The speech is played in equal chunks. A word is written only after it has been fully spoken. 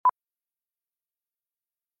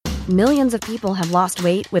Millions of people have lost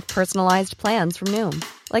weight with personalized plans from Noom.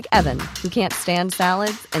 Like Evan, who can't stand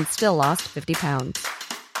salads and still lost 50 pounds.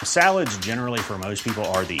 Salads generally for most people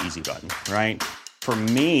are the easy button, right? For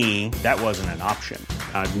me, that wasn't an option.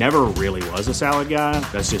 I never really was a salad guy.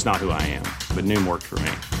 That's just not who I am. But Noom worked for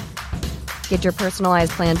me. Get your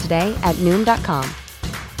personalized plan today at Noom.com.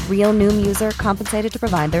 Real Noom user compensated to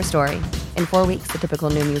provide their story. In 4 weeks, the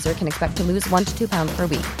typical Noom user can expect to lose 1 to 2 pounds per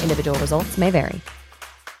week. Individual results may vary.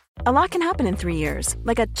 A lot can happen in 3 years,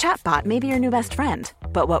 like a chatbot may be your new best friend.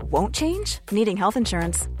 But what won't change? Needing health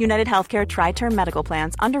insurance. United Healthcare Tri-Term Medical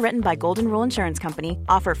Plans, underwritten by Golden Rule Insurance Company,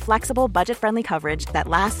 offer flexible, budget-friendly coverage that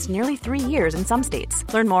lasts nearly 3 years in some states.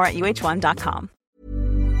 Learn more at uh1.com.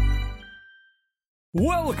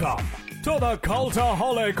 Welcome to the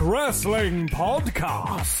Cultaholic Wrestling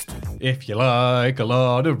Podcast. If you like a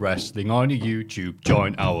lot of wrestling on your YouTube,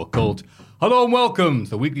 join our cult. Hello and welcome to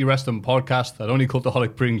the weekly wrestling podcast that only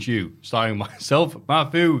Cultaholic brings you, starring myself,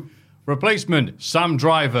 Matthew, replacement Sam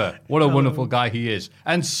Driver. What a wonderful guy he is.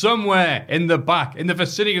 And somewhere in the back, in the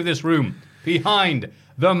vicinity of this room, behind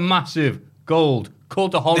the massive gold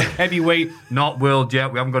Cultaholic heavyweight, not world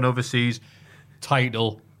yet, we haven't gone overseas,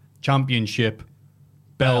 title, championship,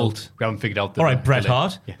 belt. We haven't figured out the... All right, Bret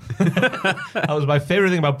Hart. Yeah. That was my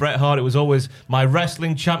favourite thing about Bret Hart. It was always my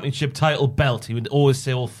wrestling championship title belt. He would always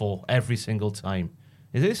say all 4 every single time.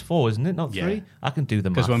 It is 4, isn't it? Not 3? Yeah. I can do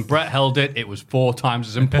the math. Because when Bret held it, it was 4 times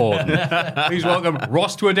as important. Please welcome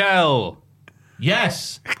Ross Twiddell.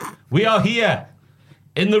 Yes, we are here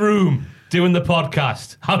in the room doing the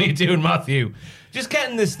podcast. How are you doing, Matthew? Just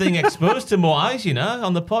getting this thing exposed to more eyes, you know,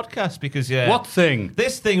 on the podcast because, yeah. What thing?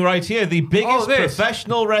 This thing right here, the biggest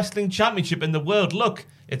professional wrestling championship in the world. Look,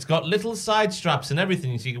 it's got little side straps and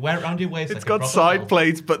everything, so you can wear it around your waist. It's got side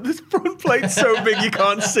plates, but this front plate's so big you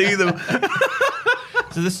can't see them.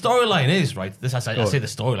 So the storyline is, right, I say the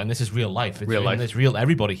storyline, this is real life. It's real life. It's real,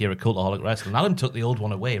 everybody here at Cultaholic Wrestling. Adam took the old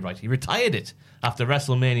one away, right? He retired it after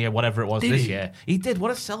WrestleMania, whatever it was this year. He did.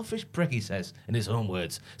 What a selfish prick, he says, in his own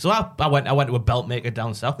words. So I went to a belt maker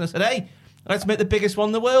down south and I said, hey, let's make the biggest one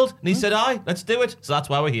in the world. And he said, aye, let's do it. So that's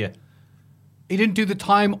why we're here. He didn't do the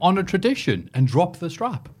time-honoured tradition and drop the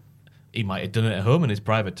strap. He might have done it at home in his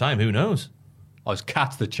private time. Who knows? Oh, his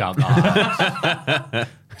cat's the champ.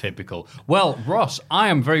 Typical. Well, Ross, I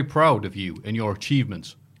am very proud of you and your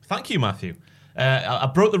achievements. Thank you, Matthew. I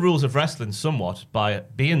broke the rules of wrestling somewhat by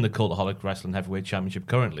being the Cultaholic Wrestling Heavyweight Championship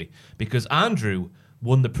currently because Andrew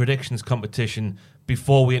won the predictions competition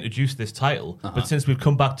before we introduced this title. But since we've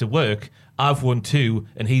come back to work, I've won 2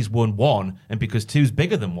 and he's won 1. And because 2's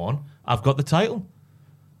bigger than 1, I've got the title.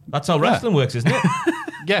 That's how wrestling works, isn't it?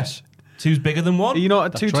 Yes. 2's bigger than 1. Are you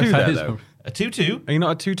not a 2-2 there, though? A 2-2? Are you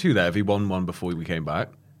not a 2-2 there if he won 1 before we came back?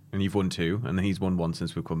 And you've won 2, and he's won 1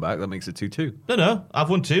 since we've come back. That makes it 2-2. No. I've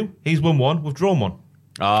won 2. He's won 1. We've drawn 1.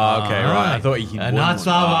 Ah, okay, right. I thought he won. And that's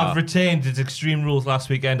how I've retained its Extreme Rules last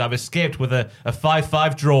weekend. I've escaped with a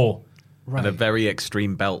 5-5 draw. Right. And a very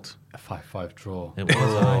extreme belt. A 5-5 draw. It was a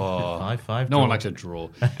 5-5 draw. No one likes a draw.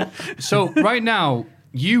 So right now,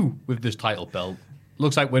 you with this title belt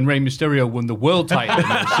looks like when Rey Mysterio won the world title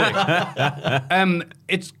in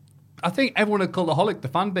 '06. I think everyone at Cultaholic, the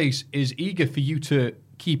fan base, is eager for you to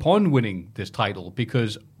keep on winning this title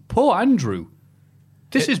because poor Andrew,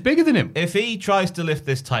 this is bigger than him. If he tries to lift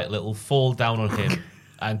this title, it'll fall down on him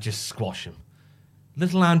and just squash him.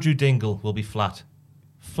 Little Andrew Dingle will be flat.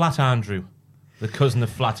 Flat Andrew, the cousin of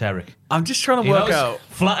Flat Eric. I'm just trying to work out.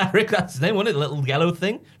 Flat Eric, that's his name, wasn't it? The little yellow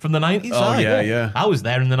thing from the 90s. Oh, yeah. I was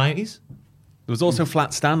there in the 90s. There was also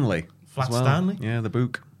Flat Stanley. Flat Stanley? Yeah, the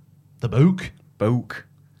Book. The Book? Book.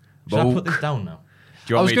 Should I put this down now?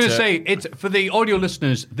 I was going to say, it's for the audio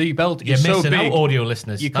listeners, the belt is so big. Out, audio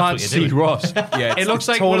listeners. You can't see Ross. Yeah, it looks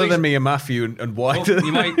like taller than me and Matthew and wider. Well,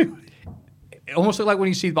 you might. It almost look like when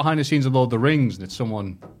you see behind the scenes of Lord of the Rings and it's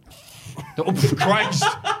someone. Oh, Christ!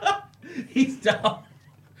 He's down.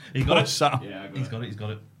 He got it. Sam. Yeah, He's got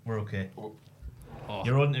it. We're okay. Oh.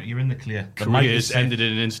 You're in the clear. The career's ended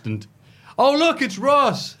in an instant. Oh, look, it's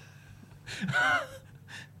Ross.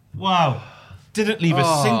 Wow. Didn't leave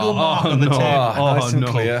a single mark on the table. Nice and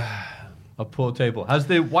clear. A poor table. Has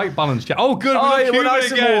the white balance changed? Oh, good. We're nice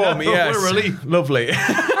again. and warm. Yes. What a relief. Lovely.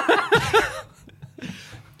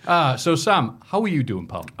 So, Sam, how are you doing,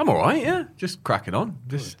 pal? I'm all right, yeah. Just cracking on.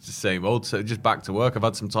 Just the same old. So just back to work. I've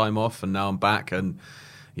had some time off, and now I'm back. And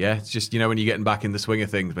yeah, it's just, when you're getting back in the swing of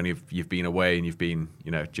things, when you've been away and you've been,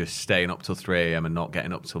 just staying up till 3 a.m. and not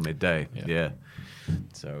getting up till midday. Yeah.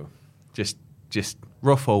 So just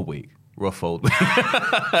rough old week. Rough old week.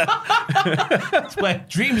 That's where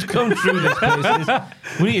dreams come true, this place.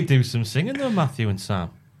 We need to do some singing, though, Matthew and Sam.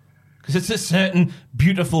 Because it's a certain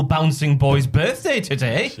beautiful bouncing boy's birthday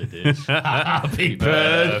today. It is. Happy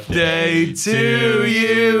Birthday to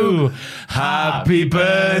you. Happy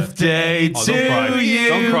birthday Oh, to don't cry. you.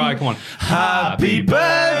 Don't cry, come on. Happy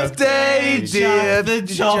birthday, dear the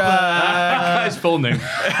Chopper. That guy's full name.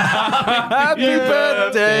 Happy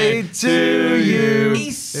birthday to you.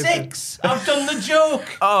 He's 6. I've done the joke.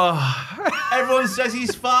 Oh, Everyone says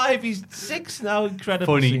he's 5. He's 6 now.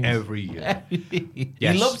 Incredible. Funny scenes. every year. He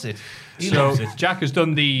Yes. loves it. He So loves it. Jack has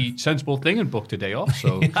done the sensible thing and booked a day off.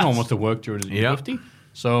 So he no one wants to work during his Yeah. 50.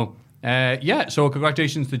 So so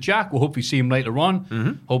congratulations to Jack. We'll hopefully see him later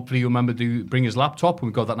on. Hopefully he'll remember to bring his laptop.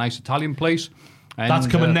 We've got that nice Italian place. And, That's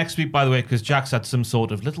coming next week, by the way, because Jack's had some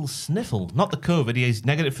sort of little sniffle. Not the COVID. He's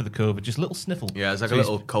negative for the COVID. Just a little sniffle. yeah, there's like So a he's-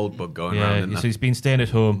 little cold bug going Yeah, around. so he's been staying at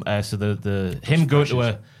home. So the him going to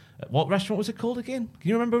a what restaurant was it called again? Can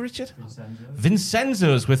you remember, Richard?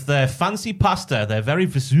 Vincenzo's with their fancy pasta, their very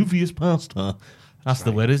Vesuvius pasta. That's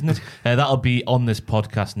the word, isn't it? That'll be on this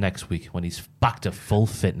podcast next week when he's back to full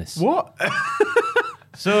fitness. What?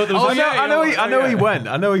 So there was I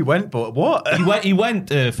know he went, but what? He went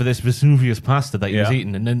for this Vesuvius pasta that he was Yeah.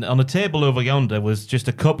 eating, and then on a table over yonder was just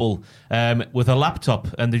a couple with a laptop,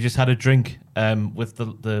 and they just had a drink with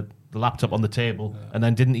the laptop on the table, and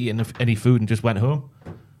then didn't eat any food and just went home.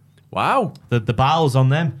 Wow. The bar's on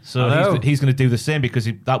them, so I know. he's going to do the same because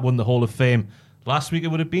that won the Hall of Fame last week. It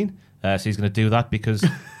would have been, so he's going to do that because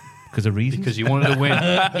of reasons. Because he wanted to win.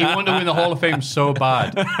 He wanted to win the Hall of Fame so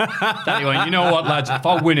bad that he went, you know what, lads, if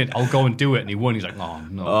I win it, I'll go and do it. And he won. He's like, oh,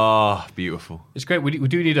 no. Oh, beautiful. It's great. We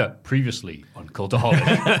do need a previously on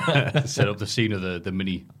Cultaholic to set up the scene of the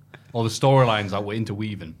mini, all the storylines that we're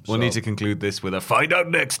interweaving. We'll need to conclude this with a find out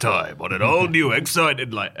next time on an all new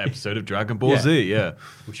excited episode of Dragon Ball Yeah. Z. Yeah.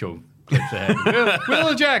 We'll show clips ahead.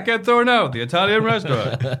 Will Jack get thrown out? The Italian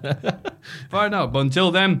restaurant. Find out. But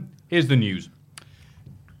until then, here's the news.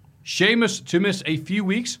 Sheamus to miss a few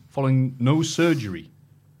weeks following nose surgery.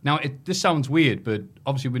 Now, this sounds weird, but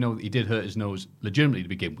obviously we know that he did hurt his nose legitimately to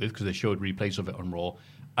begin with because they showed replays of it on Raw.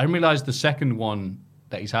 I didn't realize the second one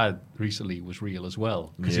that he's had recently was real as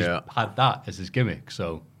well because Yeah. he's had that as his gimmick.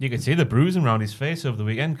 So You could see the bruising around his face over the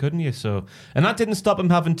weekend, couldn't you? So, and that didn't stop him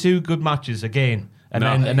having 2 good matches again. And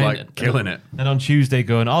No, then like, killing it. And on Tuesday,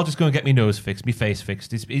 going, I'll just go and get my nose fixed, my face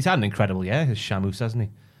fixed. He's had an incredible year, his Shamus, hasn't he?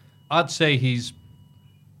 I'd say he's...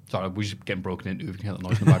 Sorry, we're just getting broken into. If you can hear that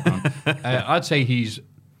noise in the background. I'd say he's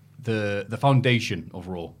the foundation of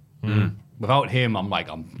Raw. Without him, I'm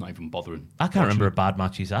not even bothering. I can't remember a bad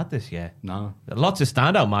match he's had this year. No. Lots of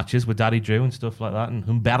standout matches with Daddy Drew and stuff like that, and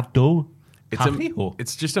Humberto.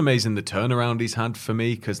 It's just amazing the turnaround he's had for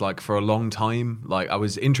me because, like, for a long time, like, I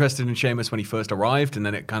was interested in Sheamus when he first arrived, and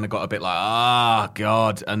then it kind of got a bit like,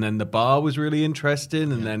 God. And then the bar was really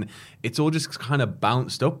interesting, and then it's all just kind of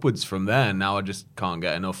bounced upwards from there. And now I just can't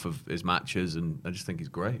get enough of his matches, and I just think he's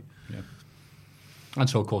great. Yeah. And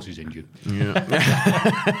so, of course, he's injured. Yeah.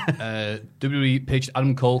 WWE pitched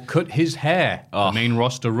Adam Cole cut his hair. The main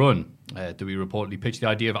roster run. WWE reportedly pitched the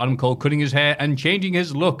idea of Adam Cole cutting his hair and changing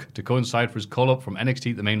his look to coincide for his call-up from NXT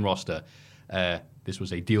to the main roster. This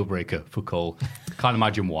was a deal breaker for Cole. Can't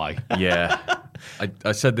imagine why. Yeah.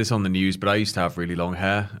 I said this on the news, but I used to have really long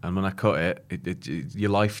hair, and when I cut it, your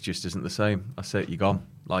life just isn't the same. That's it, you're gone.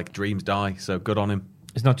 Like, dreams die, so good on him.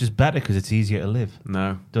 It's not just better because it's easier to live.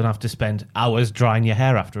 No, Don't have to spend hours drying your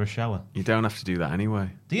hair after a shower. you don't have to do that anyway.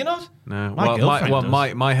 Do you not? No, My girlfriend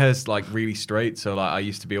does. my hair's like really straight, so like I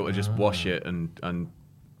used to be able to just wash it and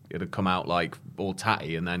it'd come out like all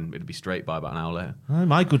tatty, and then it'd be straight by about an hour later.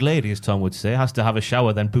 My good lady, as Tom would say, has to have a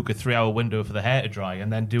shower, then book a 3-hour window for the hair to dry,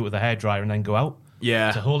 and then do it with a hairdryer, and then go out. Yeah.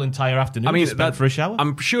 It's a whole entire afternoon I mean, spent for a shower.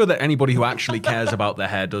 I'm sure that anybody who actually cares about their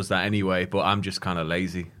hair does that anyway, but I'm just kind of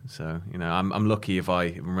lazy. So, you know, I'm lucky if I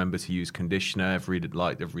remember to use conditioner every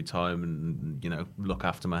time and, look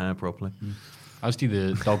after my hair properly. I was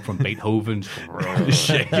the dog from Beethoven. some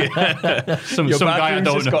Your guy I bathroom's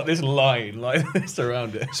don't just know. got this line like this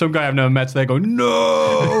around it. Some guy I've never met there going,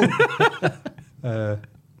 no!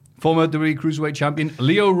 Former WWE Cruiserweight champion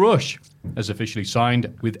Leo Rush has officially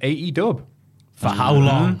signed with AEW. for how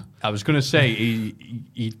long? I was going to say,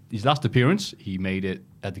 his last appearance, he made it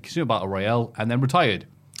at the Casino Battle Royale and then retired.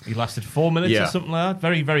 He lasted 4 minutes Yeah. or something like that.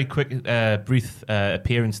 Very, very quick, brief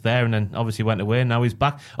appearance there, and then obviously went away, and now he's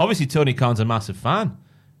back. Obviously, Tony Khan's a massive fan,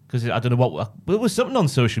 because I don't know what... There was something on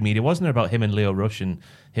social media, wasn't there, about him and Leo Rush, and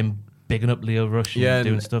him bigging up Leo Rush and Yeah,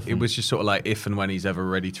 doing and stuff. it was just sort of like if and when he's ever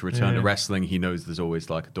ready to return to wrestling, he knows there's always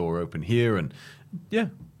like a door open here. And yeah,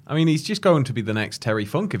 I mean, he's just going to be the next Terry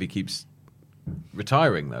Funk if he keeps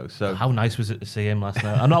retiring, though. So How nice was it to see him last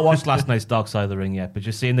night? I've not watched last night's Dark Side of the Ring yet, but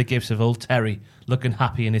just seeing the gifs of old Terry looking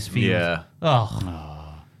happy in his field. Yeah. Oh.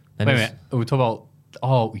 Then Wait a his- minute. We talk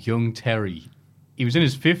about, young Terry. He was in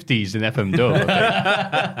his 50s in FM Dub. Okay.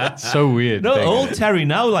 That's so weird. No, thing. old Terry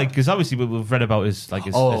now, like, because obviously we've read about his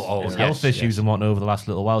yes, health issues yes. and whatnot over the last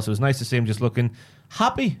little while. So it was nice to see him just looking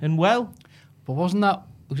happy and well. But wasn't that...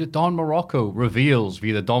 Was it Don Morocco reveals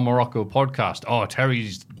via the Don Morocco podcast? Oh,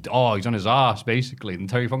 Terry's... Oh, he's on his ass, basically. And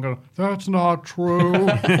Terry Funker... That's not true.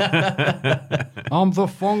 I'm the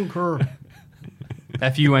Funker.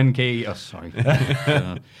 F-U-N-K... Oh, sorry.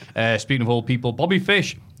 Speaking of old people, Bobby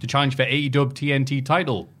Fish to challenge for AEW TNT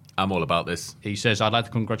title. I'm all about this. He says, I'd like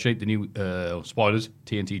to congratulate the new, spoilers,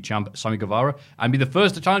 TNT champ Sammy Guevara and be the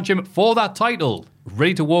first to challenge him for that title.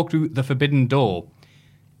 Ready to walk through the forbidden door.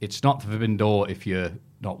 It's not the forbidden door if you're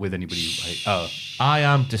not with anybody. I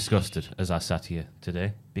am disgusted as I sat here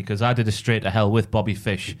today because I did a Straight to Hell with Bobby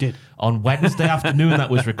Fish. You did? On Wednesday afternoon that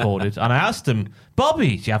was recorded. And I asked him,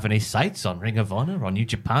 Bobby, do you have any sights on Ring of Honor, on New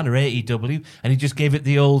Japan or AEW? And he just gave it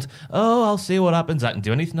the old, oh, I'll see what happens. I can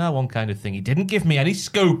do anything I want kind of thing. He didn't give me any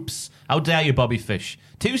scoops. How dare you, Bobby Fish?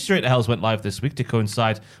 2 Straight to Hells went live this week to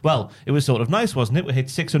coincide. Well, it was sort of nice, wasn't it? We hit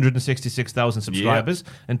 666,000 subscribers,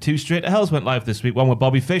 and 2 Straight to Hells went live this week. One with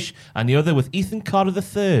Bobby Fish, and the other with Ethan Carter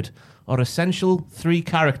III, or Essential 3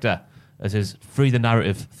 character, as his Free the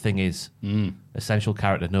Narrative thing is. Essential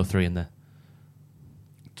character, no 3 in there.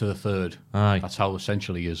 To the third. Aye. That's how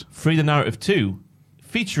essential he is. Free the Narrative 2,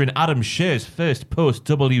 featuring Adam Scherr's first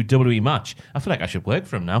post-WWE match. I feel like I should work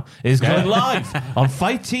for him now. Is going live on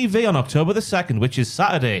Fight TV on October the 2nd, which is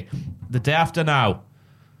Saturday, the day after now.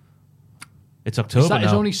 It's October Is that now.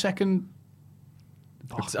 his only second?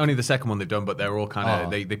 It's only the second one they've done, but they're all kind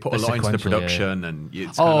of they put a They're lot into the sequential, production, and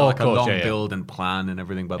it's kind of like a long build and plan and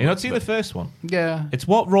everything. But You not seen the first one? Yeah. It's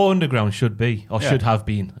what Raw Underground should be, or Yeah. should have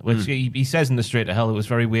been. Which he says in the Straight to Hell, it was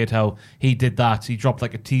very weird how he did that. He dropped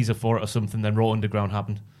like a teaser for it or something, then Raw Underground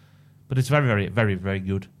happened. But it's very, very, very, very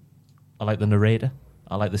good. I like the narrator.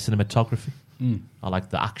 I like the cinematography. I like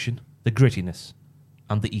the action, the grittiness,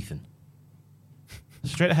 and the Ethan.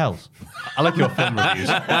 Straight to Hells. I like your film reviews.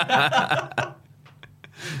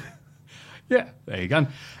 Yeah, there you go.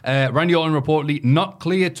 Randy Orton reportedly not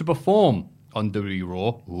cleared to perform on WWE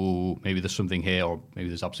Raw. Ooh, maybe there's something here, or maybe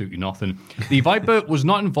there's absolutely nothing. The Viper was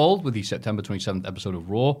not involved with the September 27th episode of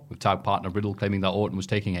Raw, with tag partner Riddle claiming that Orton was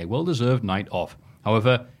taking a well-deserved night off.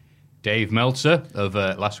 However, Dave Meltzer of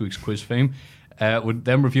last week's quiz fame would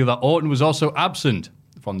then reveal that Orton was also absent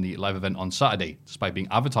from the live event on Saturday, despite being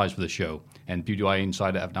advertised for the show. And PWI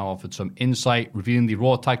Insider have now offered some insight, revealing the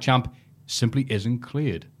Raw tag champ simply isn't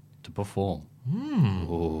cleared to perform.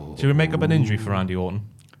 Should we make up an injury for Randy Orton?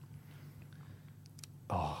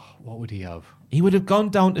 What would he have? He would have gone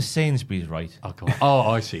down to Sainsbury's, right? Oh, come on. Oh,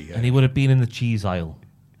 I see. Yeah. And he would have been in the cheese aisle.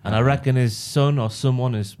 And I reckon his son or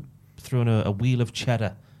someone has thrown a wheel of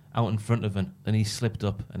cheddar out in front of him, and he's slipped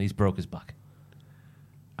up and he's broke his back.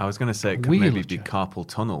 I was going to say it could Wheel maybe of be cheddar. carpal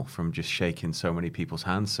tunnel from just shaking so many people's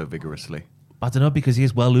hands so vigorously. I don't know, because he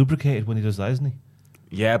is well lubricated when he does that, isn't he?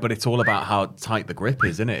 Yeah, but it's all about how tight the grip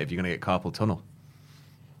is, isn't it? If you're going to get carpal tunnel.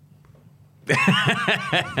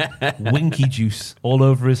 Winky juice all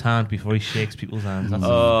over his hand before he shakes people's hands. That's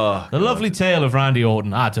the lovely tale of Randy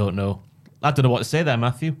Orton. I don't know what to say there,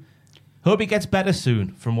 Matthew. Hope he gets better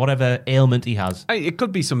soon from whatever ailment he has. It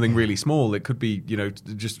could be something really small. It could be,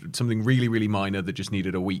 just something really, really minor that just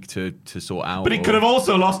needed a week to sort out. But he could have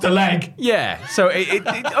also lost a leg. Yeah, so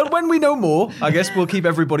when we know more, I guess we'll keep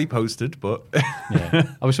everybody posted. But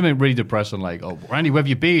I was something really depressing, like, "Oh, Randy, where have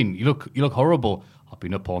you been? You look horrible." I've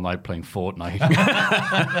been up all night playing Fortnite.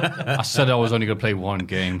 I said I was only going to play one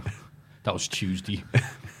game. That was Tuesday.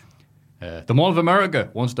 The Mall of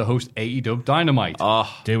America wants to host AEW Dynamite.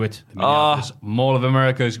 Do it. Minneapolis Mall of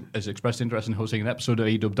America has expressed interest in hosting an episode of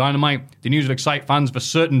AEW Dynamite. The news will excite fans for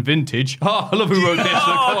certain vintage. Oh, I love who wrote this.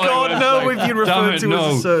 oh god, no! If you refer to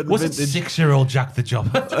as a certain Was it vintage. 6-year-old Jack the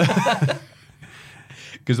Job?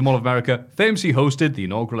 Because the Mall of America famously hosted the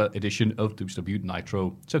inaugural edition of WCW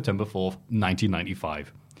Nitro, September 4th,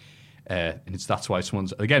 1995. That's why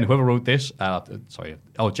someone's... Again, whoever wrote this...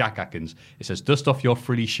 Jack Atkins. It says, dust off your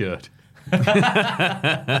frilly shirt.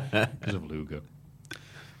 Because of Luger.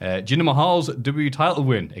 Jinder Mahal's WWE title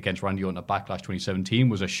win against Randy Orton at Backlash 2017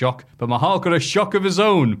 was a shock, but Mahal got a shock of his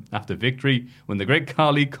own after victory when the great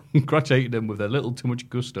Carly congratulated him with a little too much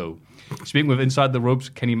gusto. Speaking with Inside the Ropes,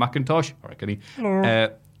 Kenny McIntosh, all right, Kenny.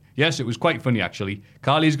 Yes, it was quite funny actually.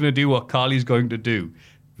 Carly's going to do what Carly's going to do.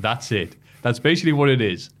 That's it. That's basically what it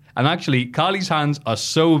is. And actually, Carly's hands are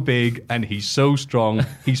so big and he's so strong.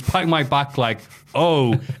 He's patting my back like,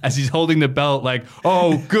 oh, as he's holding the belt like,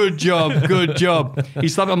 oh, good job, good job. He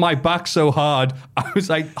slapped on my back so hard, I was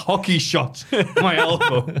like hockey shots my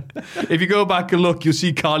elbow. If you go back and look, you'll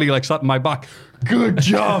see Carly like slapping my back. Good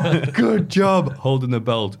job, holding the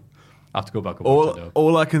belt. I have to go back and watch it though.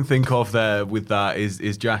 All I can think of there with that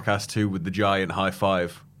is Jackass 2 with the giant high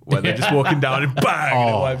five, where they're just walking down and bang, and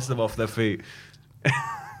it wipes them off their feet.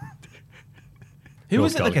 Who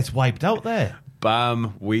is it that gets wiped out there?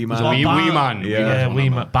 Bam, Wee Man. Wee Man. Yeah, Wee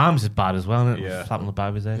Man. Bam's is bad as well, isn't it? Yeah. Slapping the back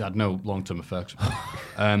of his head. It had no long-term effects.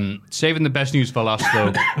 Saving the best news for last,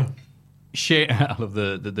 though. I love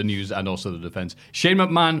the news and also the defense. Shane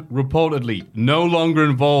McMahon reportedly no longer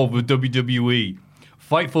involved with WWE.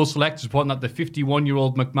 Fightful Select is reporting that the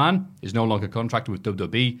 51-year-old McMahon is no longer contracted with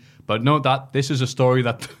WWE, but note that this is a story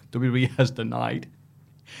that WWE has denied.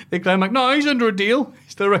 They claim like, no, he's under a deal.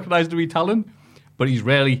 He's still recognised WWE talent, but he's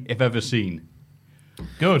rarely, if ever, seen.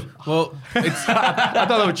 Good. Well, it's I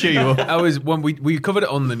don't know what cheer you up. I was when we covered it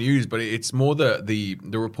on the news, but it's more that the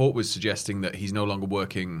report was suggesting that he's no longer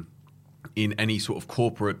working in any sort of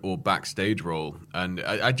corporate or backstage role, and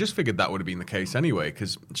I just figured that would have been the case anyway,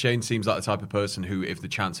 because Shane seems like the type of person who, if the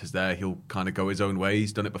chance is there, he'll kind of go his own way.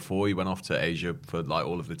 He's done it before. He went off to Asia for like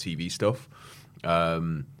all of the TV stuff,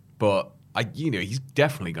 but he's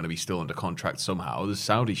definitely going to be still under contract somehow. There's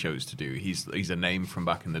Saudi shows to do. He's a name from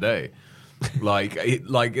back in the day. Like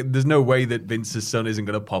there's no way that Vince's son isn't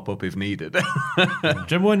going to pop up if needed. Do you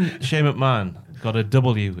remember when Shane McMahon got a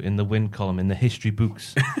W in the win column in the history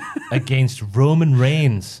books against Roman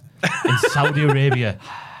Reigns in Saudi Arabia?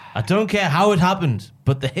 I don't care how it happened,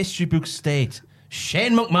 but the history books state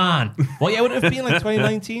Shane McMahon. What year would it have been, like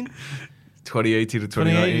 2019? 2018 to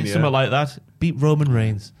 2019, yeah. Something like that. Beat Roman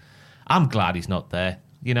Reigns. I'm glad he's not there.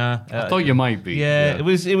 You know, I thought you might be. Yeah, it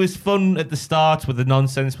was fun at the start with the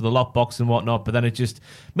nonsense, with the lockbox and whatnot. But then it just,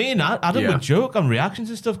 me and Adam would joke on reactions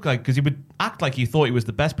and stuff, like, because he would act like he thought he was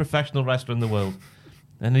the best professional wrestler in the world.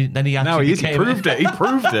 And then he actually he proved it. He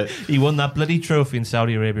proved it. He won that bloody trophy in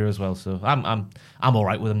Saudi Arabia as well. So I'm all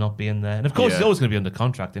right with him not being there. And of course, he's always going to be under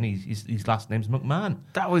contract. And his last name's McMahon.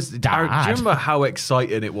 That was. Do you remember how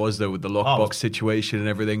exciting it was though with the lockbox situation and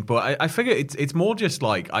everything? But I figure it's more just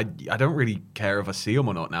like I don't really care if I see him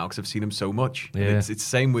or not now because I've seen him so much. Yeah. It's the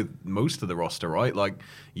same with most of the roster, right? Like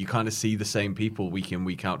you kind of see the same people week in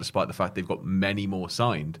week out, despite the fact they've got many more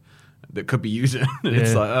signed that could be using.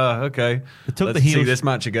 It's like, oh, okay. Let's see this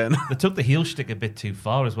match again. They took the heel shtick a bit too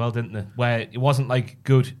far as well, didn't they? Where it wasn't like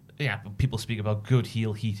good. Yeah, people speak about good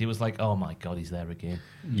heel heat. It was like, oh my God, he's there again.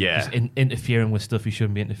 Yeah. He's interfering with stuff he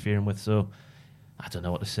shouldn't be interfering with. So I don't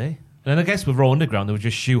know what to say. And I guess with Raw Underground, they would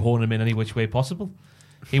just shoehorn him in any which way possible.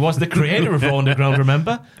 He was the creator of Raw Underground,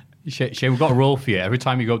 remember? Shane, we've got a role for you. Every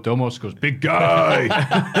time you go up, Domos goes, big guy.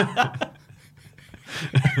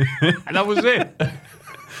 And that was it.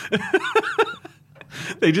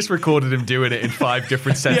 They just recorded him doing it in 5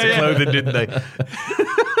 different sets of clothing, didn't they?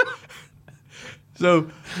 So,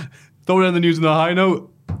 throwing in the news on a high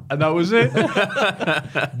note, and that was it.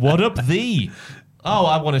 What up thee? Oh,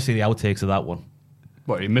 I want to see the outtakes of that one.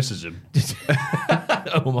 What, he misses him?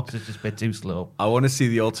 Almost, it's just a bit too slow. I want to see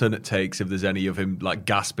the alternate takes if there's any of him like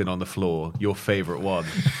gasping on the floor. Your favourite one.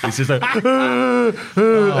 It's just like,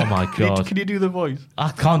 oh my God. Can you do the voice? I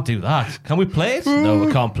can't do that. Can we play it? No,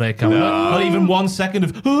 we can't play it, can we? Not even 1 second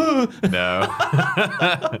of no.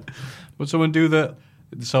 Would someone do the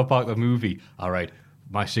South Park the movie? All right,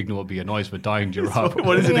 my signal will be a noise for dying giraffe.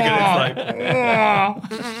 What is it again?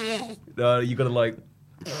 It's like, you got to like.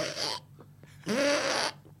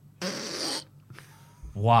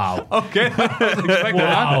 Wow. Okay.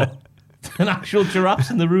 Wow. An actual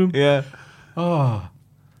giraffe's in the room. Yeah. Oh.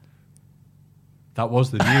 That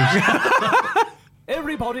was the news.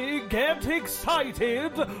 Everybody get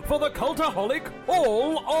excited for the Cultaholic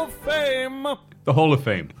Hall of Fame. The Hall of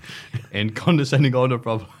Fame. In condescending order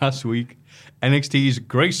from last week, NXT's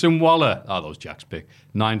Grayson Waller. Oh, that was Jack's pick.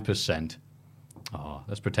 9%. Oh,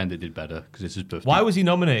 let's pretend it did better because it's his birthday. Why was he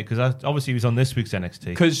nominated? Because obviously he was on this week's NXT.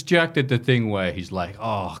 Because Jack did the thing where he's like,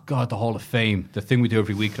 oh, God, the Hall of Fame. The thing we do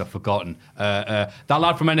every week that I've forgotten. That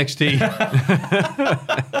lad from NXT.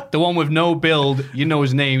 The one with no build. You know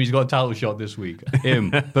his name. He's got a title shot this week.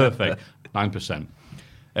 Him. Perfect. 9%.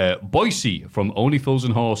 Boise from Only Fools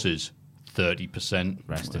and Horses. 30%.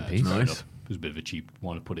 Rest in peace. Nice. It was a bit of a cheap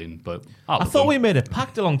one to put in, but I thought we made a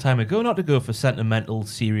pact a long time ago not to go for sentimental,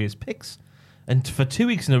 serious picks. And for 2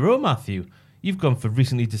 weeks in a row, Matthew, you've gone for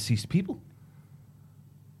recently deceased people.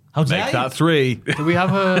 How dare Make you? that 3. Do we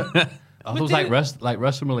have a... I thought it was like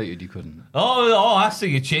wrestling related, you couldn't. Oh, I see.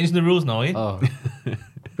 You're changing the rules now, are you? Oh.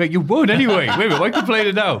 We But you won anyway. Wait a minute, why complain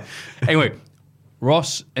it now? Anyway,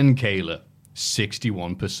 Ross and Kayla,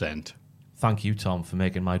 61%. Thank you, Tom, for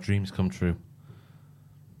making my dreams come true.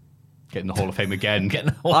 Getting the Hall of Fame again.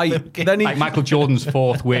 Then like Michael Jordan's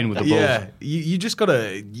 4th win with the Bulls. Yeah, you just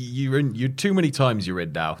gotta. You're too many times you're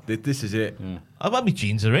in now. This is it. How about my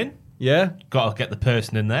jeans are in? Yeah. Got to get the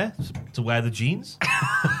person in there to wear the jeans.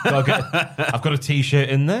 I've got a T-shirt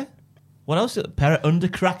in there. What else? A pair of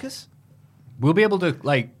undercrackers. We'll be able to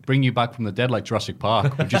bring you back from the dead like Jurassic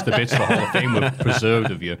Park with just the bits of the Hall of Fame we've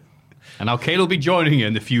preserved of you. And now Kayla will be joining you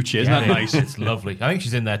in the future. Isn't that nice? It's lovely. I think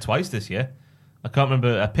she's in there twice this year. I can't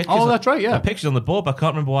remember her pictures. Oh, that's right, yeah. Her pictures on the board, but I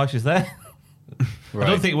can't remember why she's there. Right.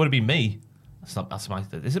 I don't think it would have been me. That's my.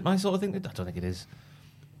 Is it my sort of thing? I don't think it is.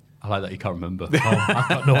 I like that you can't remember. Oh, I've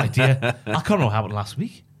got no idea. I can't know what happened last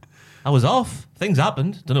week. I was off. Things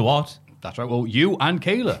happened. Don't know what. That's right. Well, you and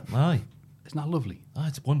Kayla. Aye. Isn't that lovely? Oh,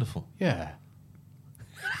 it's wonderful. Yeah.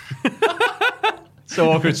 So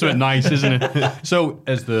awkward, so nice, isn't it? So,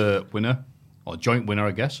 as the winner, or joint winner,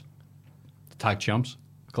 I guess, the tag champs,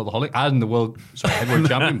 Cultaholic, and the world heavyweight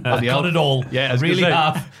champion. I've got it all. Yeah, I really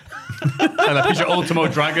have. And I picture Ultimo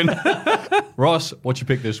Dragon. Ross, what you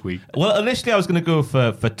pick this week? Well, initially I was going to go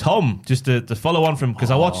for Tom, just to follow on from,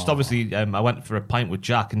 because I watched, obviously, I went for a pint with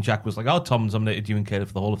Jack, and Jack was like, oh, Tom's nominated you and Kayla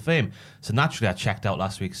for the Hall of Fame. So naturally I checked out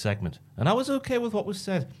last week's segment, and I was okay with what was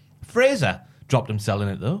said. Fraser dropped himself in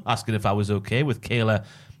it, though, asking if I was okay with Kayla.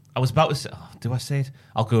 I was about to say, do I say it?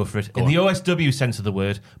 I'll go for it. In the OSW sense of the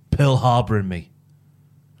word, Pearl Harboring me.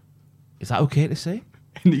 Is that okay to say?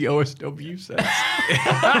 In the OSW sense.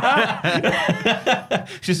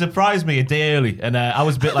 She surprised me a day early, and I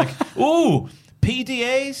was a bit like, ooh,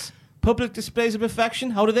 PDAs, public displays of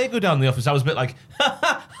affection, how do they go down in the office? I was a bit like,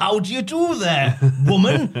 how do you do there,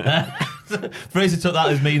 woman? Fraser took that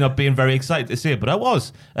as me not being very excited to see it, but I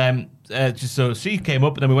was. Just so she came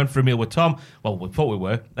up, and then we went for a meal with Tom. Well, we thought we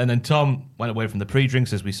were. And then Tom went away from the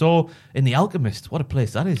pre-drinks, as we saw, in The Alchemist. What a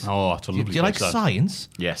place that is. Oh, it's a lovely Do you like place, that. science?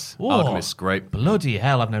 Yes. Oh, Alchemist's great. Bloody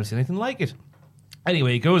hell, I've never seen anything like it.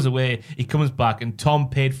 Anyway, he goes away, he comes back, and Tom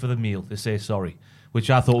paid for the meal to say sorry, which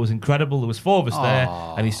I thought was incredible. There was 4 of us there,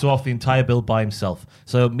 and he saw off the entire bill by himself.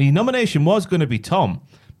 So my nomination was going to be Tom,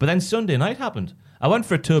 but then Sunday night happened. I went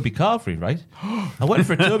for a Toby Carvery, right? I went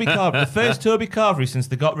for a Toby Carvery. The first Toby Carvery since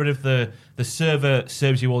they got rid of the server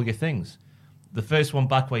serves you all your things. The first one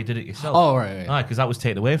back where you did it yourself. Oh, right. Aye, because that was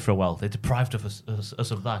taken away for a while. They deprived us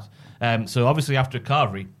of that. So obviously after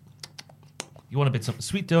Carvery, you want a bit something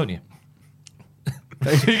sweet, don't you?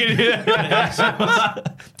 So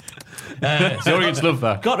audience love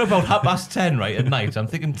that. Got to about 10:30 right at night. I'm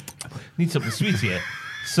thinking, need something sweet here.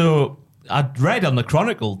 So I'd read on the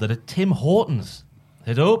Chronicle that a Tim Hortons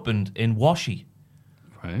had opened in Washie,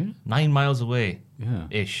 Right. 9 miles away, Yeah.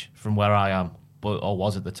 ish, from where I am, or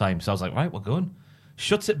was at the time. So I was like, right, we're going.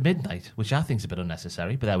 Shuts at midnight, which I think is a bit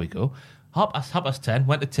unnecessary, but there we go. 10:30,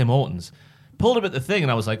 went to Tim Hortons, pulled up at the thing,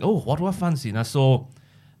 and I was like, oh, what do I fancy? And I saw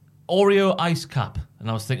Oreo ice cap, and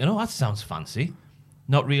I was thinking, oh, that sounds fancy,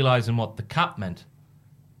 not realising what the cap meant.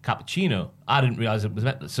 Cappuccino. I didn't realise it was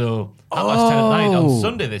meant. So 10:30 at night on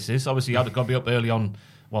Sunday. This is obviously I'd have got to be up early on,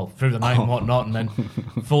 well, through the night and whatnot, and then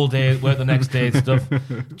full day work the next day and stuff.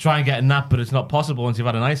 Try and get a nap, but it's not possible once you've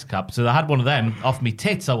had an ice cap. So I had one of them off me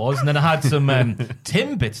tits. I was, and then I had some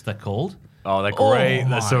Timbits. They're called. Oh, they're great. Oh,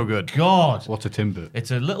 They're so my good. God. What's a Timbit? It's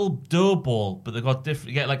a little dough ball, but they've got different.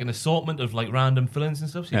 You get like an assortment of like random fillings and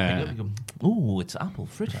stuff. So you pick it up and you go, ooh, it's apple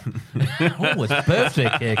fritter. Oh, it's birthday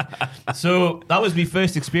cake. So that was my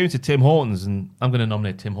first experience at Tim Hortons, and I'm going to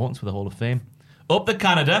nominate Tim Hortons for the Hall of Fame. Up the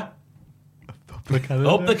Canada.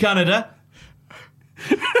 Up the Canada.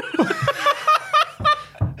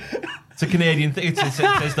 It's a Canadian thing.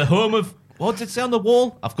 It's the home of. What did it say on the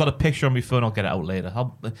wall? I've got a picture on my phone. I'll get it out later.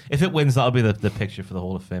 If it wins, that'll be the picture for the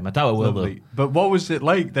Hall of Fame. I doubt it will, though. But what was it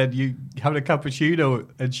like then? You having a cappuccino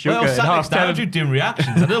and sugar Well, I and sat next to 10? Andrew doing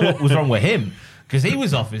reactions. I don't know what was wrong with him, because he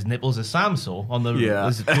was off his nipples as Sam saw on the doing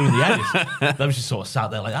the edit. I was just sort of sat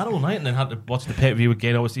there like that all night, and then had to watch the pay-per-view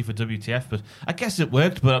again, obviously for WTF. But I guess it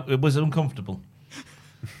worked, but it was uncomfortable.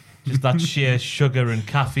 Just that sheer sugar and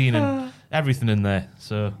caffeine and everything in there.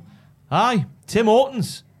 So, aye, Tim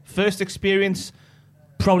Hortons, first experience,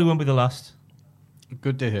 probably won't be the last.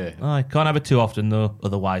 Good to hear. Aye, can't have it too often though,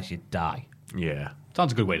 otherwise you'd die. Yeah.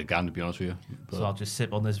 Sounds a good way to go, to be honest with you. But, So I'll just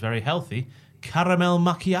sip on this very healthy caramel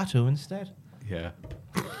macchiato instead. yeah.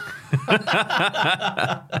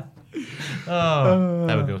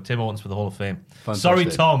 There we go. Tim Hortons for the Hall of Fame. Fantastic. Sorry,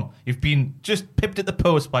 Tom. You've been just pipped at the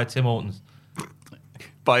post by Tim Hortons.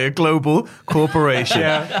 By a global corporation.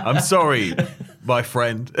 I'm sorry, my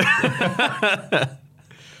friend.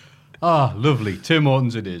 Ah, lovely. Tim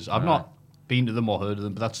Hortons it is. I've not been to them or heard of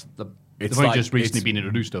them, but that's they've only just recently been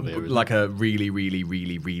introduced over here. Like a really, really,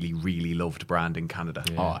 really, really, really loved brand in Canada.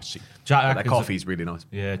 Oh, I see. Jack Their coffee's really nice.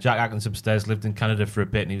 Yeah, Jack Atkins upstairs lived in Canada for a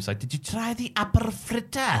bit, and he was like, "Did you try the apple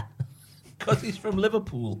fritter?" Because he's from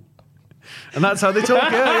Liverpool. And that's how they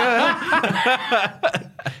talk, yeah.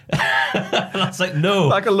 And I was like, "No."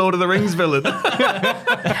 Like a Lord of the Rings villain.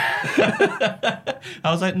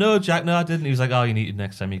 I was like, "No, Jack, no, I didn't." He was like, "Oh, you need it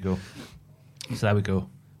next time you go." So there we go.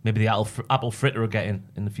 Maybe the apple fritter will get in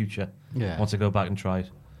the future. Yeah. Once I go back and try it.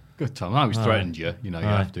 Good time. I was threatened you. You know, you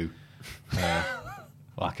Aye. have to.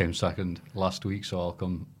 Well, I came second last week, so I'll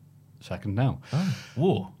come second now.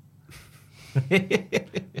 Whoa.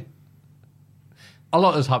 A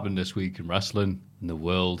lot has happened this week in wrestling, in the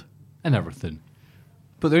world, and everything.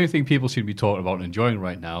 But the only thing people seem to be talking about and enjoying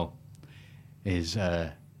right now is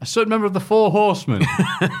a certain member of the Four Horsemen. You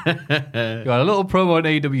got a little promo on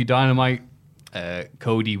AEW Dynamite.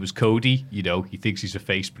 Cody was Cody. You know, he thinks he's a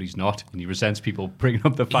face, but he's not. And he resents people bringing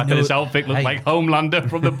up the fact that his outfit looked like Homelander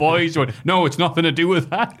from The Boys. Or, no, it's nothing to do with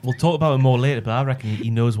that. We'll talk about it more later, but I reckon he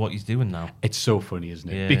knows what he's doing now. It's so funny, isn't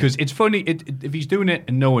it? Yeah. Because it's funny, if he's doing it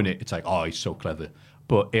and knowing it, it's like, oh, he's so clever.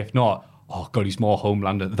 But if not, oh, God, he's more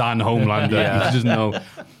Homelander than Homelander. He doesn't know.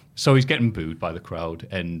 So he's getting booed by the crowd,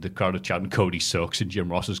 and the crowd are chanting, Cody sucks, and Jim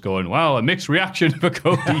Ross is going, well, a mixed reaction for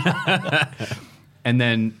Cody. And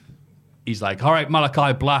then he's like, all right,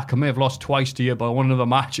 Malachi Black, I may have lost twice to you, but I want another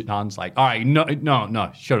match. And Han's like, all right,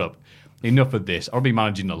 no, shut up. Enough of this. I'll be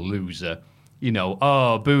managing a loser. You know,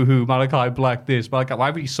 oh, boo-hoo, Malachi Black this, Malachi, why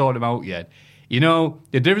haven't you sorted him out yet? You know,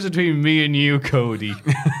 the difference between me and you, Cody,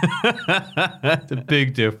 it's a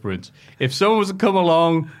big difference. If someone was to come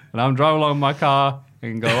along and I'm driving along in my car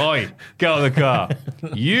and go, oi, get out of the car,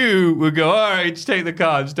 you would go, all right, just take the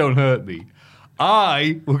car, just don't hurt me.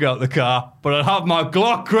 I will get out the car, but I'll have my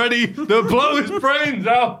Glock ready to blow his brains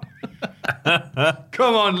out.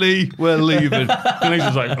 Come on, Lee, we're leaving. And he's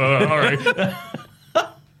just like, all right.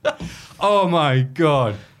 Oh, my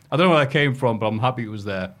God. I don't know where that came from, but I'm happy it was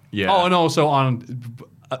there. Yeah. Oh, and also on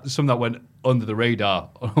something that went under the radar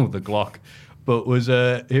on the Glock, but was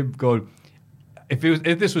him going, if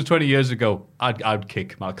this was 20 years ago, I'd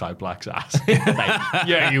kick Malachi Black's ass. Like,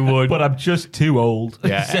 yeah, you would. But I'm just too old.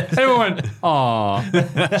 Yeah. Everyone went,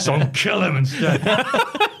 aw, so kill him instead.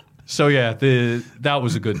 So yeah, that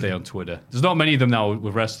was a good day on Twitter. There's not many of them now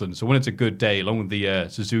with wrestling, so when it's a good day, along with the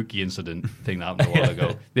Suzuki incident thing that happened a while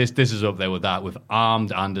ago, this is up there with that, with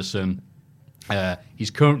Armed Anderson.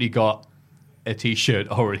 He's currently got a T-shirt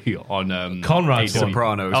already on Conrad's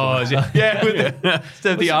Sopranos. Oh, is it? Yeah, with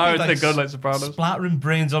the R, it's the gun like Sopranos. Splattering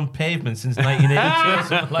brains on pavement since 1982 or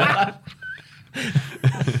something like that.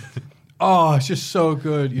 Oh, it's just so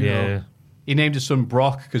good. You Yeah. know. He named his son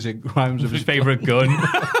Brock because it rhymes with his favourite gun.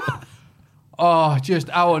 Oh, just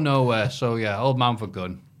out of nowhere. So yeah, old man for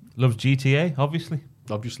gun. Loves GTA, obviously.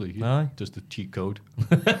 Obviously, he Aye. does the cheat code.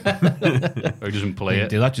 Or he doesn't play Didn't it.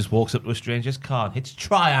 do that, just walks up to a stranger's car and hits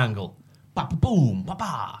triangle. Ba-ba-boom,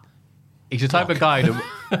 ba-ba. He's the type of guy to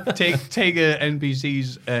take a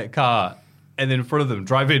NPC's car and then in front of them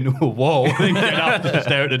drive into a wall and get out to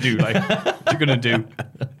stare at the dude like, what you gonna do?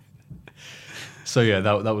 So yeah,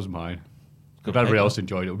 that was mine. But everybody else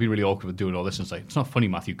enjoyed it. It would be really awkward doing all this and it's like, it's not funny,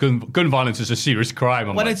 Matthew. Gun violence is a serious crime.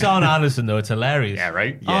 I'm When like, it's Arn Anderson, though, it's hilarious. Yeah,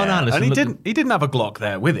 right? Arn Yeah. Anderson. And he didn't have a Glock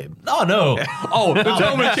there with him. Oh, no. Oh, the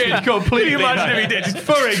tone changed completely. Can you imagine if he did?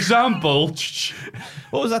 For example,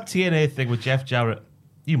 What was that TNA thing with Jeff Jarrett?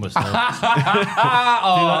 You must know.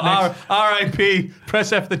 R.I.P.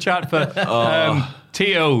 Press F the chat for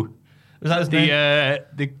T.O. Was that his name?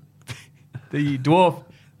 The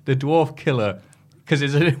dwarf killer.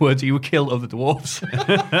 Because in words, he would kill other dwarfs.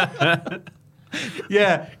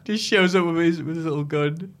 Yeah, just shows up with his little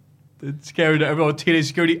gun. Scaring everyone, teenage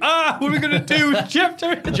security. What are we going to do?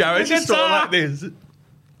 Jared's just sort of like this.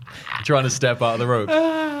 Trying to step out of the rope.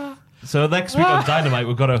 So next week on Dynamite,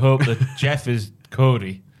 we've got to hope that Jeff is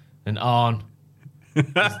Cody and Arn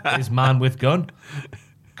is man with gun.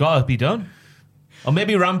 Gotta be done. Or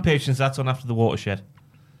maybe Rampage, since that's on after the Watershed.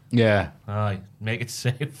 Yeah. Aye, make it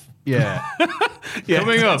safe. Yeah.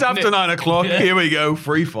 Coming up. It's after 9 o'clock. Yeah. Here we go.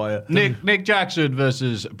 Free fire. Nick Jackson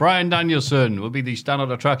versus Bryan Danielson will be the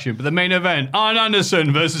standout attraction. But the main event, Arn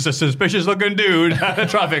Anderson versus a suspicious-looking dude at a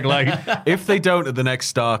traffic light. If they don't at the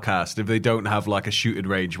next Starcast, if they don't have like a shooting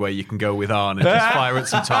range where you can go with Arn and just fire at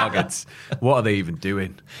some targets, what are they even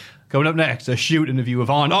doing? Coming up next, a shoot interview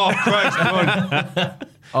of Arn. Oh, Christ, run.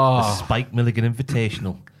 The Spike Milligan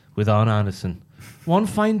Invitational with Arn Anderson. One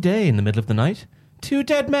fine day in the middle of the night, two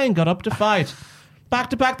dead men got up to fight.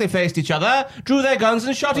 Back to back they faced each other, drew their guns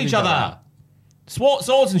and shot each other.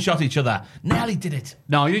 Swords and shot each other. Nearly did it.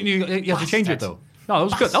 No, you have to change it, though. No, that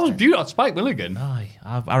was good. That was beautiful. Spike Milligan. Aye,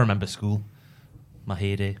 I remember school. My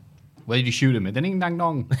heyday. Where did you shoot him? Ding dang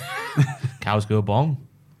dong. Cows go bong.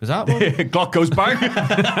 Is that one? Glock goes bang.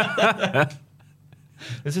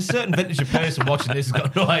 There's a certain vintage of person watching this who's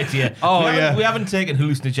got no idea. Oh, We haven't taken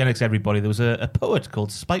hallucinogenics, everybody. There was a poet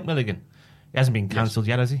called Spike Milligan. He hasn't been cancelled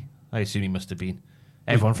yet, has he? I assume he must have been.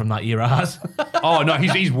 Everyone from that era has. Oh, no,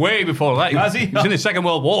 he's way before that. Has he? He's in the Second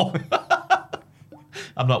World War.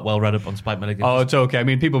 I'm not well read up on Spike Milligan. Oh, it's okay. I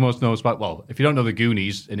mean, people must know Spike. Well, if you don't know the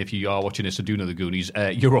Goonies, and if you are watching this and do know the Goonies,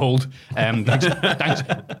 you're old.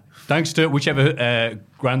 Thanks to whichever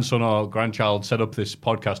grandson or grandchild set up this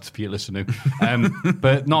podcast for you to listen to.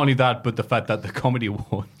 But not only that, but the fact that the Comedy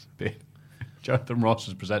Awards bit, Jonathan Ross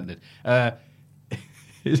has presented it.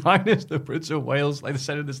 His Highness the Prince of Wales, like they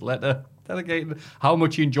said in this letter, delegating how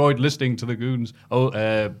much he enjoyed listening to the Goons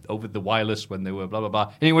over the wireless when they were blah, blah, blah.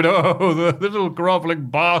 And he went, oh, the little grovelling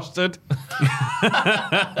bastard.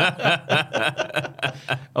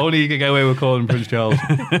 Only he could get away with calling Prince Charles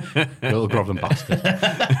little grovelling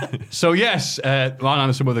bastard. So, yes, mine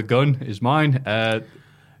and some other gun is mine.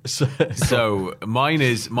 So mine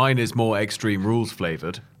is more Extreme Rules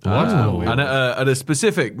flavored. What? And at a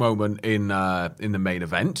specific moment in the main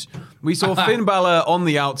event, we saw Finn Balor on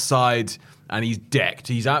the outside, and he's decked.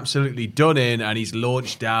 He's absolutely done in, and he's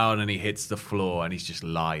launched down, and he hits the floor, and he's just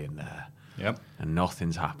lying there. Yep. And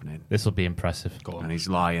nothing's happening. This will be impressive. And he's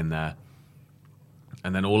lying there.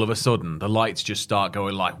 And then all of a sudden, the lights just start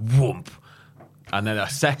going like whoomp. And then a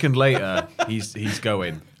second later, he's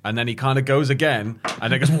going. And then he kind of goes again,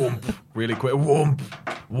 and then goes whoomp, really quick. Whoomp,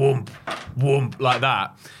 whoomp, whoomp, like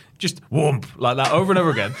that. Just whoomp, like that, over and over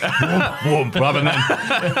again. Whoomp, rather than...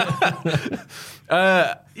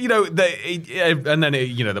 and then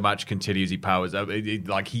the match continues. He powers up.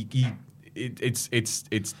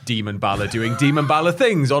 It's Demon Balor doing Demon Balor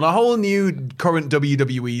things on a whole new current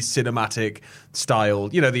WWE cinematic style.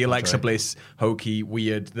 You know, the Alexa Bliss, hokey,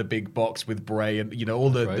 weird, the big box with Bray, and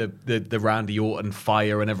all the Randy Orton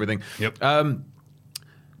fire and everything. Yep.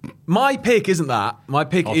 My pick isn't that. My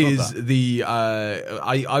pick is the.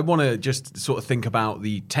 I want to just sort of think about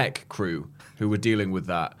the tech crew who were dealing with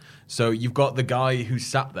that. So you've got the guy who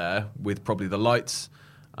sat there with probably the lights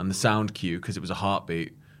and the sound cue because it was a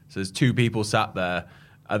heartbeat. So there's two people sat there,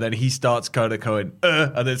 and then he starts kind of going,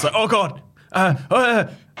 and then it's like, oh God, and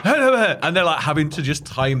they're like having to just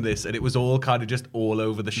time this, and it was all kind of just all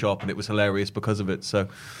over the shop, and it was hilarious because of it. So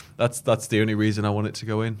that's the only reason I want it to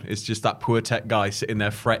go in. It's just that poor tech guy sitting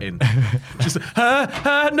there fretting, just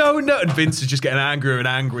no, and Vince is just getting angrier and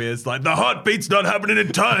angrier. It's like the heartbeat's not happening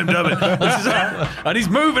in time, damn it, and he's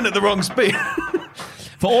moving at the wrong speed.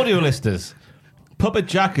 For audio listeners, Puppet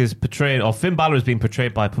Jack is portrayed, or Finn Balor is being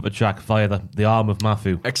portrayed by Puppet Jack via the arm of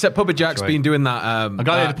Mafu. Except Puppet Jack's been doing that. I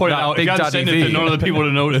got to point it out. If you hadn't seen it, then none of the people would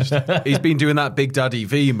have noticed. He's been doing that Big Daddy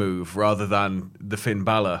V move rather than the Finn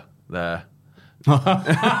Balor there. But,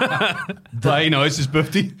 it's his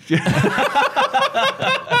birthday.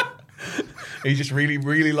 He just really,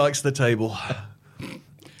 really likes the table.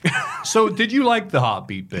 So, did you like the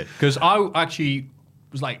heartbeat bit? Because I actually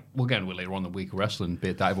was like, we'll get into it later on the week of wrestling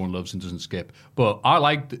bit that everyone loves and doesn't skip. But I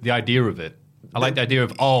liked the idea of it. I like the idea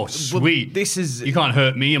of, oh, sweet. This is... You can't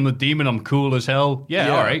hurt me. I'm the demon. I'm cool as hell.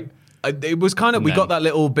 Yeah. All right. It was kind of... We got that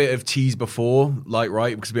little bit of tease before,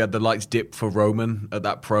 right? Because we had the lights dip for Roman at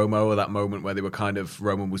that promo, or that moment where they were kind of...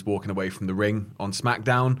 Roman was walking away from the ring on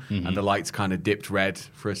SmackDown, and the lights kind of dipped red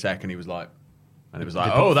for a second. He was like... And it was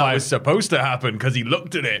like, oh, that was supposed to happen because he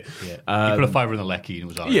looked at it. Yeah. He put a fiver in the lecky and it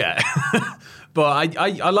was all right. Yeah. But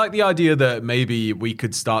I like the idea that maybe we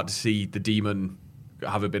could start to see the demon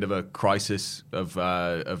have a bit of a crisis of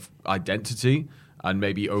identity and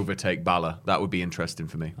maybe overtake Balor. That would be interesting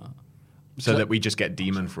for me. So that we just get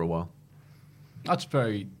demon for a while. That's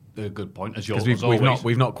very a good point. As yours, because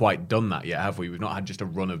we've not quite done that yet, have we? We've not had just a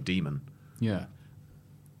run of demon. Yeah.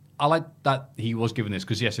 I like that he was given this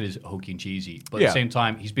because yes, it is hokey and cheesy, but at the same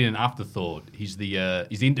time, he's been an afterthought. He's the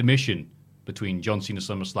intermission between John Cena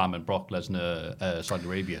SummerSlam and Brock Lesnar Saudi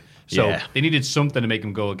Arabia. So they needed something to make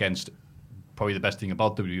him go against probably the best thing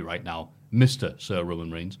about WWE right now, Mr. Sir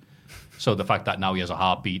Roman Reigns. So the fact that now he has a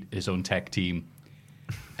heartbeat, his own tech team,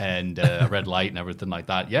 and a red light and everything like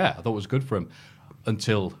that, I thought it was good for him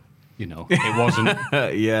until it wasn't.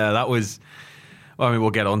 That was. Well, I mean,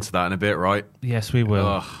 we'll get onto that in a bit, right? Yes, we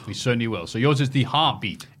will. We certainly will. So yours is the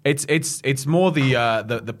heartbeat. It's more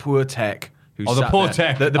the poor tech. The poor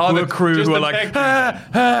tech. The poor crew who are like,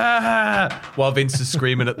 while Vince is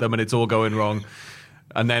screaming at them and it's all going wrong.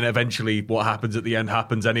 And then eventually what happens at the end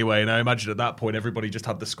happens anyway. And I imagine at that point, everybody just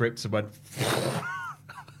had the scripts and went...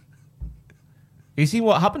 You see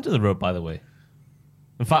what happened to the rope, by the way?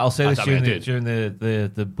 In fact, I'll say this during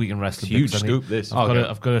the weekend wrestling. Huge scoop, this.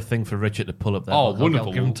 I've got a thing for Richard to pull up there. Oh, wonderful.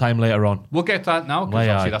 I'll give him time later on. We'll get that now, because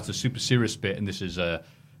obviously that's a super serious bit, and this is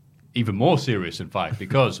even more serious, in fact,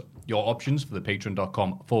 because your options for the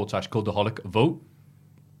patreon.com/cultaholic vote,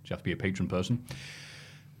 you have to be a patron person.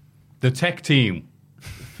 The tech team,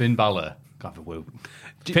 Finn Balor.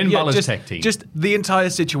 Finn Balor's tech team. Just the entire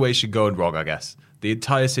situation going wrong, I guess. The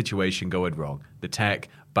entire situation going wrong. The tech,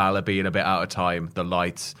 Balor being a bit out of time, the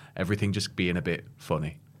lights, everything just being a bit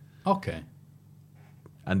funny. Okay.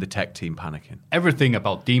 And the tech team panicking. Everything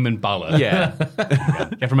about Demon Balor. Yeah. You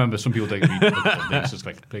have to remember, some people don't read this, just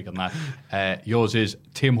click on that. Yours is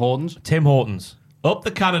Tim Hortons. Tim Hortons. Up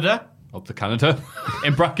the Canada. Up the Canada.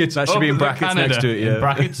 In brackets. That should be in brackets next to it, yeah. In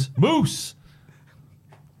brackets, Moose.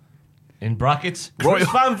 In brackets, Chris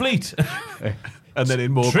Van Vliet. And then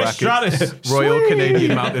in more Trish brackets, Stratus. Royal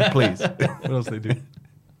Canadian Mounted Police. What else do they do?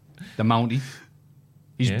 The Mountie.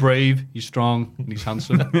 He's brave, he's strong, and he's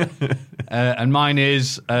handsome. And mine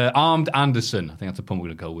is Armed Anderson. I think that's the pun we're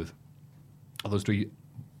going to go with. Those three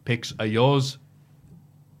picks are yours.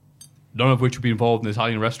 None of which will be involved in the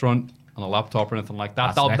Italian restaurant on a laptop or anything like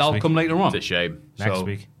that. That'll come later on. It's a shame. Next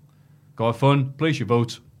week. Go have fun, place your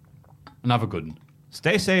votes, and have a good one.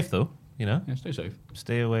 Stay safe, though. You know? Yeah, stay safe.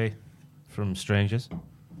 Stay away from strangers.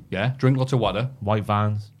 Yeah, drink lots of water. White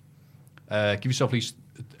vans. Give yourself at least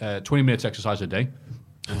 20 minutes exercise a day.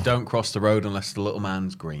 And don't cross the road unless the little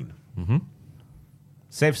man's green. Mm-hmm.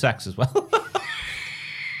 Safe sex as well.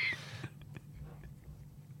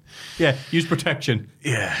 Yeah, use protection.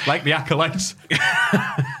 Yeah. Like the acolytes.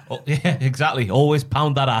 Oh, yeah, exactly. Always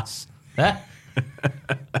pound that ass. Eh?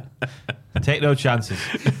 Take no chances.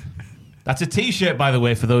 That's a T-shirt, by the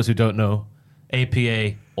way, for those who don't know.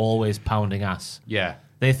 APA, always pounding ass. Yeah.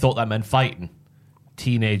 They thought that meant fighting.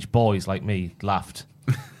 Teenage boys like me laughed.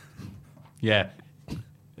 Yeah.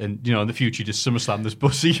 And, you know, in the future, just SummerSlam this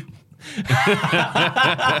pussy.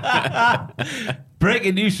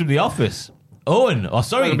 Breaking news from the office. Owen,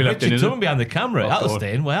 Richard Tubman behind the camera. Oh, That'll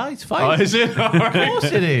stay in. Well, it's fine. Oh, is it? All right. Of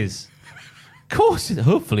course it is. Of course it.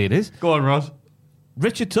 Hopefully it is. Go on, Ross.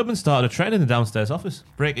 Richard Tubman started a trend in the downstairs office.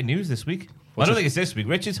 Breaking news this week. Well, I don't think it's this week.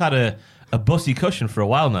 Richard's had a bussy cushion for a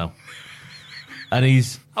while now. And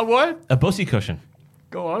he's... A what? A bussy cushion.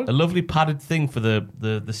 Go on. A lovely padded thing for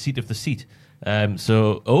the seat of the seat.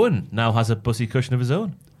 So Owen now has a bussy cushion of his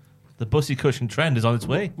own. The bussy cushion trend is on its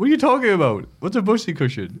way. What are you talking about? What's a bussy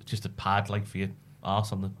cushion? Just a pad like for your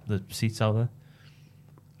arse on the seats out there.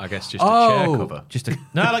 I guess just a chair cover. Just a...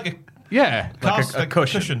 No, like a... Yeah. Like a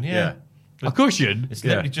cushion. yeah. A cushion? It's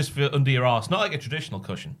literally just for under your arse. Not like a traditional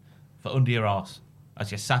cushion. For under your arse.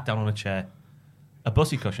 As you sat down on a chair. A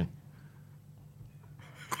bussy cushion.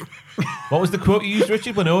 What was the quote you used,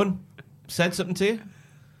 Richard, when Owen said something to you?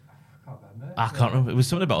 I can't remember. It was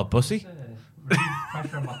something about a bussy.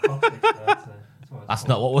 That's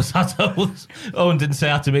not what was that. Owen didn't say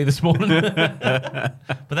that to me this morning. But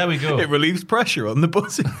there we go. It relieves pressure on the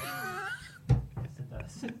bussy.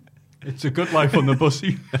 It's a good life on the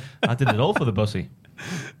bussy. I did it all for the bussy.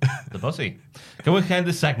 The bussy. Can we end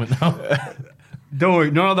this segment now? Don't worry,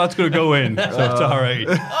 none of that's going to go in, so it's all right.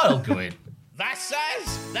 I'll go in. This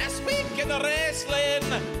is This Week in the Wrestling.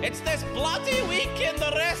 It's this bloody week in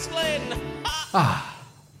the wrestling.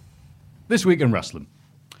 This week in wrestling.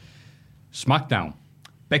 SmackDown.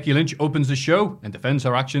 Becky Lynch opens the show and defends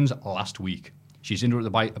her actions last week. She's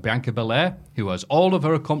interrupted by Bianca Belair, who has all of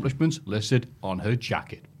her accomplishments listed on her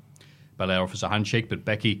jacket. Belair offers a handshake, but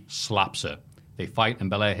Becky slaps her. They fight and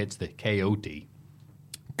Belair hits the KOD.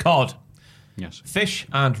 COD. Yes. Fish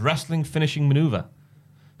and wrestling finishing maneuver.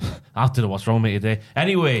 I don't know what's wrong with me today.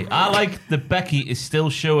 Anyway, I like that Becky is still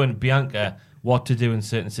showing Bianca what to do in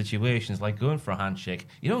certain situations, like going for a handshake.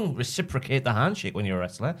 You don't reciprocate the handshake when you're a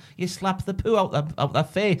wrestler. You slap the poo out their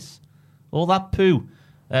face. All that poo.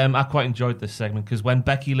 I quite enjoyed this segment because when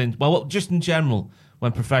Becky Lynch... Well, just in general,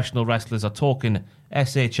 when professional wrestlers are talking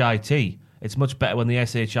SHIT, it's much better when the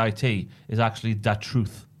SHIT is actually the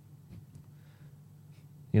truth.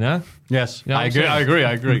 You know? Yes, You know I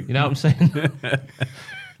agree. You know what I'm saying?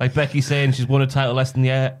 Like Becky saying she's won a title less than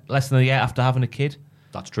a year after having a kid.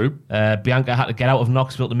 That's true. Bianca had to get out of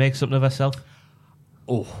Knoxville to make something of herself.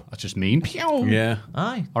 Oh, that's just mean. Pew! Yeah.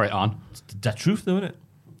 Aye. All right, on. It's the truth, though, isn't it?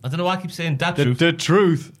 I don't know why I keep saying that truth. The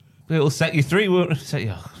truth. It'll set you free, won't it? Set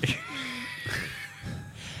you...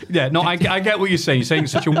 Yeah, no, I get what you're saying. You're saying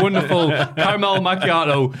such a wonderful caramel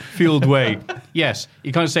macchiato fueled way. Yes,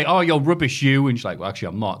 you kind of say, "Oh, you're rubbish, you," and she's like, "Well, actually,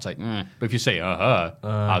 I'm not." It's like, but if you say,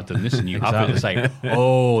 I've done this and you haven't," it's like,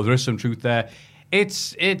 "Oh, there is some truth there."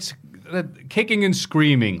 It's kicking and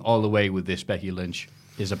screaming all the way with this Becky Lynch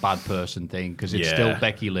is a bad person thing because it's still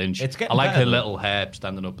Becky Lynch. I like her little hair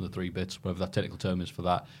standing up in the 3 bits, whatever that technical term is for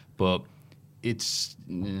that, but it's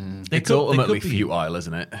ultimately futile,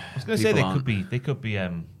 isn't it? I was going to say they could be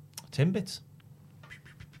Timbits.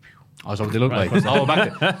 Oh, that's what they look like. Oh,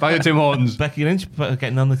 back to Tim Hortons. Becky Lynch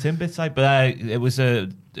getting on the Timbit side, but it was a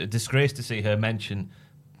disgrace to see her mention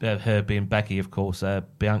her being Becky, of course,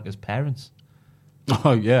 Bianca's parents.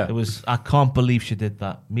 Oh, yeah. I can't believe she did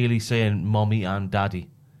that. Merely saying mommy and daddy.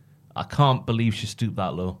 I can't believe she stooped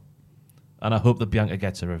that low. And I hope that Bianca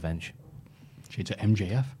gets her revenge. She's at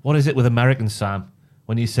MJF. What is it with Americans, Sam?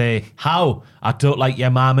 When you say, how? I don't like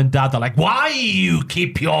your mom and dad. They're like, why you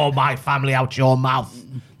keep my family out your mouth?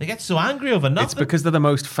 They get so angry over nothing. It's because they're the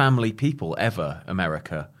most family people ever,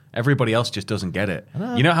 America. Everybody else just doesn't get it.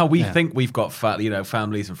 You know how we think we've got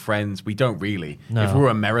families and friends? We don't really. No. If we were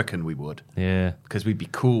American, we would. Yeah. Because we'd be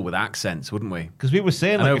cool with accents, wouldn't we? Because we were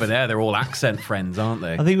saying... And over there, they're all accent friends, aren't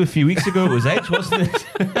they? I think a few weeks ago it was Edge, wasn't it?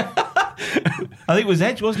 I think it was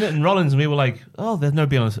Edge, wasn't it? And Rollins, and we were like, oh, they've never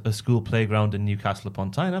been on a school playground in Newcastle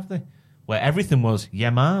upon Tyne, have they? Where everything was, yeah,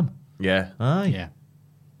 ma'am. Yeah. Aye. Yeah.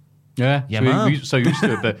 Yeah. Yeah, so ma'am. we're so used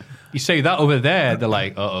to it. But you say that over there, they're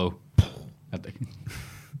like, uh-oh.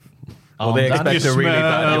 Well, they expect a really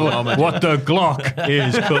bad moment. What the Glock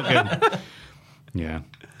is cooking. Yeah.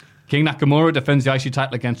 King Nakamura defends the IC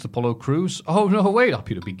title against Apollo Crews. Oh, no, wait. I'll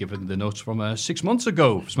be given the notes from 6 months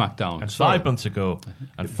ago, SmackDown. And 5 months ago.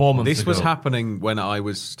 And 4 months ago. This was happening when I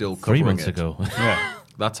was still covering 3 months it. ago. Yeah.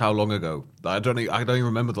 That's how long ago. I don't even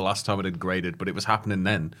remember the last time it had graded, but it was happening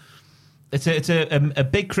then. It's a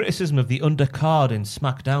big criticism of the undercard in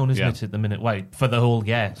SmackDown, isn't it, at the minute? Wait, for the whole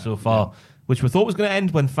year so far. Which we thought was going to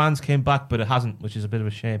end when fans came back, but it hasn't, which is a bit of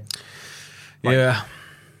a shame. Yeah.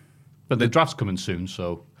 But the draft's coming soon,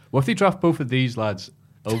 so... What if they draft both of these lads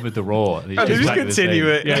over the Raw? And just exactly continue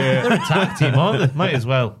the it. same? They're a tag team, aren't they? Might as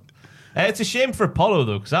well. It's a shame for Apollo,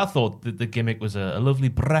 though, because I thought that the gimmick was a lovely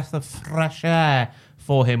breath of fresh air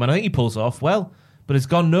for him, and I think he pulls it off well. But it's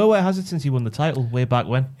gone nowhere, has it, since he won the title way back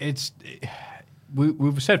when?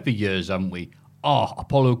 We've said for years, haven't we? Oh,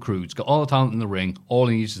 Apollo Crews got all the talent in the ring. All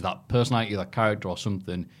he needs is that personality, that character, or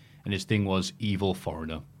something. And his thing was evil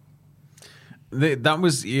foreigner. That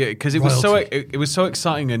was because it was so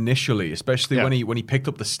exciting initially, especially when he picked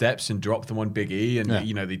up the steps and dropped them on Big E, and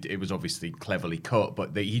it was obviously cleverly cut,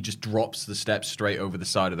 but he just drops the steps straight over the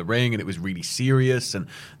side of the ring, and it was really serious, and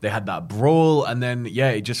they had that brawl, and then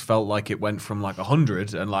it just felt like it went from like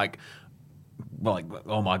 100 and like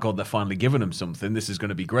oh my god, they're finally giving him something. This is going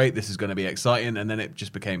to be great. This is going to be exciting, and then it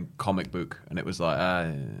just became comic book, and it was like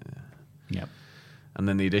yeah. And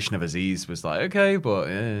then the addition of Aziz was like okay, but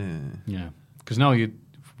yeah. Because now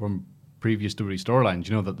from previous WWE storylines,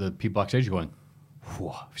 you know that the people backstage are going,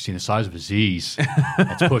 whoa, I've seen the size of Aziz.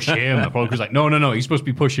 Let's push him. The Apollo Crews like, no, he's supposed to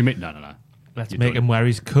be pushing me. No. Let's make him wear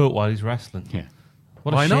his coat while he's wrestling. Yeah.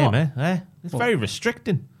 What a shame, It's very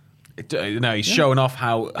restricting. He's showing off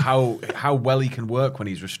how well he can work when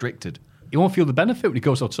he's restricted. You won't feel the benefit when he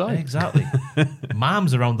goes outside. Exactly.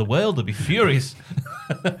 Moms around the world will be furious.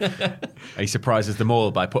 He surprises them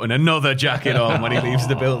all by putting another jacket on when he leaves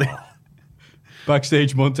the building.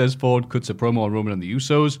 Backstage, Montez Ford cuts a promo on Roman and the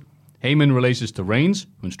Usos. Heyman relays this to Reigns,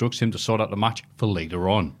 who instructs him to sort out the match for later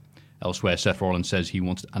on. Elsewhere, Seth Rollins says he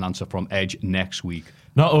wants an answer from Edge next week.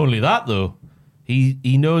 Not only that, though,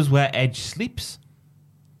 he knows where Edge sleeps.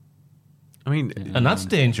 I mean... And that's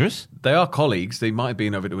dangerous. They are colleagues. They might have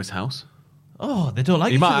been over to his house. Oh, they don't like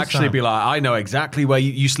He each might other, actually Sam. be like, I know exactly where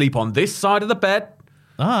you sleep on this side of the bed.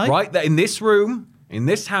 Aye. Right there, in this room, in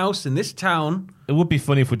this house, in this town. It would be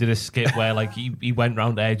funny if we did a skit where like he went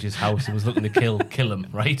round Edge's house and was looking to kill him,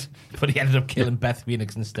 right? But he ended up killing Beth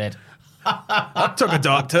Phoenix instead. That took a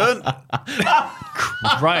dark turn.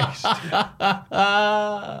 Christ.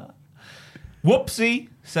 Whoopsie,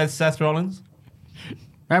 says Seth Rollins.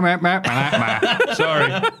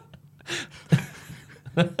 Sorry.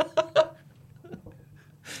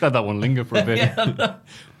 Let that one linger for a bit.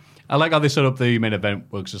 I like how they set up the main event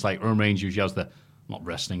where it's just like Roman Reigns usually has the not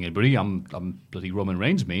wrestling anybody, I'm bloody Roman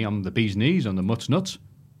Reigns, me. I'm the bee's knees, I'm the mutt's nuts,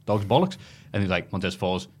 dog's bollocks. And he's like, Montez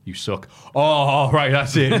Falls, you suck. Oh, right,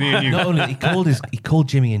 that's it, me and you. Not only he called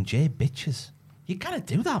Jimmy and Jay bitches. You gotta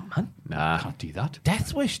do that, man. Nah. Can't do that.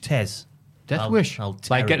 Death wish, Tez. Death wish. I'll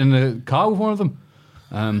Like getting in the car with one of them.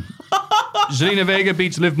 Zelina Vega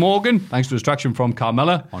beats Liv Morgan thanks to distraction from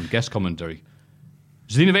Carmella on guest commentary.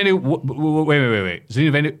 Zelina Vega, wait.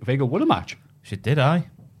 Zelina Vega won a match. She did.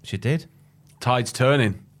 Tide's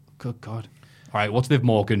turning. Good God. All right, what's Liv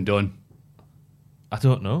Morgan done? I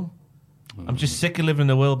don't know. I'm just sick of living in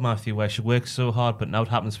a world, Matthew, where she works so hard, but now it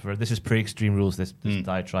happens for her. This is pre-Extreme Rules, this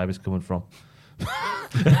diatribe is coming from.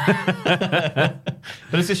 But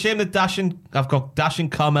it's a shame that I've got dashing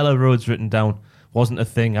Carmella Rhodes written down, wasn't a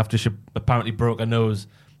thing after she apparently broke her nose.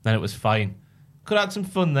 Then it was fine. Could have had some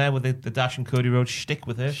fun there with the dashing Cody Rhodes shtick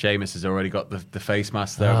with her. Sheamus has already got the face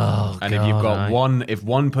mask there. Oh, and God, if you've got if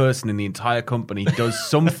one person in the entire company does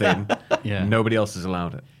something, nobody else is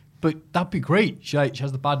allowed it. But that'd be great. She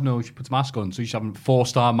has the bad nose, she puts a mask on, so she's having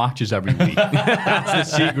 4-star matches every week.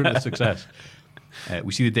 That's the secret of success.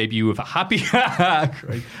 We see the debut of Happy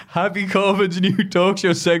Corbin's new talk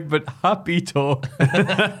show segment, Happy Talk.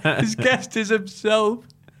 His guest is himself.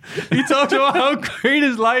 He talks about how great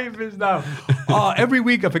his life is now. Oh, every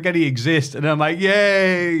week I forget he exists, and I'm like,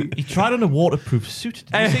 yay! He tried on a waterproof suit.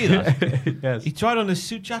 Did you see that? Yes. He tried on a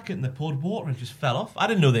suit jacket and they poured water and just fell off. I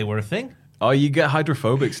didn't know they were a thing. Oh, you get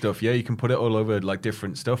hydrophobic stuff. Yeah, you can put it all over like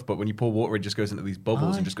different stuff, but when you pour water, it just goes into these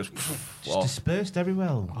bubbles and just goes Just off. dispersed everywhere.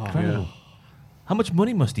 Incredible. How much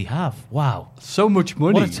money must he have? Wow. So much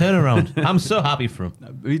money. What a turnaround. I'm so happy for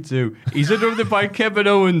him. Me too. He's interrupted by Kevin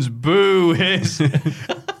Owens. Boo! Hiss.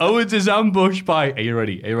 Owens is ambushed by. Are you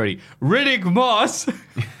ready? Riddick Moss.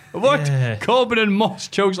 What? Yeah. Corbin and Moss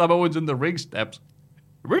chokeslam Owens in the ring steps.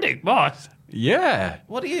 Riddick Moss. Yeah.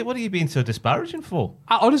 What are you being so disparaging for?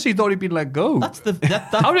 I honestly thought he'd been let go. That's the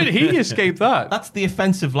How did he escape that? That's the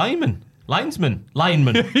offensive lineman. Linesman.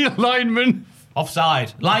 Lineman.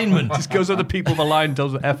 Offside. Lineman. Just goes on the people of the line and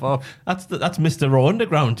tells them F off. That's Mr. Raw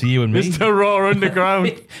Underground to you and me. Mr. Raw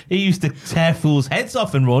Underground. He used to tear fools' heads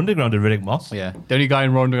off in Raw Underground to Riddick Moss. Yeah. The only guy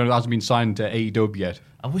in Raw Underground hasn't been signed to AEW yet.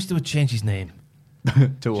 I wish they would change his name.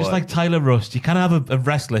 To what? Just like Tyler Rust. You can't have a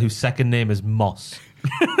wrestler whose second name is Moss.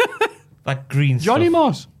 That green Johnny stuff.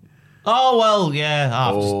 Moss. Oh, well,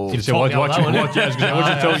 yeah. Watch you stepping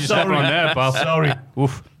on there, pal. Sorry.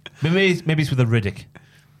 Oof. Maybe it's with a Riddick.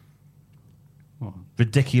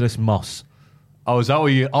 Ridiculous Moss. Oh, is that what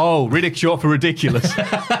you... Oh, Riddick short for ridiculous.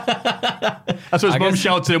 That's what his mum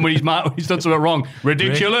shouts at him when he's mad, when he's done something wrong.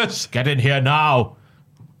 Ridiculous. Get in here now.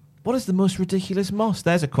 What is the most ridiculous Moss?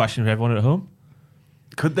 There's a question for everyone at home.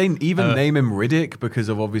 Could they even name him Riddick because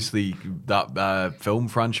of obviously that film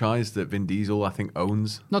franchise that Vin Diesel, I think,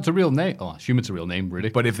 owns? Not a real name. Oh, I assume it's a real name,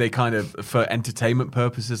 Riddick. But if they kind of, for entertainment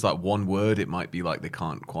purposes, like one word, it might be like they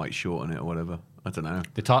can't quite shorten it or whatever. I don't know.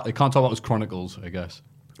 They can't talk about his Chronicles, I guess.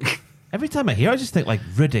 Every time I hear, I just think like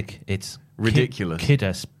Riddick. It's ridiculous.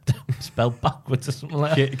 Kidder spelled backwards or something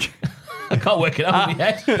like that. I can't work it out in my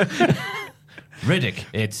head. Riddick.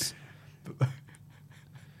 It's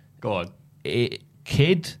Go on.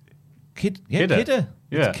 Kidder. Kidder.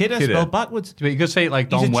 Yeah, It's Kidder Kidder. spelled backwards. You could say it like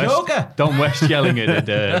Don He's a West. joker. Don West yelling it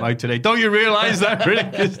at Mike today. Don't you realise that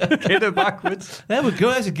Riddick is Kidder backwards? There we go.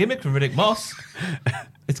 There's a gimmick for Riddick Moss.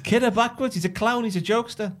 It's Kidder backwards. He's a clown. He's a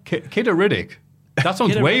jokester. Kidder Riddick. That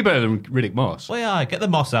sounds Kidder way Riddick. better than Riddick Moss. Well, yeah, get the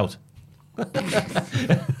Moss out.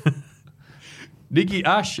 Nikki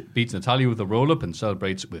Ash beats Natalya with a roll-up and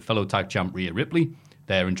celebrates with fellow tag champ Rhea Ripley.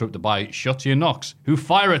 They're interrupted by Shotzi and Knox, who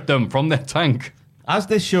fire at them from their tank. As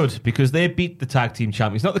they should, because they beat the tag team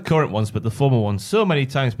champions, not the current ones, but the former ones, so many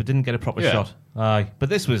times, but didn't get a proper Yeah. shot. Aye, but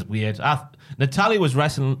this was weird. Natalya was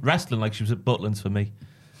wrestling like she was at Butlins for me.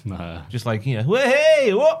 Just like, you know,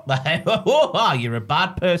 hey, what? You're a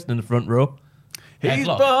bad person in the front row. He's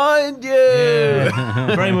Headlock. behind you.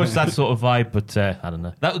 Yeah. Very much that sort of vibe, but I don't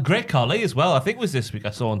know. That was great Carly as well. I think it was this week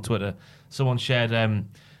I saw on Twitter. Someone shared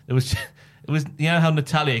it was you know how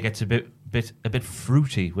Natalya gets a bit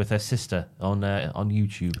fruity with her sister on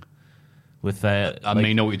YouTube. With I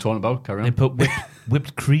may know what you're talking about. Carry they on. put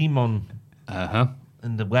whipped cream on Uh-huh.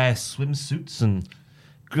 and they wear swimsuits and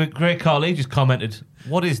Great Carly just commented,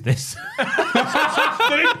 "What is this?"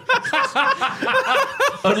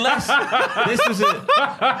 Unless this was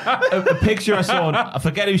a picture I saw on, I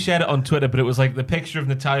forget who shared it on Twitter, but it was like the picture of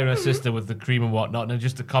Natalya and her sister with the cream and whatnot, and then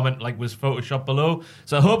just a comment like was photoshopped below.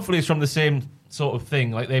 So hopefully it's from the same sort of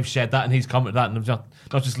thing. Like they've shared that and he's commented that, and they've not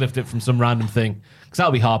just lifted it from some random thing, because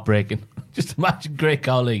that'll be heartbreaking. Just imagine Great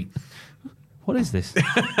Carly. What is this?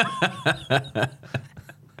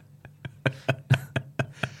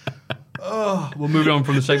 We'll move on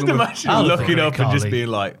from the segment. Imagine I'll look looking at up and just Carly. being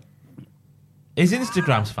like, His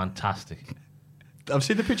Instagram's fantastic. I've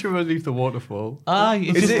seen the picture of underneath the waterfall.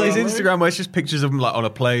 It's is just it like, his Instagram where it's just pictures of him like on a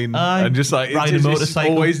plane Aye. and just like Riding a it's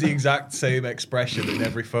motorcycle. always the exact same expression in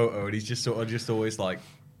every photo, and he's just sort of just always like,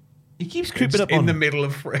 He keeps creeping Just up in the middle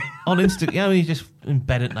of frame. on Instagram. Yeah, when he's just in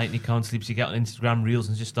bed at night and he can't sleep, so you get on Instagram Reels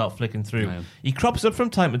and just start flicking through. Yeah. He crops up from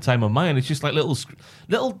time to time on mine. It's just like little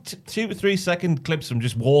 2 to 3 second clips from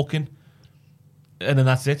just walking, and then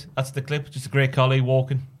that's it. That's the clip. Just a grey collie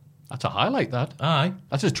walking. That's a highlight, that. Aye,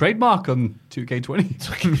 That's his trademark on 2K20.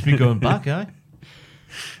 so it keeps me going back. Aye.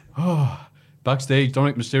 Backstage,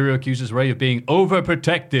 Dominic Mysterio accuses Ray of being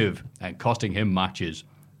overprotective and costing him matches.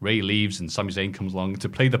 Ray leaves and Sami Zayn comes along to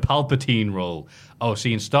play the Palpatine role. Oh,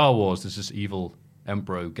 see, in Star Wars, there's this evil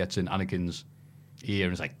emperor who gets in Anakin's ear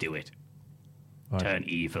and is like, do it. Right. Turn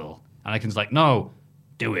evil. Anakin's like, no,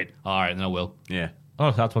 do it. All right, then I will. Yeah.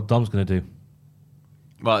 Oh, that's what Dom's going to do.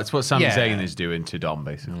 Well, it's what Sami Yeah. Zayn is doing to Dom,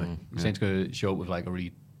 basically. Zayn's going to show up with like a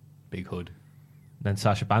really big hood. Then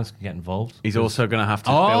Sasha Banks can get involved. He's also going to have to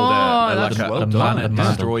Oh, build that's well a done.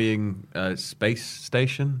 planet-destroying space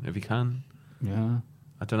station, if he can. Yeah.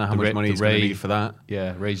 I don't know how much money he's going to need for that.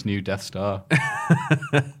 Yeah, Ray's new Death Star.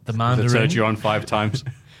 The The Mandarin. surgery on 5 times.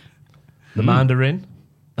 The Mandarin.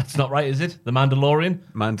 That's not right, is it? The Mandalorian.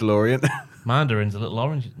 Mandalorian. Mandarin's a little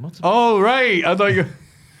orange. What's it? Oh, right. I thought you...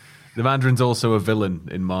 The Mandarin's also a villain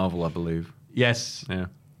in Marvel, I believe. Yes. Yeah.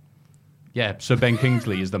 Yeah, Sir Ben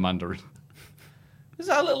Kingsley is the Mandarin. Is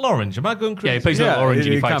that a little orange? Am I going crazy? Yeah, he plays a little orange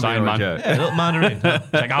and he it can fights be Iron Man. orange, Yeah, a little Mandarin.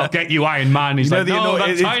 He's like, I'll get you, Iron Man. He's like, no,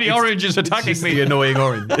 that tiny orange is attacking it's me. the annoying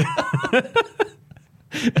orange.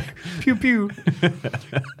 Pew, pew.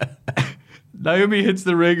 Naomi hits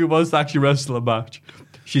the ring and wants to actually wrestle a match.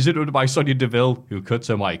 She's interrupted by Sonya Deville, who cuts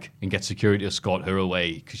her mic and gets security to escort her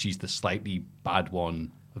away because she's the slightly bad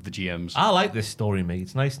one of the GMs. I like this story, mate.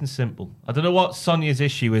 It's nice and simple. I don't know what Sonya's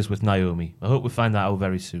issue is with Naomi. I hope we find that out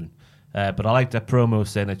very soon. But I like that promo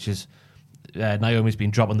saying that she's Naomi's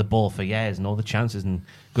been dropping the ball for years and all the chances, and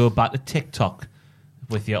go back to TikTok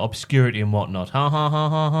with your obscurity and whatnot. Ha ha ha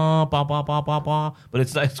ha ha, ba ba ba ba ba. But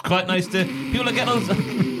it's quite nice to people are getting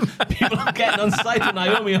on site with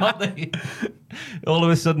Naomi, aren't they? All of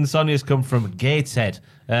a sudden, Sonya's come from Gateshead.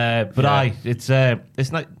 But it's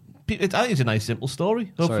not. I think it's a nice, simple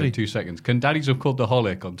story. Hopefully, Sorry, 2 seconds. Can Daddies of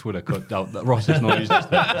Cultaholic on Twitter cut out that Ross is not used this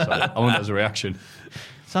thing? Sorry, I want that as a reaction.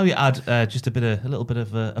 That's how you add just a little bit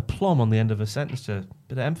of a plum on the end of a sentence, to a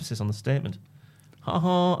bit of emphasis on the statement. Ha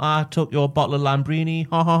ha! I took your bottle of Lambrini.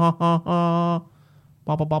 Ha ha ha ha ha!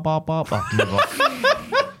 Ba ba ba ba ba ba.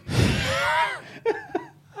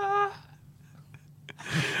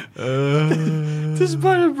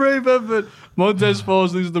 Despite a brave effort, Montez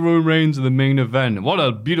Ford loses the Roman Reigns in the main event. What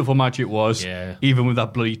a beautiful match it was. Yeah. Even with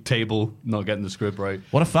that bloody table not getting the script right.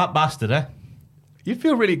 What a fat bastard, eh? You'd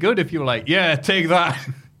feel really good if you were like, yeah, take that.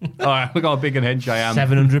 All right, look how big and hench I am.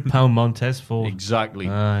 £700 Montez Ford. Exactly.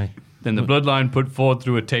 Aye. Then the Bloodline put Ford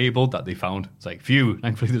through a table that they found. It's like, phew,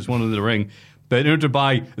 thankfully there's one in the ring. But entered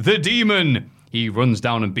by the Demon. He runs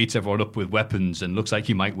down and beats everyone up with weapons and looks like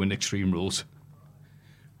he might win Extreme Rules.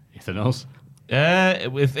 Anything else?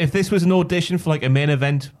 If this was an audition for like a main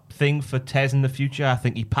event thing for Tez in the future, I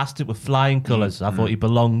think he passed it with flying colours. I thought he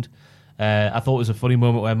belonged. I thought it was a funny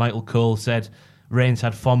moment where Michael Cole said Reigns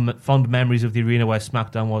had fond memories of the arena where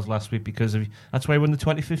SmackDown was last week because that's where he won the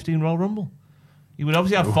 2015 Royal Rumble. He would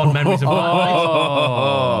obviously have fond memories of that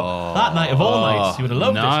night. That night of all nights, he would have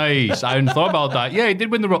loved it. Nice. I hadn't thought about that. Yeah, he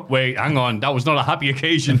did win the... Wait, hang on. That was not a happy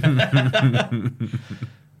occasion.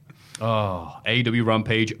 AEW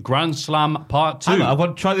Rampage Grand Slam Part 2. I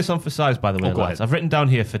want to try this on for size, by the way, Oh, go lads. ahead. I've written down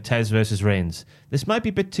here for Tez versus Reigns. This might be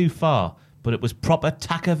a bit too far, but it was proper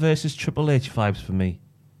Taka versus Triple H vibes for me.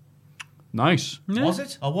 Nice. Was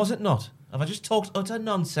it? Or was it not? Have I just talked utter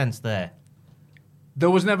nonsense there? There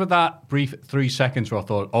was never that brief 3 seconds where I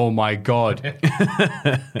thought, oh my God,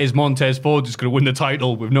 is Montez Ford just going to win the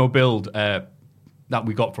title with no build that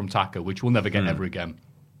we got from Taka, which we'll never get ever again.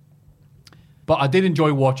 But I did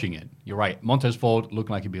enjoy watching it. You're right. Montez Ford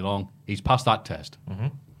looking like he belonged. He's passed that test. Mm-hmm.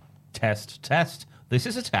 Test, test. This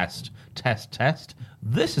is a test. Test, test.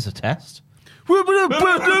 This is a test.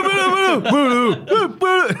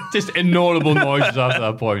 Just inaudible noises after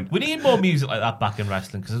that point. We need more music like that back in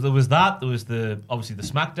wrestling, because there was obviously the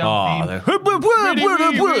SmackDown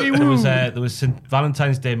theme. There was St.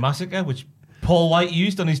 Valentine's Day Massacre, which Paul White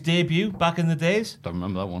used on his debut back in the days. Don't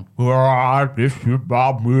remember that one.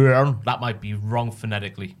 That might be wrong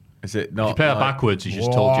phonetically. Is it not? If you play that backwards, he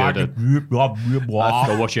just told you to go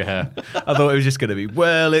wash your hair. I thought it was just going to be,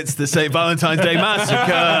 well, it's the St. Valentine's Day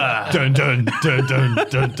Massacre. Dun, dun, dun, dun,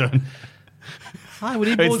 dun, dun. Hi, we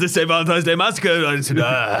need more. It's the St. Valentine's Day Massacre. Dun,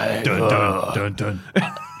 dun, dun, dun.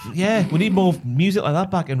 Yeah, we need more music like that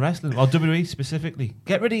back in wrestling, or WWE specifically.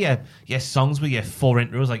 Get rid of your songs with your 4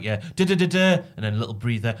 intros, like your da-da-da-da, and then a little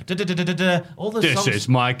breather, da-da-da-da-da. All the This songs, is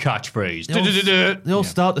my catchphrase. they all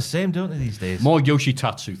start the same, don't they, these days? More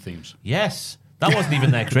Yoshitatsu themes. Yes. That wasn't even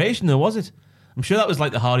their creation, though, was it? I'm sure that was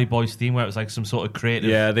like the Hardy Boys theme, where it was like some sort of creative...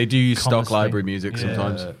 Yeah, they do use stock commissary. library music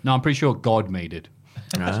sometimes. No, I'm pretty sure God made it.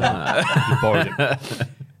 He borrowed it.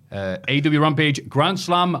 AEW Rampage Grand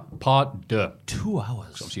Slam Part 2. 2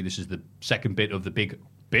 hours. So obviously, this is the second bit of the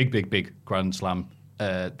big Grand Slam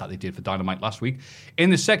that they did for Dynamite last week. In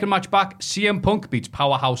the second match back, CM Punk beats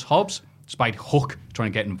Powerhouse Hobbs, despite Hook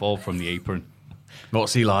trying to get involved from the apron.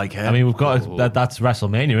 What's he like, eh? I mean, we've got... That's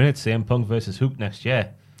WrestleMania, isn't it? CM Punk versus Hook next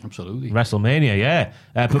year. Absolutely. WrestleMania, yeah.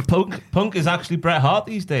 But Punk is actually Bret Hart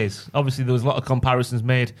these days. Obviously, there was a lot of comparisons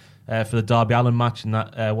made for the Darby Allin match and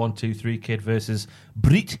that 1-2-3 Kid versus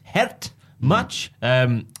Bret Hart match.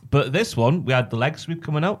 But this one, we had the leg sweep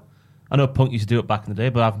coming out. I know Punk used to do it back in the day,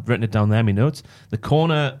 but I've written it down there in my notes. The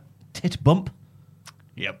corner tit bump.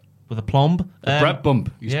 Yep. With a plomb. The Bret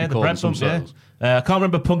bump. Yeah, the Bret bump, yeah. I can't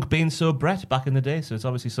remember Punk being so Bret back in the day, so it's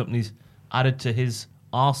obviously something he's added to his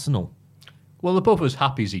arsenal. Well, they're both as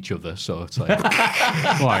happy as each other, so it's like,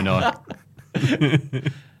 why not?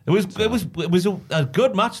 It was a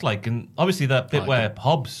good match, like, and obviously that bit where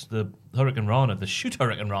Hobbs, the Hurricane Rana, the shoot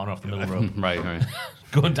Hurricane Rana off the middle rope, right.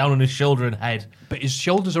 going down on his shoulder and head. But his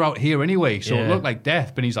shoulders are out here anyway, so it looked like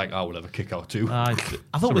death. But he's like, "Oh, we'll have a kick out too." I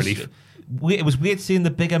thought it was weird seeing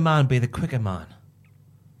the bigger man be the quicker man.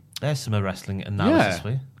 There's some wrestling analysis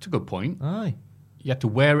for you. It's a good point. Aye, You had to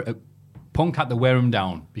wear Punk had to wear him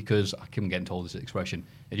down because I keep getting told this expression.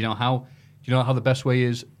 Do you know how the best way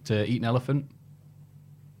is to eat an elephant?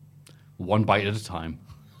 One bite at a time.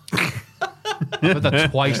 I've heard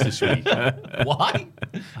that twice this week. why?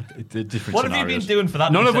 Different What have you been doing for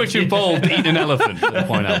that? None of which involved eating an elephant, to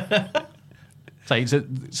point out. It's like,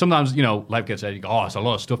 sometimes, life gets said, you go, oh, it's a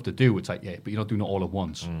lot of stuff to do. It's like, yeah, but you're not doing it all at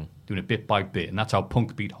once. Doing it bit by bit. And that's how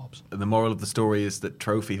Punk beat Hobbs. And the moral of the story is that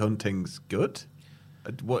trophy hunting's good.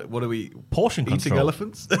 What are we... Portion eating control.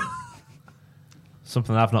 elephants?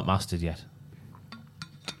 Something I've not mastered yet.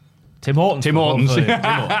 Tim Hortons. Tim Hortons.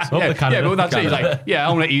 Yeah, but that's it. He's like, yeah,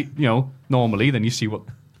 I want to eat, normally. Then you see what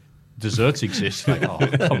desserts exist. Like, oh,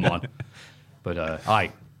 come on. But,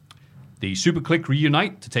 the Super Click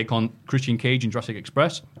reunite to take on Christian Cage and Jurassic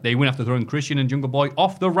Express. They win after throwing Christian and Jungle Boy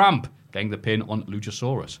off the ramp, getting the pin on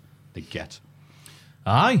Luchasaurus. They get.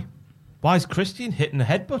 Aye. Why is Christian hitting the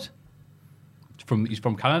headbutt? He's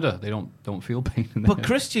from Canada. They don't feel pain in But there.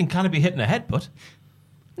 Christian can't be hitting a headbutt.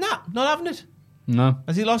 Nah, not having it. No.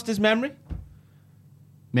 Has he lost his memory?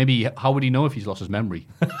 Maybe, how would he know if he's lost his memory?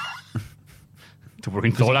 It's a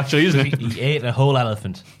worrying thought, actually, isn't it? He ate a whole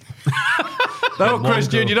elephant. No,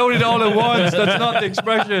 Christian, you don't eat all at once. That's not the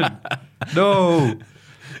expression. No.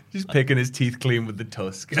 Just picking his teeth clean with the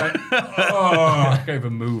tusk. I can't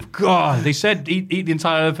even move. God, they said eat the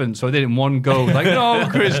entire elephant, so I did it in one go. Like, no,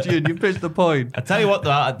 Christian, you missed the point. I tell you what,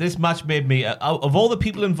 though, this match made me, of all the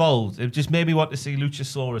people involved, it just made me want to see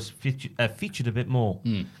Luchasaurus featured a bit more.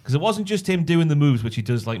 Because it wasn't just him doing the moves, which he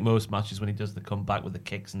does like most matches when he does the comeback with the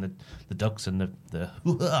kicks and the ducks and the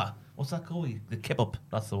what's that called? The kip up.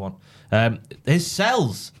 That's the one. His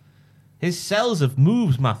cells of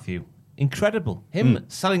moves, Matthew. Incredible. Him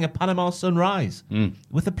selling a Panama Sunrise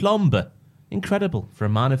with a plumber. Incredible for a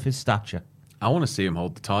man of his stature. I want to see him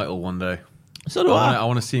hold the title one day. So do I. I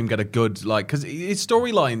want to see him get a good, because his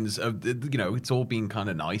storylines, it's all been kind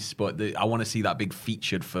of nice, but I want to see that big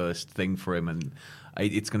featured first thing for him, and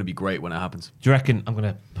it's going to be great when it happens. Do you reckon, I'm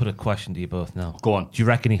going to put a question to you both now. Go on. Do you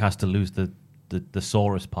reckon he has to lose the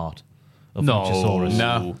Saurus part of No. Luchasaurus?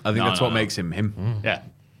 No, I think that's what makes him him. Yeah.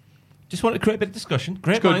 Just want to create a bit of discussion.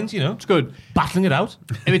 Great good. minds, It's good. battling it out.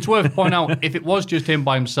 If it's worth pointing out, if it was just him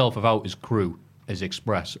by himself without his crew, his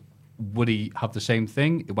Express, would he have the same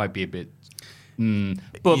thing? It might be a bit...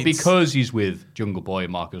 But because he's with Jungle Boy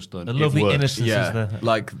and Marcus Dunn, The lovely it works. innocence Yeah, is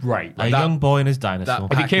the... Right. A young boy and his dinosaur.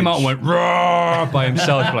 If he came out and went roar by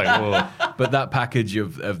himself, like, whoa. But that package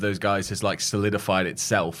of those guys has solidified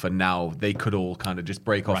itself, and now they could all kind of just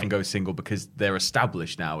break off and go single because they're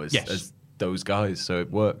established now as those guys, so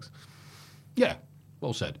it works. Yeah,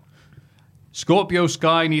 well said. Scorpio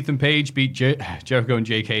Sky and Ethan Page beat Jericho and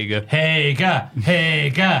Jake Hager.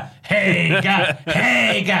 Hager.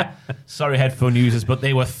 Sorry, headphone users, but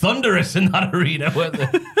they were thunderous in that arena, weren't they?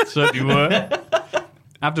 Certainly were.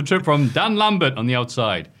 After a trip from Dan Lambert on the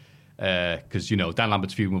outside. Because, Dan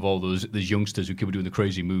Lambert's feuding with all those youngsters who keep doing the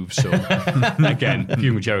crazy moves. So, again,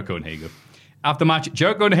 feuding with Jericho and Hager. After match,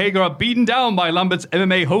 Jericho and Hager are beaten down by Lambert's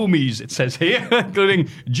MMA homies, it says here, including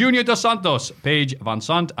Junior Dos Santos, Paige Van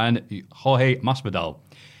Sant, and Jorge Masvidal.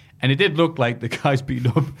 And it did look like the guys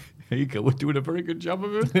beating up Hager were doing a very good job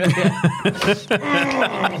of it.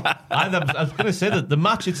 I was going to say that the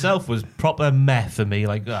match itself was proper meh for me.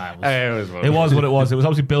 Like, It was what it was. It was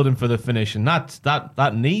obviously building for the finish. And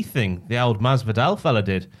that knee thing the old Masvidal fella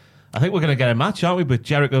did, I think we're going to get a match, aren't we, with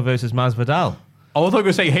Jericho versus Masvidal? Oh, I thought you were going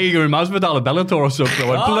to say Hager and Masvidal at Bellator or something. I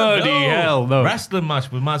went, bloody hell, no. Wrestling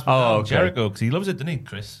match with Masvidal and Jericho, because he loves it, doesn't he,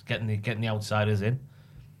 Chris? Getting the outsiders in.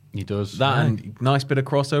 He does. And nice bit of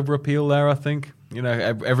crossover appeal there, I think. You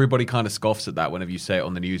know, everybody kind of scoffs at that whenever you say it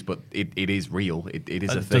on the news, but it is real. It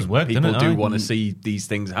is a thing. Does work, people doesn't it? do want to see these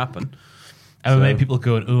things happen. MMA people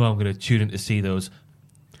going, oh, I'm going to tune in to see those.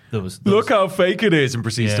 Look how fake it is, and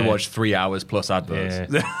proceeds to watch 3 hours plus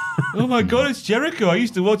adverts. Yeah. Oh my God, it's Jericho. I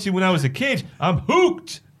used to watch him when I was a kid. I'm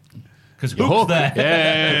hooked. Because Hook's there.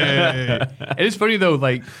 Yeah. It is funny though,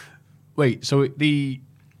 like, wait, so the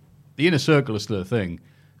Inner Circle is still a thing.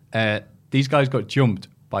 These guys got jumped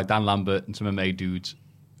by Dan Lambert and some MMA dudes.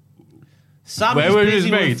 Where were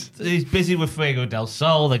his mates? He's busy with Fuego del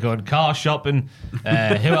Sol. They're going car shopping. Who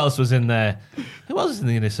else was in there? Who else is in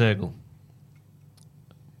the Inner Circle?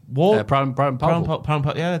 Proud and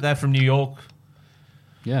Powerful. Yeah, they're from New York.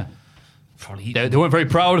 Yeah. Probably They weren't very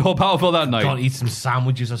proud or powerful that night. Can't eat some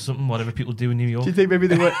sandwiches or something, whatever people do in New York. Do you think maybe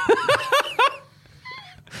they were...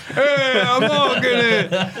 Hey, I'm walking it.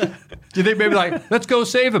 Do you think maybe like, let's go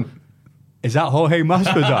save him? Is that Jorge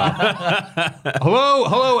Masvidal?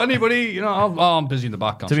 hello, anybody? You know, I'm busy in the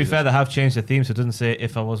back. To be fair, they have changed the theme, so it doesn't say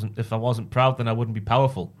if I wasn't proud, then I wouldn't be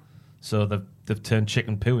powerful. So they've turned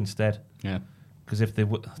chicken poo instead. Yeah. Because if they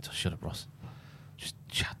would, shut up, Ross. Just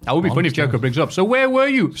chat. That would be funny if Jericho brings up. So where were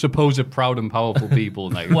you, supposed proud and powerful people?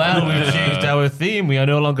 Now? Well, we've changed our theme. We are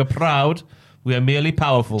no longer proud. We are merely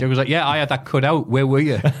powerful. Jericho's like, yeah, I had that cut out. Where were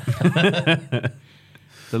you?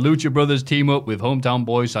 The Lucha Brothers team up with hometown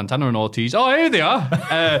boys Santana and Ortiz. Oh, here they are.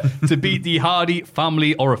 To beat the Hardy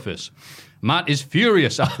Family Orifice. Matt is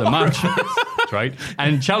furious after the match. That's right.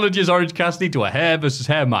 And challenges Orange Cassidy to a hair versus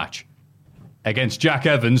hair match against Jack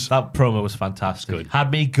Evans. That promo was fantastic. Good.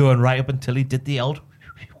 Had me going right up until he did the old.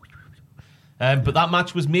 But that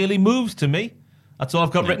match was merely moves to me. That's all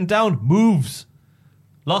I've got written down. Moves.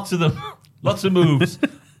 Lots of them. Lots of moves.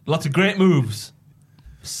 Lots of great moves.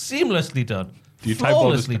 Seamlessly done.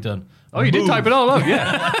 Flawlessly done. Oh, you did type it all up,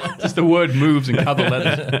 yeah. Just the word moves in capital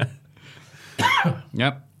letters.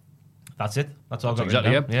 Yep. That's it. That's all I've got Exactly,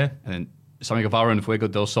 written down. yeah. And then Sammy Guevara and Fuego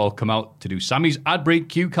del Sol come out to do Sammy's ad break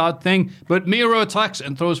cue card thing, but Miro attacks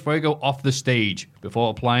and throws Fuego off the stage before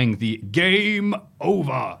applying the game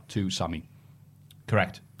over to Sammy.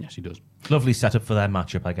 Correct. Yes, he does. Lovely setup for their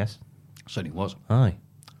matchup, I guess. Certainly was. Aye.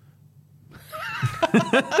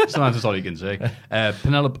 Sometimes that's all you can say.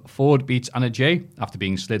 Penelope Ford beats Anna Jay after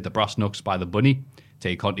being slid the brass knucks by the bunny.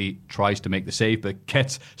 Tay Conti tries to make the save, but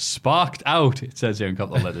gets sparked out. It says here in a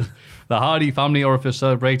couple of letters. The Hardy Family Orifice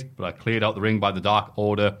celebrate, but are cleared out the ring by the Dark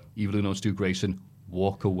Order. Evil Uno Stu Grayson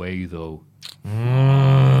walk away, though. Who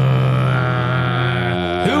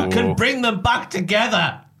can bring them back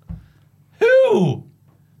together? Who?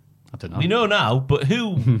 I don't know. We know now, but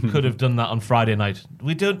who could have done that on Friday night?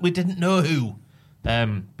 We didn't know who.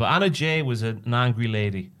 But Anna Jay was an angry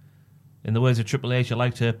lady. In the words of Triple H, I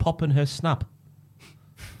liked her pop and her snap.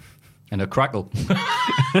 And a crackle.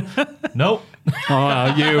 Nope.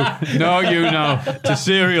 Oh, you. To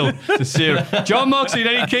cereal. John Moxley and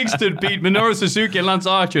Eddie Kingston beat Minoru Suzuki and Lance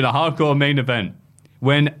Archer in a hardcore main event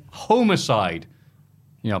when Homicide,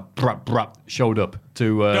 showed up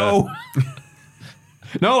to... No.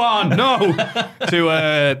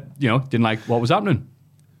 To, didn't like what was happening.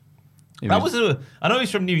 I know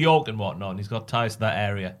he's from New York and whatnot, and he's got ties to that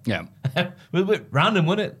area. Yeah. Random,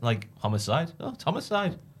 wasn't it? Like, Homicide. Oh, it's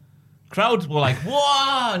Homicide. Crowds were like,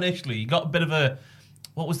 "Whoa!" Initially, you got a bit of a...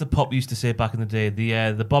 What was the pop you used to say back in the day?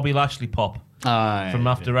 The Bobby Lashley pop from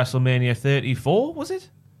after WrestleMania 34, was it?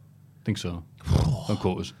 I think so. Don't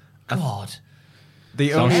quote us. God.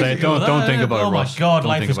 Don't think about it, Ross. Oh my God, Don't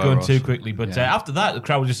life think is about it, going Ross. too quickly. But after that, the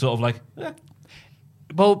crowd was just sort of like...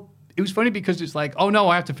 Well, it was funny because it's like, oh no,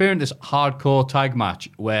 I have to fear in this hardcore tag match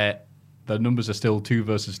where the numbers are still 2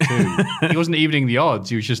 versus 2. He wasn't evening the odds.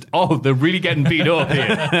 He was just, they're really getting beat up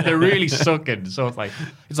here. They're really sucking. So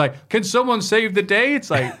it's like, can someone save the day? It's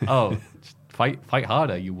like, fight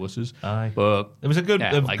harder, you wusses. Aye. But it was a good,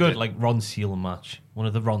 good Ron Seal match. One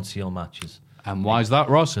of the Ron Seal matches. And why is that,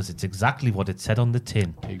 Ross? Because it's exactly what it said on the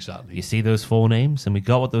tin. Exactly. You see those 4 names, and we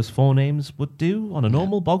got what those 4 names would do on a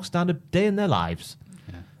normal bog standard day in their lives.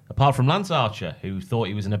 Yeah. apart from Lance Archer, who thought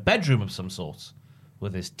he was in a bedroom of some sort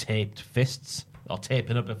with his taped fists, or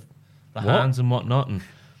taping up the hands and whatnot, and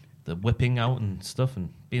the whipping out and stuff,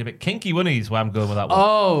 and being a bit kinky, wasn't he? Is where I'm going with that one.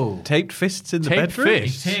 Oh, Taped fists in the Taped bedroom?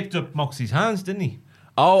 fists? He taped up Moxie's hands, didn't he?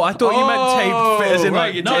 Oh, I thought you meant taped fists, as in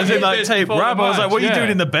right, like, no, as in like taped tape before the rap. I was like, match, what are you yeah.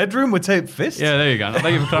 doing in the bedroom with taped fists? yeah, there you go.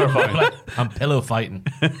 Thank you for clarifying. I'm pillow fighting.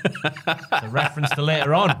 A reference to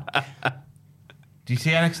later on. Do you see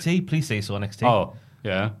NXT? Please say so, NXT. Oh,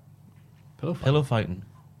 yeah. Pillow fighting.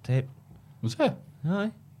 Tape. Was there?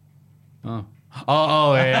 Aye.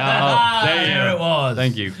 Oh, yeah. Oh, There it was.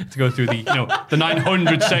 Thank you. To go through the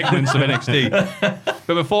 900 segments of NXT.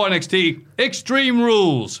 But before NXT, Extreme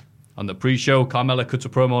Rules. On the pre-show, Carmella cuts a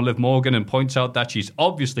promo on Liv Morgan and points out that she's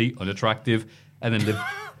obviously unattractive. And then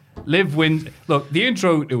Liv wins. Look, the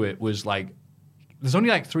intro to it was like, there's only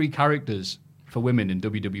like 3 characters for women in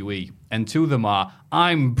WWE. And 2 of them are,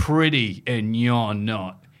 I'm pretty and you're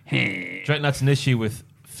not. Do you reckon that's an issue with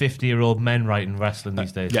 50-year-old men writing wrestling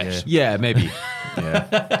these days? yes. Yeah, maybe.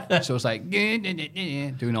 Yeah. So it's like,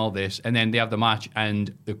 doing all this. And then they have the match,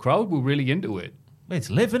 and the crowd were really into it. It's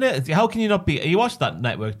Liv, innit? How can you not be... You watched that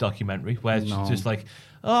network documentary where it's just like,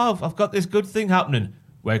 oh, I've got this good thing happening.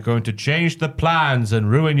 We're going to change the plans and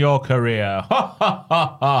ruin your career. Ha, ha,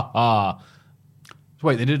 ha, ha, ha. So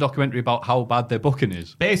wait, they did a documentary about how bad their booking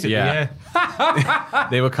is. Basically, Yeah. yeah.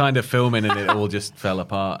 They were kind of filming and it all just fell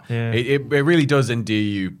apart. Yeah. It really does endear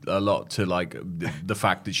you a lot to like the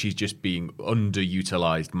fact that she's just being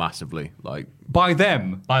underutilized massively. Like By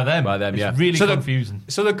them. By them. By them, it's yeah. really So confusing.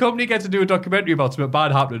 So the company gets to do a documentary about something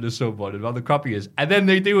bad happening to someone and how the crappy is, and then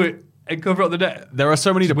they do it and cover up the net. there are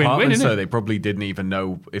so many It's a win-win, departments isn't though it? they probably didn't even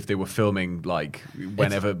know if they were filming like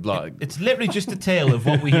whenever like It's literally just a tale of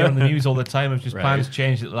what we hear on the news all the time of just Right. plans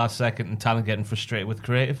changed at the last second and talent getting frustrated with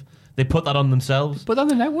creative. They put that on themselves. But on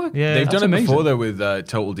the network? Yeah. they've That's done it amazing. before though with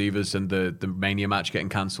Total Divas and the Mania match getting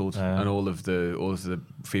cancelled and all of the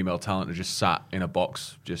female talent are just sat in a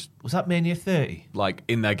box just Was that Mania 30? like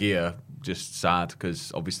in their gear just sad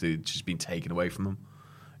because obviously it's just been taken away from them.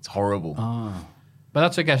 It's horrible. But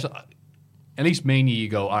that's, I guess, at least Mania, you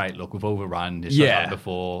go, all right, look, we've overran this Yeah.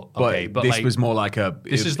 before. but Okay, but this like, was more like a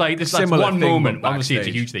this is like that's similar one thing, moment. but Obviously, it's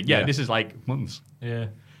a backstage. huge thing. Yeah, this is like months. Yeah.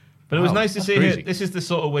 But it was Wow, nice to that's see crazy. her. This is the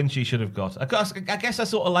sort of win she should have got. I guess I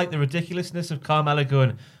sort of like the ridiculousness of Carmella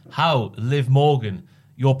going, how, Liv Morgan,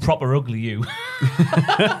 you're proper ugly, you.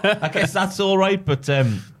 I guess that's all right, but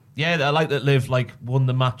yeah, I like that Liv won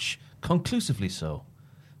the match conclusively so.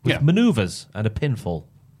 With Yeah. manoeuvres and a pinfall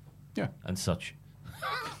Yeah. and such.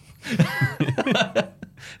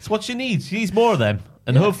 It's what she needs. She needs more of them.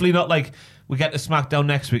 And hopefully not like we get to SmackDown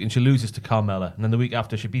next week and she loses to Carmella. And then the week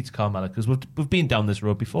after she beats Carmella because we've been down this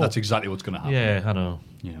road before. That's exactly what's going to happen. Yeah, I know.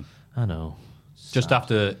 Yeah. I know. Just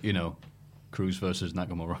after, Cruz versus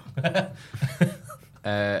Nakamura.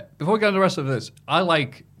 Before we get into the rest of this, I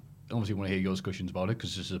obviously want to hear your discussions about it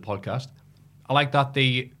because this is a podcast. I like that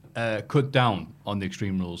they cut down on the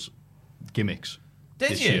Extreme Rules gimmicks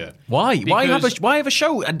Did this you? year. Why? Why Because- have a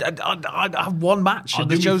show and I have one match I'll and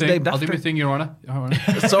do the my show's thing, named I'll after do my it? thing, Your Honor.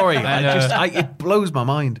 Sorry, And, it blows my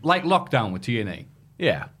mind. Like Lockdown with TNA.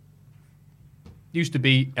 Yeah. Used to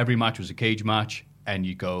be every match was a cage match, and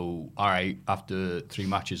you go, all right, after 3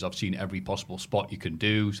 matches, I've seen every possible spot you can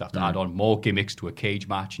do, so I have to add on more gimmicks to a cage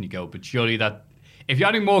match, and you go, but surely if you're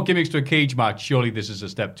adding more gimmicks to a cage match, surely this is a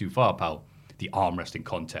step too far, pal. The arm wrestling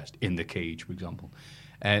contest in the cage, for example.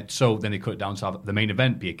 So then they cut it down to have the main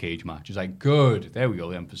event be a cage match. It's like, good, there we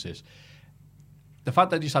go, the emphasis. The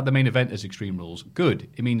fact that they just had the main event as Extreme Rules, good.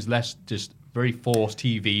 It means less just very forced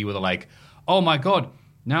TV where they're like, oh my God,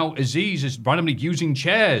 now Aziz is randomly using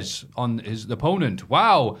chairs on his opponent.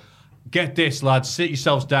 Wow. Get this, lads. Sit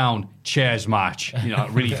yourselves down. Chairs match.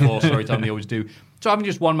 Really forced storytelling they always do. So having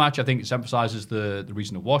just one match, I think it emphasizes the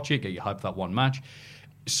reason to watch it, get you hyped for that one match.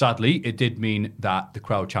 Sadly, it did mean that the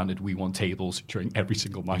crowd chanted, we want tables during every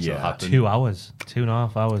single match that happened. 2 hours.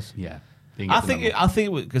 2.5 hours. Yeah. I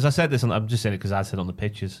think because I said this I'm just saying it because I said it on the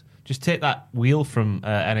pictures. Just take that wheel from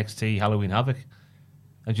NXT Halloween Havoc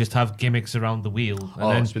and just have gimmicks around the wheel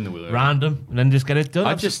and then spin the wheel, yeah. random and then just get it done.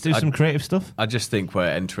 I Just just- do some creative stuff. I just think we're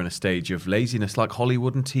entering a stage of laziness like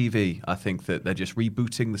Hollywood and TV. I think that they're just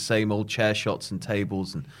rebooting the same old chair shots and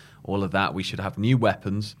tables and all of that. We should have new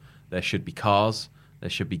weapons. There should be cars. There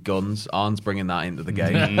should be guns. Arn's bringing that into the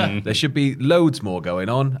game. There should be loads more going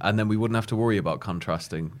on, and then we wouldn't have to worry about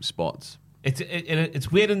contrasting spots.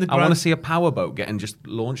 It's weird in the I want grand... to see a powerboat getting just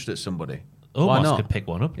launched at somebody. Why Omos not? could pick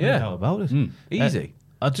one up. Yeah. How about it? Easy.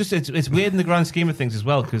 It's weird in the grand scheme of things as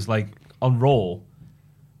well because on Raw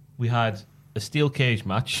we had a steel cage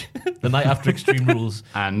match the night after Extreme Rules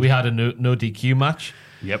And? we had a no DQ match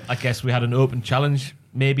Yep. I guess we had an open challenge.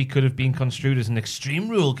 Maybe could have been construed as an Extreme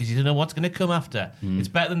Rule because you don't know what's going to come after. It's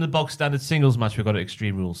better than the box standard singles match we got at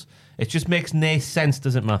Extreme Rules. It just makes no sense,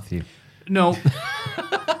 does it, Matthew? No,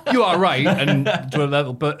 you are right, and to a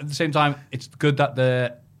level, but at the same time, it's good that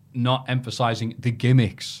they're not emphasizing the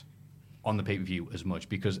gimmicks on the pay-per-view as much,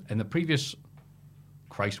 because in the previous,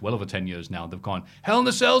 Christ, well over 10 years now, they've gone, Hell in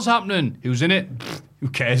a Cell's happening. Who's in it? Who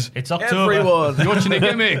cares? It's October. Everyone. You're watching a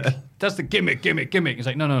gimmick. That's the gimmick. It's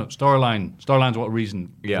like, no, storyline. Storyline's what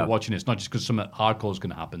reason Yeah. for watching it. It's not just because something hardcore is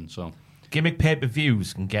going to happen, so... Gimmick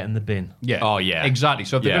pay-per-vies can get in the bin. Yeah. Oh, yeah. Exactly.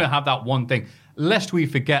 So if they're Yeah. going to have that one thing, lest we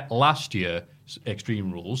forget last year's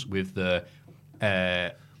Extreme Rules with the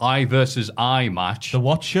I versus I match. The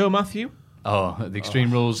what show, Matthew? The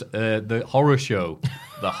Extreme Rules, the horror show.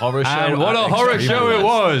 The horror show. And what a at horror Extreme show it Rules.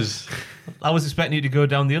 was. I was expecting you to go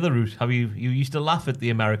down the other route. How you used to laugh at the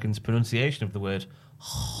Americans' pronunciation of the word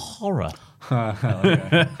horror. You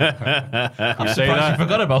say Surprised you that?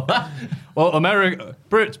 forgot about that. Well,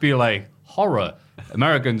 Brits be like horror.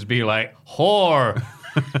 Americans be like whore.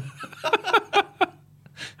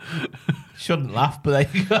 Shouldn't laugh, but there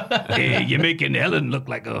you go. Hey, you're making Ellen look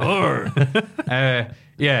like a whore.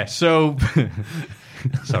 Yeah, so...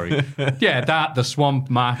 Sorry. Yeah, the swamp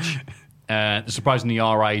match. The surprisingly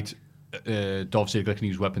all right Dolph Ziggler can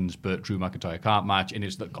use weapons, but Drew McIntyre can't match. And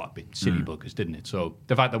it's got a bit silly buggers, didn't it? So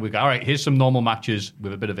the fact that we go, all right, here's some normal matches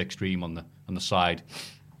with a bit of extreme on the side,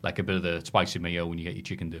 like a bit of the spicy mayo when you get your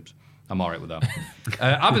chicken dips. I'm all right with that.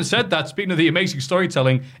 Having said that, speaking of the amazing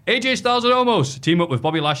storytelling, AJ Styles and Omos team up with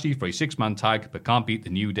Bobby Lashley for a 6-man tag, but can't beat the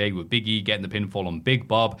New Day with Big E getting the pinfall on Big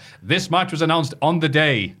Bob. This match was announced on the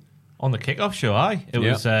day. On the kickoff show,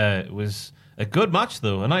 it was a good match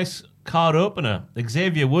though, a nice card opener.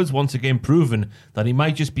 Xavier Woods once again proven that he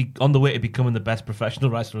might just be on the way to becoming the best professional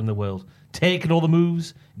wrestler in the world, taking all the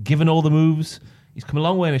moves, giving all the moves. He's come a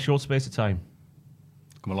long way in a short space of time.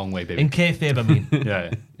 Come a long way, baby. In kayfabe, I mean. Yeah.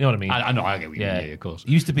 You know what I mean? I know, I get what you mean, yeah, of course.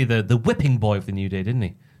 He used to be the whipping boy of the New Day, didn't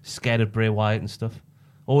he? Scared of Bray Wyatt and stuff.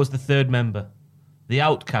 Always the third member. The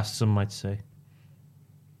outcast, some might say.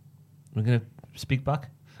 We're going to speak back?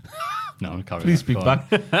 No, carry Please on. speak Go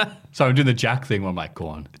back. on. Sorry, I'm doing the Jack thing where I'm like, go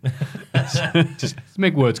on. just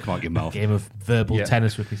make words come out your mouth. Game of verbal Yeah.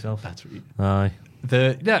 tennis with yourself. That's right. Aye.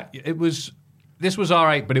 This was all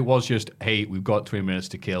right, but it was just, hey, we've got 3 minutes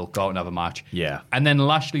to kill, go out and have a match. Yeah. And then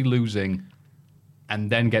Lashley losing and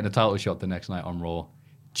then getting a title shot the next night on Raw.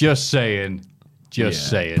 Just saying.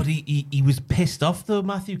 Saying. But he was pissed off though,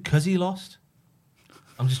 Matthew, because he lost.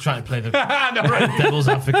 I'm just trying to play the devil's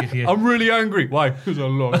advocate here. I'm really angry. Why? Because I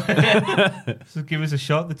lost. So give us a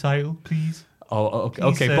shot at the title, please. Oh, okay.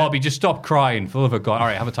 Please, Okay, sir. Bobby, just stop crying. Full of a god. All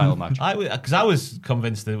right, have a title match. Because I was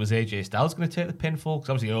convinced that it was AJ Styles going to take the pinfall,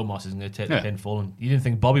 because obviously Omos isn't going to take the pinfall, and you didn't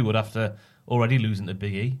think Bobby would after already losing to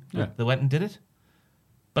Big E. Yeah. They went and did it.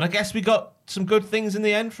 But I guess we got some good things in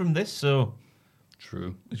the end from this, so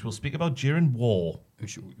True. which we'll speak about during War. We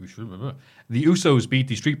should remember. The Usos beat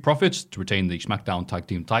the Street Profits to retain the SmackDown Tag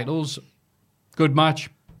Team titles. Good match.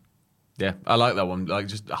 Yeah, I like that one. Like,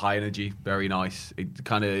 just high energy, very nice. It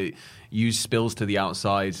kind of used spills to the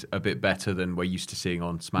outside a bit better than we're used to seeing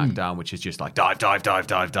on SmackDown, which is just like dive, dive, dive,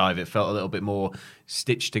 dive, dive. It felt a little bit more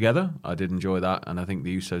stitched together. I did enjoy that, and I think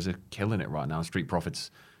the Usos are killing it right now. Street Profits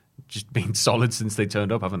just been solid since they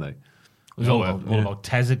turned up, haven't they? It was all about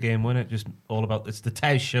Tez again, wasn't it? Just all about, it's the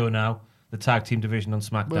Tez show now, the tag team division on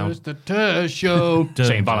SmackDown. Where's the Tez show?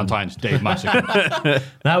 St. Valentine's Day Massacre.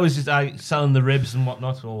 That was just selling the ribs and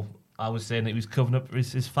whatnot. Or I was saying he was covering up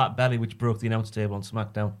his fat belly, which broke the announce table on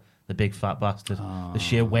SmackDown. The big fat bastard. The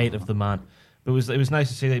sheer weight of the man. But it was nice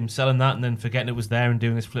to see him selling that and then forgetting it was there and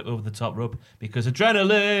doing this flip over the top rope because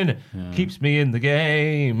adrenaline keeps me in the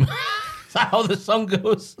game. Is that how the song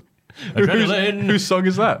goes? Adrenaline. Whose song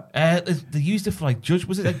is that? They used it for like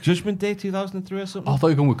Judgment Day 2003 or something. I thought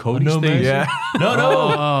you were going with Cody's No thing. Mercy. Yeah. No,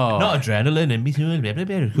 not adrenaline and me too.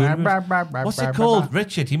 What's it called?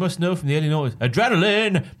 Richard, he must know from the early notes.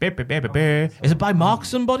 Adrenaline. Is it by Mark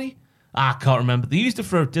somebody? I can't remember. They used it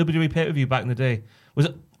for a WWE pay-per-view back in the day. Was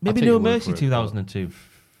it maybe take No your word Mercy for it, 2002?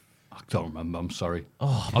 I don't remember. I'm sorry. A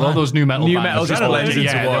lot of those new metal bands just all blends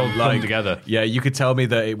into they all one. come together. Yeah, you could tell me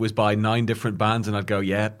that it was by 9 different bands, and I'd go,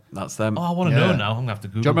 yeah, that's them. Oh, I want to Yeah. know now. I'm going to have to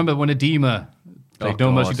Google. Do you remember when Edema played No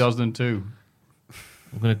God. Mercy 2002?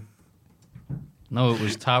 I'm going to... No, it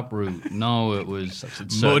was Taproot. No, it was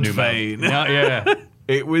Mudvayne. Yeah.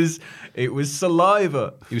 It was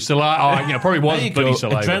Saliva. He was Saliva. Probably was There you bloody go.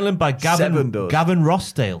 Saliva. Adrenaline by Seven does. Gavin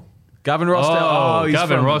Rossdale. Gavin Rossdale. Oh,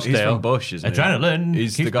 Gavin He's Rossdale. from Bush, isn't he? Adrenaline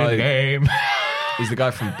He's keeps the me in the guy. game. He's the guy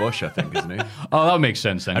from Bush, I think, isn't he? Oh, that makes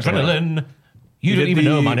sense then. Adrenaline You don't even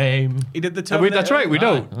know my name. He did the Terminator. That's right, we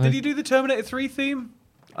know. Did he do the Terminator 3 theme?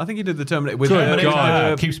 I think he did the Terminator with Good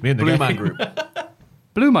God. Keeps me in the Blue game. Man Group.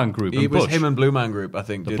 Blue Man Group and It was Bush. him and Blue Man Group, I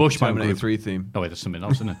think, The did Bush the Man Terminator Group. 3 theme. Oh, wait, there's something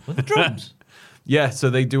else, isn't it? With the drums. Yeah, so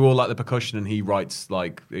they do all like the percussion and he writes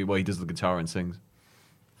like, well, he does the guitar and sings.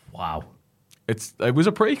 Wow. It was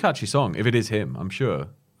a pretty catchy song, if it is him, I'm sure.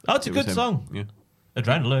 Oh, it's a It was good him. song. Yeah.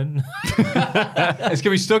 Adrenaline. It's going to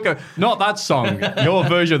be stuck. Not that song. Your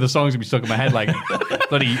version of the song's going to be stuck in my head like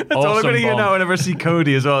bloody That's all I'm awesome going to hear bomb. now whenever I see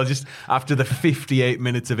Cody as well, just after the 58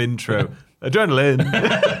 minutes of intro. Adrenaline.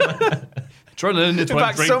 Adrenaline, it's In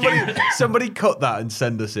what fact, drinking. somebody cut that and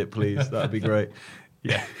send us it, please. That'd be great.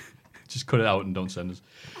 Yeah. Just cut it out and don't send us.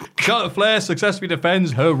 Charlotte Flair successfully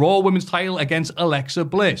defends her Raw Women's title against Alexa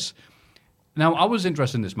Bliss. Now, I was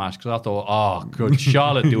interested in this match because I thought, oh, good,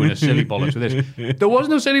 Charlotte doing a silly bollocks with this. There was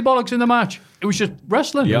no silly bollocks in the match. It was just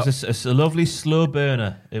wrestling. It was a lovely slow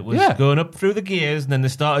burner. It was Yeah. going up through the gears, and then they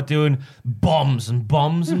started doing bombs and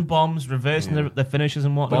bombs and bombs, reversing their finishes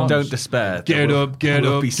and whatnot. Don't despair. Get There up, get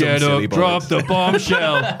will up, be some get silly up, drop bollocks. the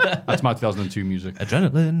bombshell. That's my 2002 music.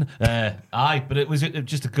 Adrenaline. But it was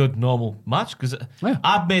just a good, normal match because Yeah.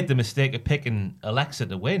 I've made the mistake of picking Alexa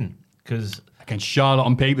to win because Against Charlotte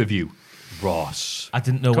on pay-per-view. Ross. I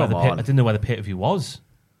didn't know Come on. I didn't know where the pay-per-view was.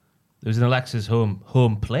 It was in Alexa's home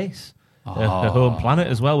place, her home planet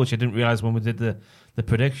as well, which I didn't realize when we did the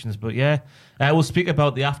predictions. But yeah, we'll speak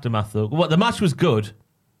about the aftermath though. Well, the match was good,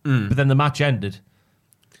 but then the match ended,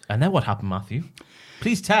 and then what happened, Matthew?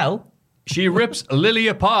 Please tell. She rips Lily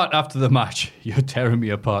apart after the match. You're tearing me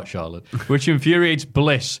apart, Charlotte. Which infuriates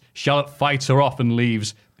Bliss. Charlotte fights her off and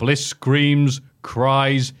leaves. Bliss screams,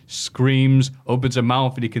 cries, screams, opens her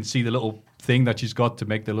mouth, and you can see the little thing that she's got to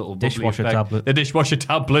make the little bubbly Dishwasher effect. tablet. The dishwasher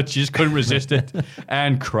tablet. She just couldn't resist it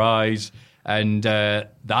and cries. And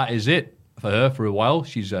that is it for her for a while.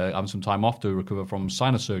 She's having some time off to recover from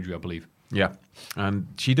sinus surgery, I believe. Yeah. And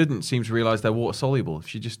she didn't seem to realise they're water soluble. If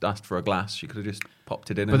she just asked for a glass, she could have just popped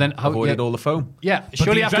it in But and then how- avoided yeah. all the foam. Yeah,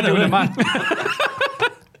 surely the after doing a adrenaline. match.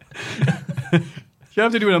 You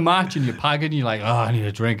have to do a match and you're pagging, you're like, oh, I need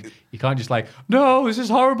a drink. You can't just like, no, this is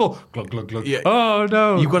horrible. Glug, glug, glug. Yeah. Oh,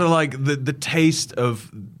 no. You've got to like the taste of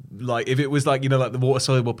like if it was like like the water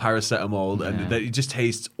soluble paracetamol and that it just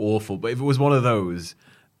tastes awful. But if it was one of those,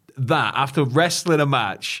 that after wrestling a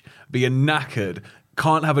match, being knackered,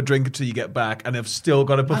 can't have a drink until you get back, and have still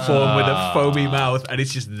got to perform with a foamy mouth, and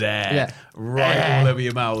it's just there, right all over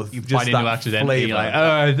your mouth. You just bite into that accidentally, flavour, you're like,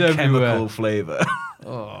 oh, it's everywhere. chemical flavour.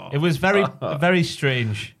 It was very, very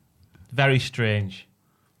strange. Very strange.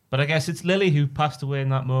 But I guess it's Lily who passed away in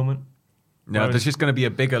that moment. No, there's just going to be a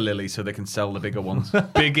bigger Lily so they can sell the bigger ones.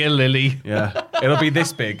 Bigger Lily. Yeah, it'll be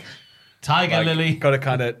this big. Tiger Like, Lily. Got to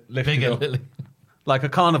kind of lift it Bigger up. Lily. Like a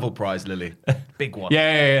carnival prize lily. Big one.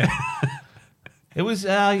 Yeah. It was,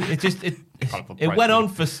 it prize went on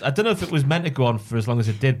for, I don't know if it was meant to go on for as long as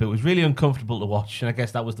it did, but it was really uncomfortable to watch. And I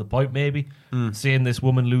guess that was the point, maybe. Seeing this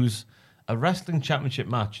woman lose a wrestling championship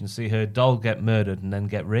match and see her doll get murdered and then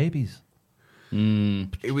get rabies.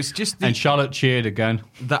 It was just And Charlotte cheered again.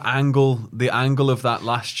 the angle of that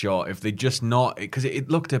last shot. If they just not, because it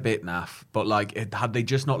looked a bit naff, but like had they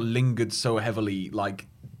just not lingered so heavily, like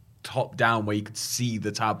top down where you could see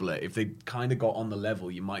the tablet. If they kind of got on the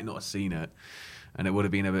level, you might not have seen it, and it would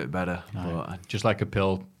have been a bit better. But Just like a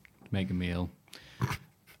pill, making me ill.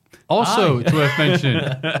 Also, it's worth mentioning,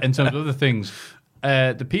 in terms of other things,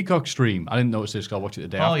 the Peacock stream. I didn't notice this because I watched it the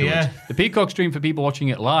day Oh, afterwards. yeah. The Peacock stream, for people watching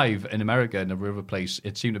it live in America and every other place,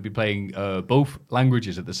 it seemed to be playing both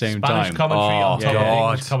languages at the same Spanish time. commentary on top of the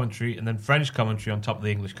God. English commentary, and then French commentary on top of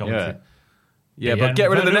the English commentary. yeah, but get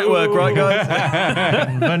rid of the network, right, guys?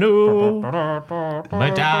 Bienvenue,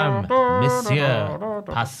 Madame, Monsieur,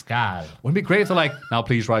 Pascal. Wouldn't it be great if they're like, now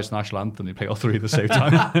please rise to national anthem, they play all three at the same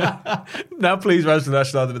time. Now, please rise to the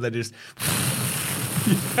national anthem, and then just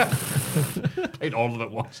Played all of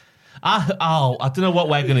it once. I don't know what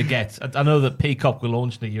we're going to get. I know that Peacock were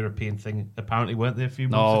launching a European thing. Apparently, weren't they a few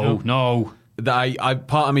months ago? No. I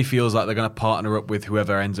part of me feels like they're going to partner up with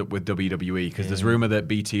whoever ends up with WWE, because there's rumor that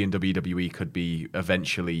BT and WWE could be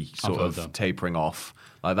eventually sort heard of that. tapering off.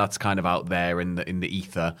 Like that's kind of out there in the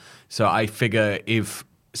ether. So I figure if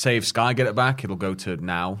Sky get it back, it'll go to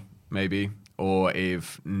Now maybe, or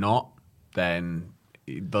if not, then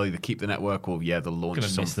they'll either keep the network or they'll launch Going to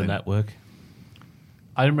something. miss the network.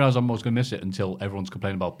 I didn't realize I was going to miss it until everyone's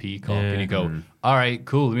complaining about Peacock. Yeah. And you go, all right,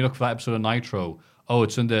 cool, let me look for that episode of Nitro. Oh,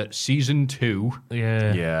 it's under season 2.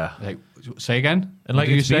 Yeah. Yeah. Like, say again? And What like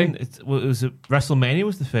did you it's say? been, it was WrestleMania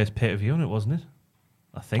was the first pay-per-view on it, wasn't it?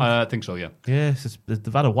 I think so, yeah. Yes,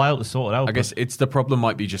 they've had a while to sort it out. I guess it's the problem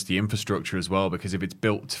might be just the infrastructure as well, because if it's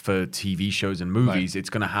built for TV shows and movies, it's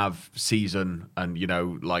going to have season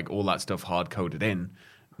and, like all that stuff hard coded in.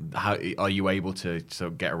 How are you able to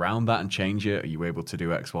get around that and change it? Are you able to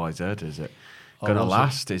do X, Y, Z? Is it going to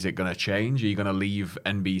last? Is it going to change? Are you going to leave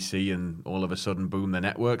NBC and all of a sudden, boom, the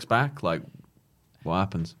network's back? Like, what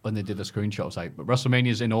happens? When they did the screenshot, it was like, but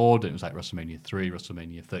WrestleMania's in order. It was like WrestleMania 3,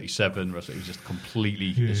 WrestleMania 37. It was just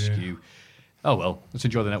completely askew. Oh, well, let's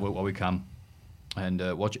enjoy the network while we can. And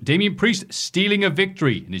watch it. Damian Priest stealing a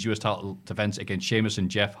victory in his US title defense against Sheamus and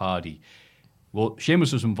Jeff Hardy. Well,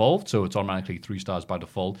 Sheamus was involved, so it's automatically 3 stars by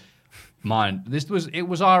default. Man, it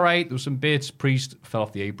was all right. There was some bits. Priest fell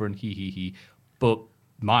off the apron. He. But,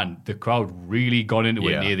 man, the crowd really got into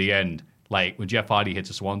it near the end. Like, when Jeff Hardy hits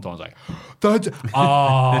a swanton, I was like, that's...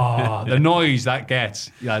 the noise that gets.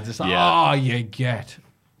 Yeah, just like, you get.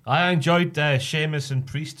 I enjoyed Sheamus and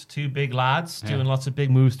Priest, 2 big lads, doing lots of big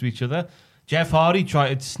moves to each other. Jeff Hardy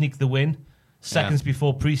tried to sneak the win seconds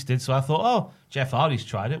before Priest did, so I thought, Jeff Hardy's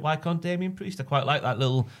tried it. Why can't Damian Priest? I quite like that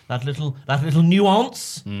little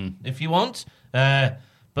nuance, if you want. But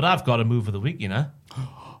I've got a move of the week, Do you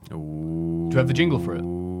have the jingle for it?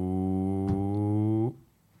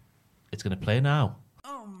 It's going to play now.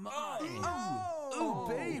 Oh,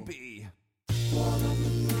 baby.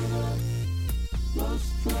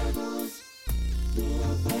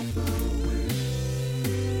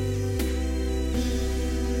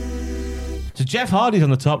 So Jeff Hardy's on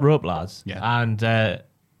the top rope, lads. Yeah. And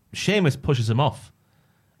Sheamus pushes him off.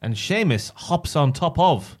 And Sheamus hops on top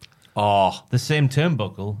of the same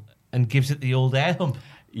turnbuckle and gives it the old air hump.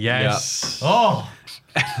 Yes. Oh.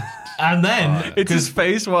 And then... It's his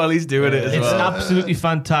face while he's doing it as it's well. absolutely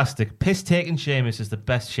fantastic. Piss-taking Sheamus is the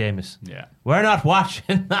best Sheamus. Yeah. We're not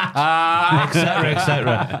watching that. Etc.,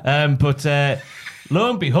 etc. But lo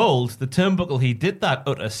and behold, the turnbuckle he did that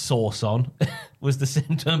utter sauce on was the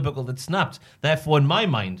same turnbuckle that snapped. Therefore, in my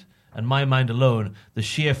mind, and my mind alone, the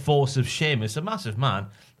sheer force of Sheamus, a massive man,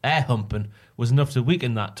 air humping, was enough to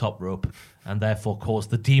weaken that top rope and therefore cause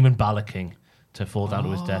the Demon Balor King to fall down to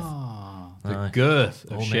his death. The girth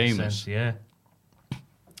of All makes Sheamus. sense, yeah.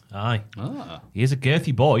 Aye. He is a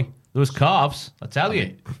girthy boy. Those calves, I tell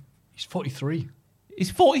you. He's 43, He's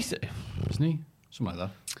 40. isn't he? Something like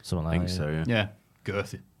that. Something I like think that. so, yeah. Yeah,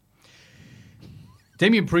 girthy.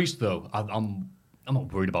 Damian Priest, though, I'm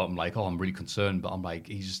not worried about him. Like, I'm really concerned, but I'm like,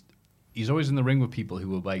 he's always in the ring with people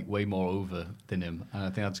who are like way more over than him, and I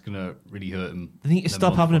think that's gonna really hurt him. They need to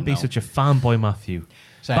stop having to be such a fanboy, Matthew.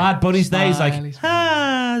 Saying, Bad Bunny's there. He's like,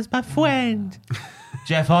 smiley, it's my friend.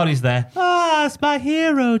 Jeff Hardy's there. It's my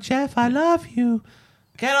hero, Jeff. I love you.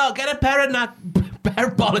 Get a pair of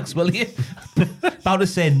bollocks, will you? About to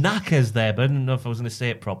say knackers there, but I didn't know if I was going to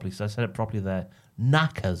say it properly, so I said it properly there.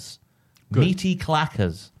 Knackers. Good. Meaty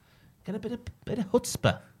clackers. Get a bit of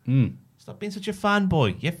chutzpah. Stop being such a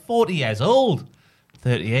fanboy. You're 40 years old.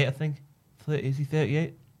 38, I think. Is he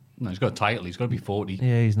 38? No, he's got a title. He's got to be 40.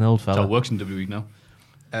 Yeah, he's an old That's how fella. it works in WWE now.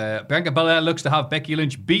 Bianca Belair looks to have Becky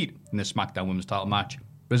Lynch beat in the SmackDown Women's title match,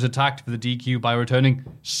 but is attacked for the DQ by returning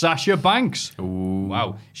Sasha Banks. Ooh.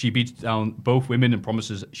 Wow. She beats down both women and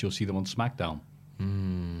promises she'll see them on SmackDown.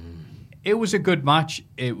 It was a good match.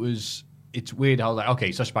 It's weird how, like,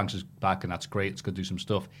 okay, Sasha Banks is back and that's great. It's going to do some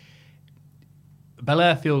stuff.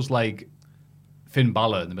 Belair feels like Finn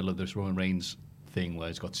Balor in the middle of this Roman Reigns thing where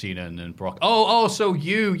it's got Cena and then Brock. So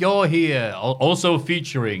you're here. Also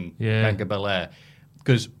featuring Bianca Belair.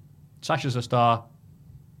 Because Sasha's a star,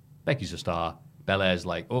 Becky's a star, Belair's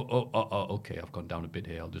like, okay, I've gone down a bit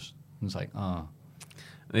here. It's like,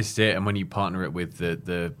 This is it, and when you partner it with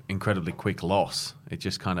the incredibly quick loss, it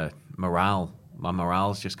just kind of my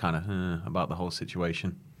morale's just kind of about the whole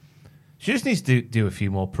situation. She just needs to do a few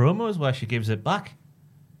more promos where she gives it back.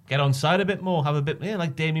 Get on side a bit more, have a bit,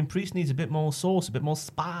 like Damian Priest needs a bit more sauce, a bit more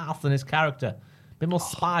spice in his character. Bit more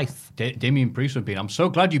spice. Damian Priest would be, I'm so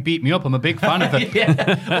glad you beat me up. I'm a big fan of it.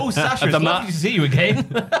 Sasha, it's lovely to see you again.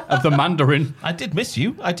 Of the Mandarin. I did miss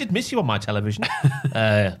you on my television.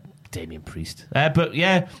 Damian Priest. But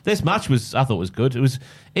yeah, this match I thought was good. It was,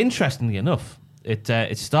 interestingly enough,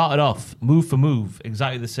 it started off move for move,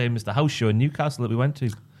 exactly the same as the house show in Newcastle that we went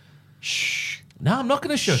to. Shh. No, I'm not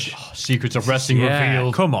going to shush. Secrets of Wrestling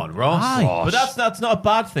revealed. Come on, Ross. Aye, but that's not a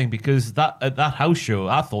bad thing because that house show,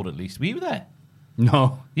 I thought at least, we were there.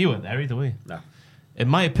 No. You weren't there either way. No. In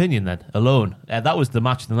my opinion, then, alone, that was the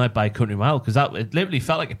match of the night by Country Mile because it literally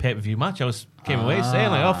felt like a pay-per-view match. I came away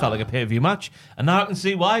saying, like, felt like a pay-per-view match. And now I can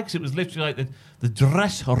see why, because it was literally like the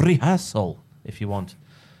dress rehearsal, if you want.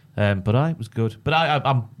 But it was good. But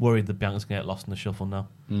I'm worried that Bianca's going to get lost in the shuffle now.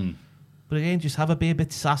 But again, just be a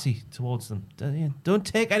bit sassy towards them. Don't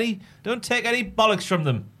take any bollocks from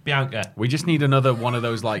them, Bianca. We just need another one of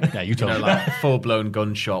those like you told me. like full blown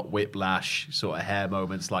gunshot, whiplash sort of hair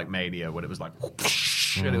moments like Mania, when it was like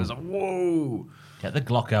whoosh, and it was like whoa. Get the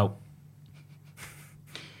Glock out.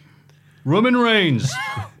 Roman Reigns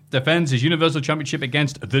defends his Universal Championship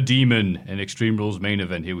against The Demon in Extreme Rules main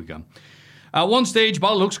event. Here we go. At one stage,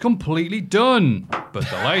 Balor looks completely done, but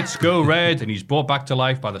the lights go red and he's brought back to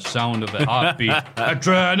life by the sound of the heartbeat.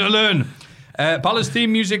 Adrenaline! Balor's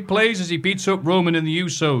theme music plays as he beats up Roman and the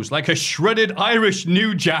Usos like a shredded Irish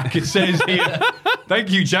New Jack, it says here.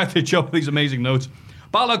 Thank you, Jack, to jump these amazing notes.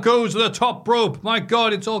 Balor goes to the top rope. My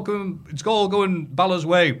God, it's all going Balor's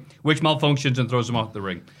way, which malfunctions and throws him off the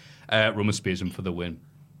ring. Roman spears him for the win.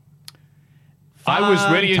 I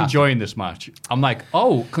was really enjoying this match. I'm like,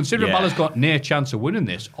 considering Balor's got near chance of winning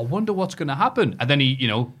this, I wonder what's going to happen. And then he,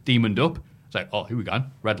 demoned up. It's like, here we go.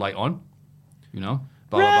 Red light on. Blah,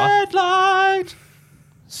 blah, blah. Light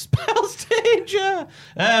spells danger.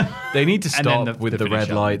 They need to stop with the red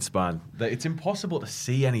finish lights, man. It's impossible to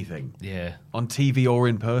see anything. Yeah. On TV or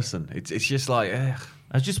in person. It's just like,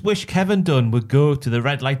 I just wish Kevin Dunn would go to the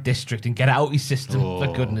red light district and get out his system,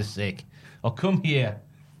 for goodness sake. Or come here.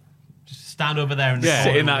 Just stand over there and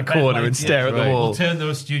sit in that corner and stare at the wall. We'll turn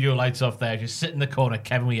those studio lights off there. Just sit in the corner,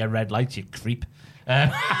 Kevin, with your red lights, you creep.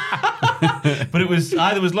 But there was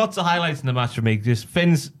lots of highlights in the match for me. Just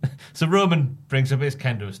Finn's. So Roman brings up his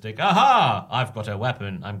kendo stick. Aha! I've got a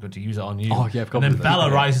weapon. I'm going to use it on you. Oh, yeah, I've got and then that. Bella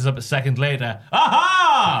rises up a second later.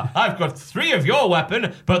 Aha! I've got 3 of your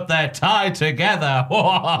weapon, but they're tied together.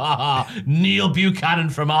 Neil Buchanan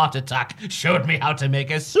from Art Attack showed me how to make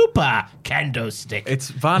a super kendo stick. It's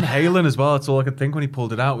Van Halen as well. That's all I could think when he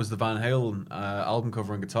pulled it out was the Van Halen album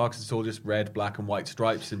cover and guitar, because it's all just red, black, and white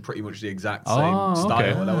stripes in pretty much the exact same style.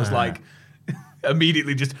 okay. And I was like,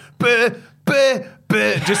 immediately just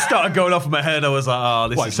just started going off in my head. I was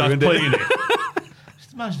like, this is ruined it.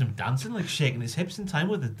 Just imagine him dancing, like shaking his hips in time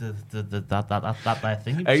with that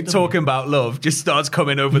thing. Ain't talking about love. Just starts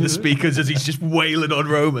coming over the speakers as he's just wailing on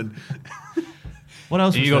Roman. What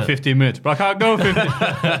else? You got 15 minutes, but I can't go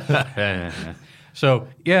 15. So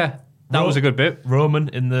that was a good bit. Roman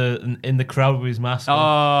in the crowd with his mask on.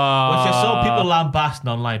 Which I saw people lambasting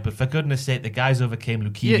online, but for goodness sake, the guys overcame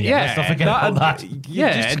leukemia. Let's not forget about that.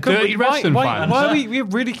 Dirty wrestling fans. Why are we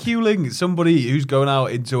ridiculing somebody who's going out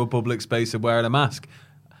into a public space and wearing a mask?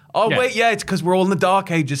 Wait, it's because we're all in the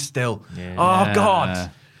dark ages still. Yeah. Oh,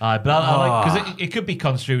 God. But I like, because it could be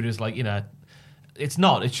construed as like, it's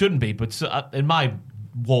not, it shouldn't be, but in my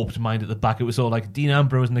warped mind at the back, it was all like Dean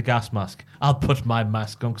Ambrose in the gas mask. I'll put my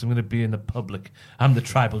mask on because I'm going to be in the public. I'm the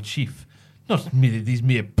tribal chief, not these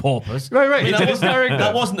mere paupers. Right. I mean,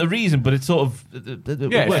 that wasn't the reason, but it sort of it worked feeds for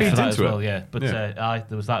that into as well. it. Yeah, but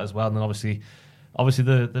there was that as well, and then obviously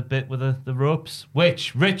the bit with the ropes,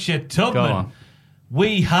 which Richard Tubman.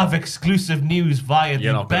 We have exclusive news via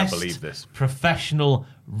You're the not gonna best believe this. professional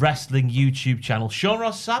wrestling YouTube channel. Sean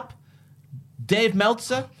Ross Sapp, Dave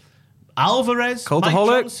Meltzer, Alvarez,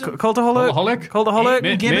 Cultaholic.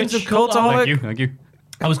 Gibbons of Cultaholic. Thank you.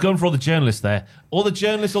 I was going for all the journalists there. All the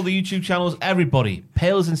journalists, all the YouTube channels, everybody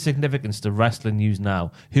pales in significance to wrestling news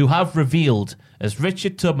now, who have revealed, as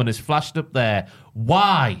Richard Tubman has flashed up there,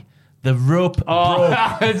 why the rope broke.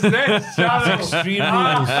 It's this That's Extreme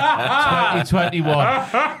Rules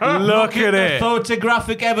 2021. Look at The it.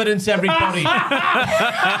 photographic evidence, everybody.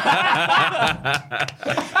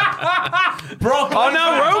 Brock Oh,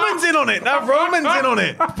 now Roman's in on it.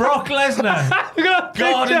 Brock Lesnar.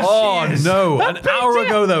 God and Oh, cheers. no. An hour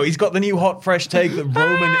ago, though, he's got the new hot, fresh take that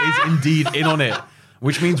Roman is indeed in on it.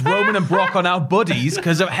 Which means Roman and Brock are now buddies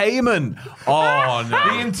because of Heyman. Oh,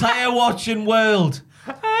 The no. entire watching world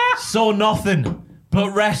saw nothing but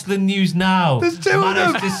wrestling news now. There's 2 of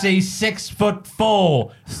them. Managed to see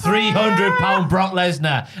 6'4", 300-pound Brock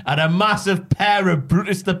Lesnar and a massive pair of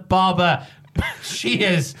Brutus the Barber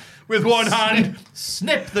shears with one hand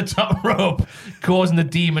snip the top rope, causing the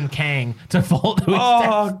Demon King to fall to his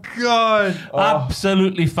death. God.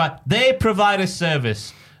 Absolutely fine. They provide a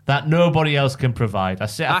service that nobody else can provide. I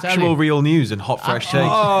tell Actual you, real news and hot, fresh takes.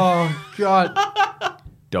 Oh, God.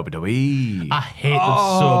 WWE. I hate them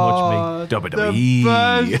so much, me.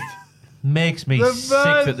 WWE. Makes me sick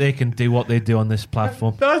that they can do what they do on this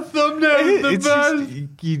platform. That thumbnail is the It's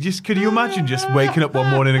best. could you imagine just waking up one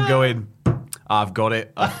morning and going, I've got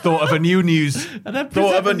it. I've thought of a new news. And then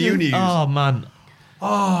Thought of a presenting new news. Oh, man.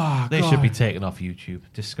 Oh, they should be taken off YouTube.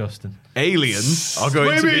 Disgusting. Aliens are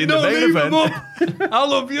going to be in the main event. I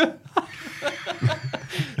love you.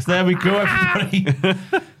 So there we go, everybody.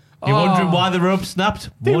 You're wondering why the rope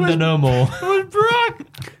snapped? Wonder no more. It was Brock.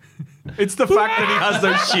 It's the fact that he has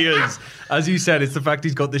those shears. As you said, it's the fact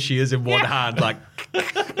he's got the shears in one hand, like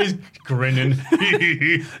He's grinning.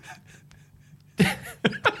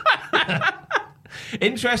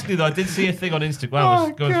 Interestingly, though, I did see a thing on Instagram. I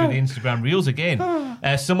was going through the Instagram reels again.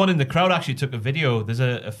 Someone in the crowd actually took a video. There's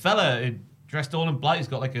a fella dressed all in black. He's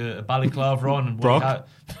got like a balaclava on. And Brock?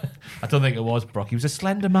 I don't think it was Brock. He was a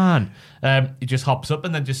slender man. He just hops up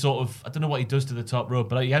and then just sort of, I don't know what he does to the top rope,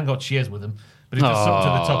 but he hasn't got shears with him. But he does something to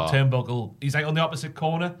the top turnbuckle. He's like on the opposite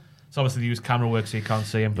corner. So obviously they use camera work so you can't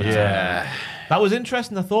see him. But that was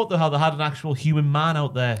interesting. I thought, though, how they had an actual human man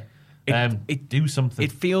out there. It do something.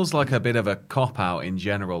 It feels like a bit of a cop-out in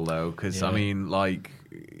general, though, because, I mean, like,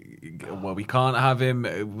 well, we can't have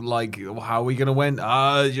him, like, how are we going to win?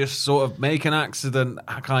 Just sort of make an accident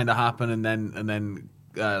kind of happen and then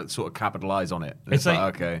sort of capitalize on it. It's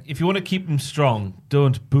like, okay, if you want to keep him strong,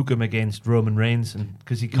 don't book him against Roman Reigns,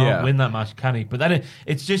 because he can't win that match, can he? But then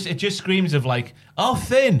it just screams of like, oh,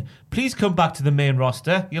 Finn, please come back to the main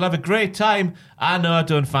roster. You'll have a great time. I know I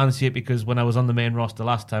don't fancy it because when I was on the main roster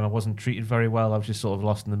last time, I wasn't treated very well. I was just sort of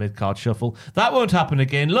lost in the mid-card shuffle. That won't happen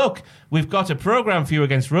again. Look, we've got a program for you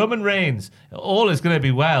against Roman Reigns. All is going to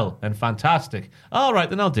be well and fantastic. All right,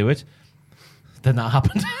 then I'll do it. Then that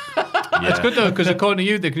happened. It's good though, because according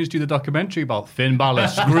to you, they can just do the documentary about Finn Balor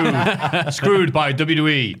screwed by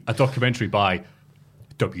WWE, a documentary by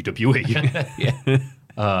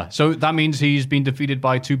WWE. So that means he's been defeated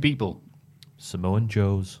by two people. Samoan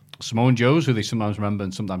Joes, who they sometimes remember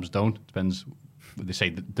and sometimes don't. Depends what they say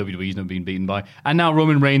that WWE's never been beaten by. And now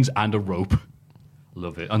Roman Reigns and a rope.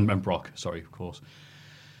 Love it. And Brock, sorry, of course.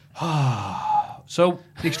 So,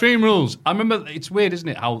 the Extreme Rules. I remember, it's weird, isn't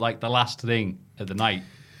it, how like the last thing of the night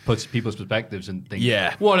puts people's perspectives and think,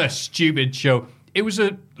 what a stupid show. There was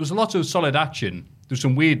a lot of solid action. There's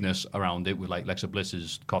some weirdness around it with like Alexa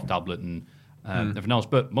Bliss's cough tablet and everything else,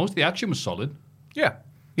 but most of the action was solid. Yeah,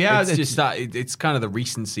 it's just that it's kind of the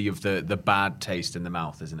recency of the bad taste in the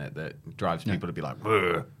mouth, isn't it, that drives people to be like,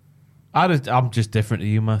 ugh. I'm just different to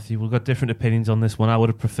you, Matthew. We've got different opinions on this one. I would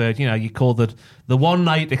have preferred, you call it the one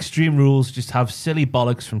night Extreme Rules, just have silly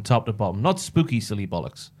bollocks from top to bottom. Not spooky silly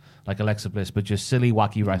bollocks like Alexa Bliss, but just silly,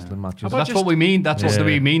 wacky wrestling matches. That's what we mean. That's what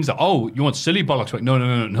WWE means. Oh, you want silly bollocks? Like, no.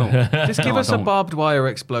 Just give us a barbed wire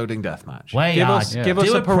exploding death match. Give us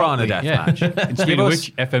a piranha properly. death match. And speaking of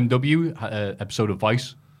which, FMW episode of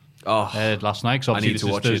Vice last night. So I need to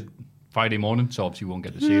watch it. Friday morning, so obviously you won't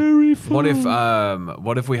get to see it.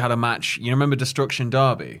 What if we had a match? You remember Destruction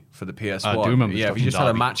Derby for the PS1? I do remember. Yeah, Destruction we just had a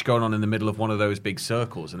Derby. match going on in the middle of one of those big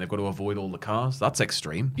circles, and they've got to avoid all the cars. That's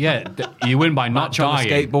extreme. Yeah, you win by not Match on a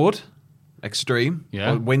dying. skateboard. Extreme.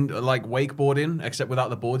 Yeah. Or like wakeboarding, except without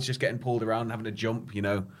the boards, just getting pulled around and having to jump,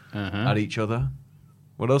 at each other.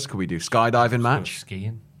 What else could we do? Skydiving match.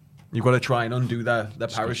 Skiing. You've got to try and undo their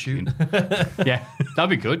parachute. Yeah, that'd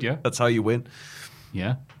be good. Yeah, That's how you win.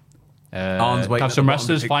 yeah. Arms waiting Have at some the bottom to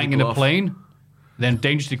wrestlers pick fighting in people a off. plane, then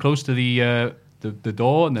dangerously close to the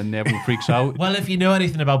door, and then everyone freaks out. Well, if you know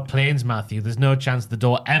anything about planes, Matthew, there's no chance the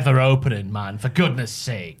door ever opening, man. For goodness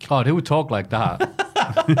sake. God, who would talk like that?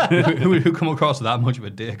 who come across that much of a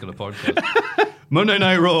dick on a podcast? Monday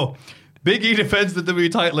Night Raw. Big E defends the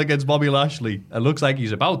WWE title against Bobby Lashley. It looks like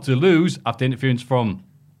he's about to lose after interference from...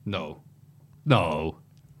 No.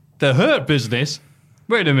 The Hurt Business.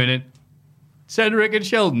 Wait a minute. Cedric and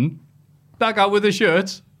Sheldon back out with the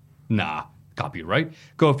shirts? Nah, can't be right.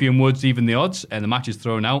 Kofi and Woods even the odds, and the match is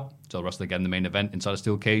thrown out. So they'll wrestle again in the main event inside a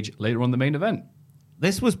steel cage later on in the main event.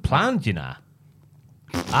 This was planned,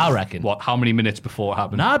 I reckon. What, how many minutes before it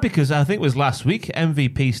happened? Nah, because I think it was last week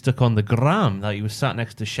MVP stuck on the gram that he was sat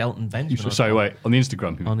next to Shelton Benjamin. Sorry, wait. On the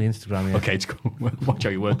Instagram? On the Instagram, yeah. Okay, it's cool. Watch how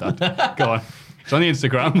you word that. Go on. It's on the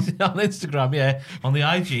Instagram. On Instagram, yeah. On the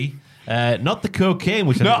IG. Not the cocaine,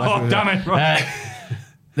 which Damn it. Right.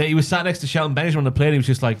 that he was sat next to Shelton Benjamin on the plane. He was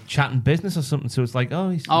just like chatting business or something. So it's like,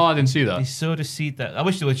 I didn't see that. He's so deceived that I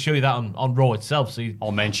wish they would show you that on Raw itself. So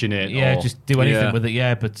I'll mention it. just do anything with it.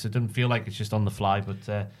 Yeah, but it didn't feel like it's just on the fly.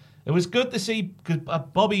 But it was good to see because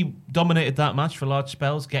Bobby dominated that match for large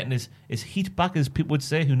spells, getting his heat back, as people would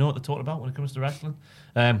say, who know what they're talking about when it comes to wrestling.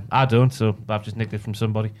 I don't, so I've just nicked it from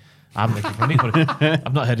somebody. I haven't nicked it from anybody.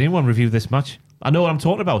 I've not heard anyone review this match. I know what I'm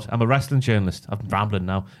talking about. I'm a wrestling journalist. I'm rambling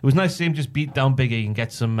now. It was nice to see him just beat down Big E and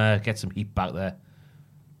get some heat back there,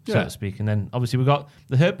 so to speak. And then obviously we got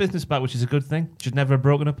the Hurt Business back, which is a good thing. Should never have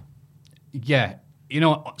broken up. Yeah.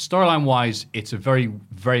 Storyline wise, it's a very,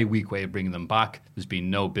 very weak way of bringing them back. There's been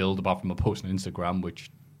no build apart from a post on Instagram, which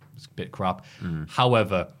is a bit crap.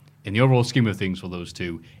 However, in the overall scheme of things for those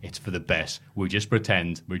two, it's for the best. We just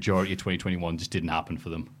pretend majority of 2021 just didn't happen for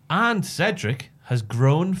them. And Cedric has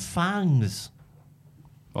grown fangs.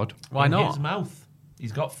 What? Why In not? his mouth.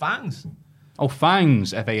 He's got fangs. Oh,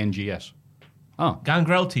 fangs. Fangs. Oh.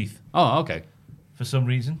 Gangrel teeth, Oh, okay. for some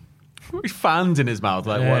reason. Fans in his mouth,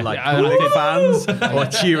 like Yeah. what? Like Yeah, I think- fans or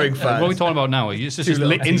cheering What are we fans? talking about now? It's just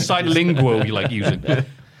inside linguo you like using.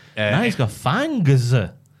 Now he's got fangs,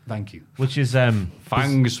 Thank you. which is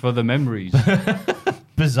Fangs for the memories.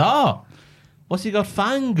 bizarre. What's he got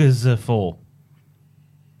fangs for?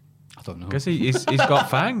 I don't know. Guess he's got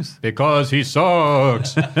fangs. Because he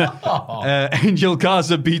sucks. Angel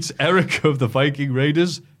Garza beats Eric of the Viking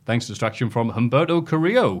Raiders thanks to distraction from Humberto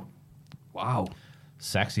Carrillo. Wow.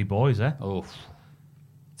 Sexy boys, eh? Oh.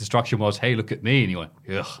 Distraction was, hey, look at me. And he went,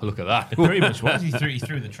 ugh, look at that. It pretty much was. He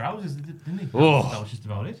threw the trousers, didn't he? Oh. That was just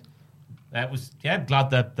about it. Glad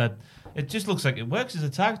that it just looks like it works as a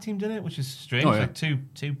tag team, doesn't it? Which is strange. Oh, yeah. Like two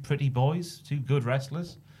pretty boys, two good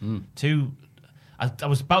wrestlers, two. I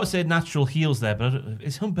was about to say natural heels there, but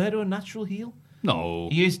is Humberto a natural heel? No.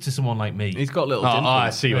 He is to someone like me. He's got little Oh, dimples. I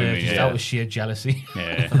see what you mean. Just Yeah. out of sheer jealousy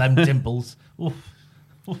Yeah. for them dimples. Oof.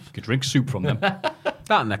 You could drink soup from them. That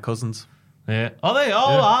and their cousins. Yeah. Are they?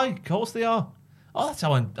 Oh, aye. Of course they are. Oh, that's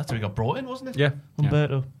how he got brought in, wasn't it? Yeah.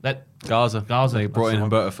 Humberto. That. Garza. Garza, They brought that's in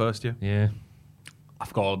the one. Humberto first, yeah. Yeah. I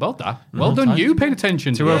forgot all about that. Well done, you paying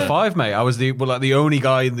attention to 205, mate. I was the only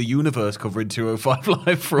guy in the universe covering 205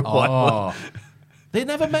 live for a while. Oh, They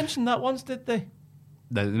never mentioned that once, did they?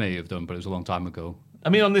 they may have done, but it was a long time ago. I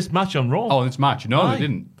mean, on this match on Raw. Oh, this match? No, Aye. they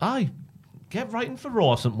didn't. Aye. Get writing for Raw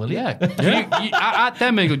or something, will you? Yeah. At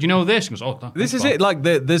them, they go, do you know this? He goes, This is it. Like,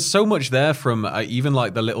 there's so much there from even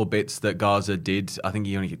like the little bits that Garza did. I think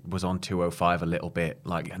he only was on 205 a little bit,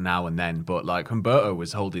 like now and then. But like Humberto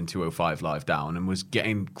was holding 205 live down and was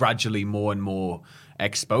getting gradually more and more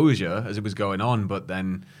exposure as it was going on. But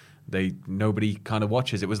then nobody kind of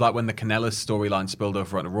watches. It was like when the Kanellis storyline spilled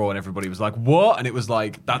over onto Raw and everybody was like, what? And it was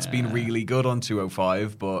like, that's been really good on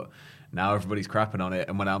 205, but now everybody's crapping on it.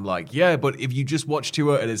 And when I'm like, yeah, but if you just watch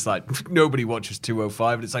 205, and it's like, nobody watches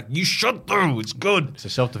 205, and it's like, you should do, it's good. It's a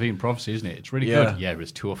self-defeating prophecy, isn't it? It's really Yeah. good. Yeah,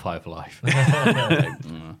 it's 205 live.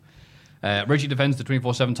 Reggie defends the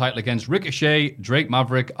 24/7 title against Ricochet, Drake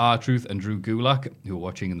Maverick, R-Truth, and Drew Gulak, who are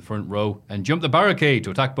watching in the front row, and jump the barricade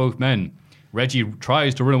to attack both men. Reggie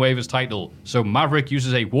tries to run away with his title, so Maverick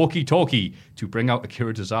uses a walkie-talkie to bring out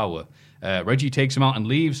Akira Tozawa. Reggie takes him out and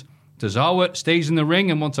leaves. Tozawa stays in the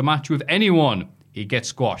ring and wants a match with anyone. He gets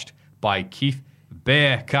squashed by Keith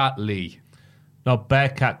Bearcat Lee. No,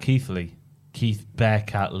 Bearcat Keith Lee. Keith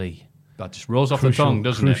Bearcat Lee. That just rolls off the tongue,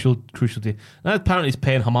 doesn't it? Crucial. Now, apparently, he's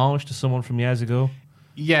paying homage to someone from years ago.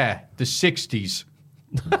 Yeah, the 60s.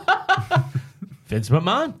 Vince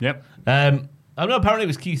McMahon. Yep. I don't know, apparently it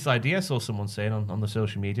was Keith's idea, I saw someone saying on the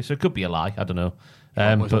social media, so it could be a lie, I don't know.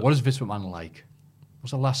 What is Vince McMahon like?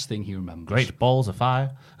 What's the last thing he remembers? Great balls of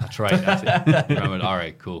fire. That's right. That's it. Remembered. All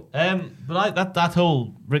right, cool. But that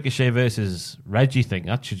whole Ricochet versus Reggie thing,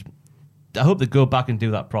 I hope they go back and do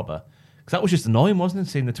that proper. Because that was just annoying, wasn't it?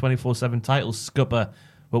 Seeing the 24/7 title scupper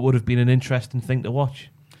what would have been an interesting thing to watch.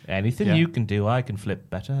 Anything Yeah. you can do, I can flip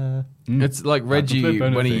better. It's like Reggie flip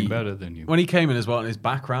when anything he better than you. when he came in as well in his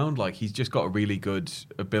background, like he's just got a really good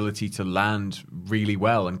ability to land really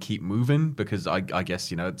well and keep moving because I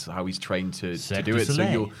guess it's how he's trained to Cirque do du it. So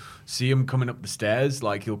Soleil. you'll see him coming up the stairs,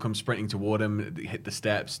 like he'll come sprinting toward him, hit the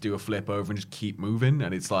steps, do a flip over, and just keep moving.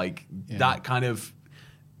 And it's like that kind of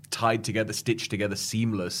tied together, stitched together,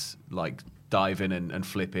 seamless, like dive in and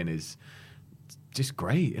flip in is just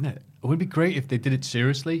great, isn't it? It would be great if they did it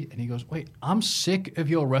seriously. And he goes, wait, I'm sick of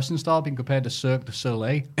your wrestling style being compared to Cirque du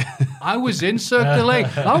Soleil. I was in Cirque du Soleil.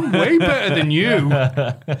 I'm way better than you.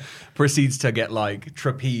 Proceeds to get like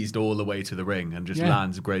trapezed all the way to the ring and just Yeah.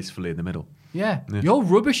 lands gracefully in the middle. Yeah. You're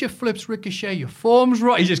rubbish at flips, Ricochet. Your form's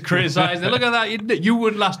right. He just criticised it. Look at that. You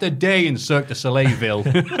wouldn't last a day in Cirque du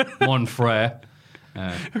Soleilville, mon frere.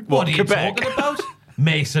 What are you Quebec? talking about?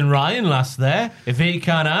 Mason Ryan last there. If he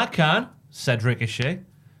can, I can, said Ricochet.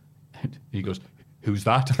 He goes, who's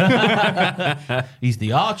that? He's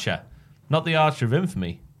the Archer. Not the Archer of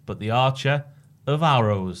Infamy, but the Archer of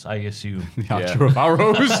Arrows, I assume. The Archer of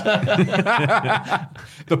Arrows.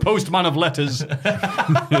 The postman of letters.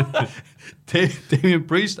 Damian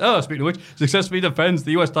Priest, speaking of which, successfully defends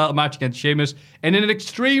the US title match against Sheamus in an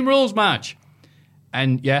Extreme Rules match.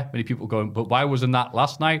 And yeah, many people going, but why wasn't that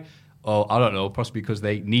last night? Oh, I don't know, possibly because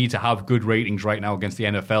they need to have good ratings right now against the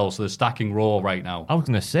NFL, so they're stacking Raw right now. I was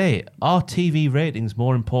going to say, are TV ratings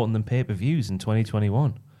more important than pay-per-views in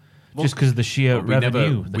 2021? Just because of the sheer Well, we never-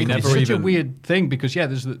 revenue. we It's never such even- a weird thing because, yeah,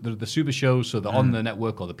 there's the super shows, so they're on the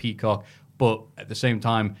network or the Peacock, but at the same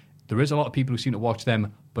time, there is a lot of people who seem to watch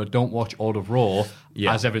them but don't watch all of Raw,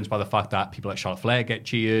 Yeah. as evidenced by the fact that people like Charlotte Flair get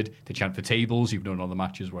cheered, they chant for tables, even though none of the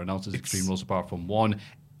matches were announced as Extreme Rules apart from one.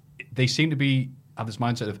 They seem to have this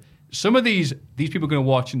mindset of some of these people are going to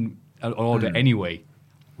watch in order anyway.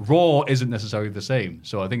 Raw isn't necessarily the same,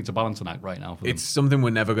 so I think it's a balancing act right now for them. It's something we're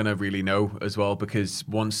never going to really know as well, because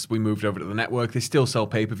once we moved over to the network, they still sell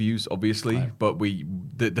pay-per-views, obviously, but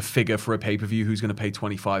the figure for a pay-per-view, who's going to pay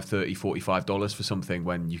 $25, $30, $45 for something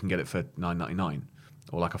when you can get it for $9.99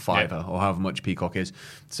 or like a $5 or however much Peacock is.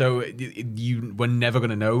 So we're never going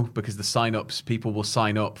to know, because the sign-ups, people will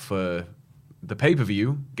sign up for the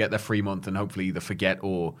pay-per-view, get their free month, and hopefully either forget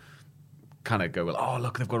or kind of go, oh,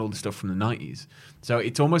 look, they've got all this stuff from the 90s. So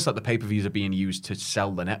it's almost like the pay-per-views are being used to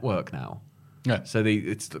sell the network now. Yeah. So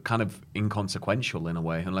it's kind of inconsequential in a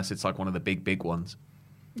way, unless it's like one of the big ones.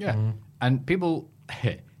 Yeah. And people,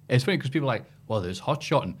 it's funny because people are like, well, there's Hot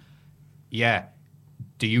Shot. And yeah.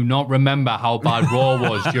 Do you not remember how bad Raw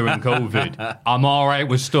was during COVID? I'm all right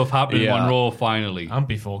with stuff happening on Raw finally. And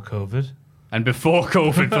before COVID. And before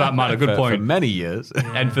COVID, for that matter. Good point. For many years.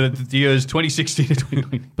 And for the years 2016 to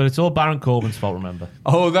 2020. But it's all Baron Corbin's fault, remember?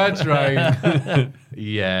 Oh, that's right.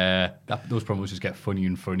 Yeah. Those promos just get funnier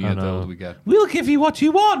and funnier the older we get. We'll give you what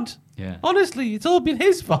you want. Yeah. Honestly, it's all been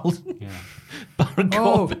his fault. Yeah. Baron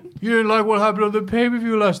Corbin. You didn't like what happened on the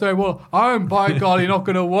pay-per-view last night? Well, I'm, by golly, not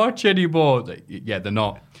going to watch anymore. Yeah, they're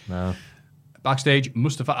not. No. Backstage,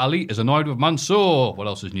 Mustafa Ali is annoyed with Mansoor. What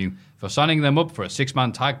else is new? For signing them up for a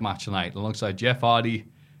 6-man tag match tonight alongside Jeff Hardy.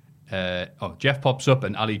 Jeff pops up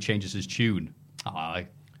and Ali changes his tune.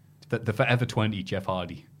 The Forever 20 Jeff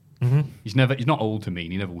Hardy. Mm-hmm. He's not old to me,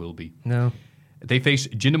 and he never will be. No. They face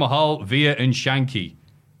Jinder Mahal, Veer, and Shanky.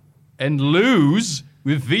 And lose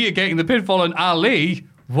with Veer getting the pinfall on Ali.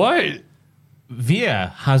 What?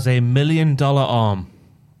 Veer has $1 million arm.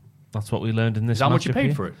 That's what we learned in this Is that how much you matchup paid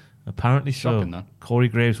here. for it? Apparently Shocking, so. that. Corey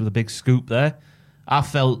Graves with a big scoop there. I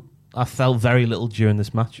felt very little during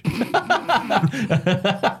this match.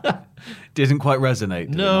 Didn't quite resonate.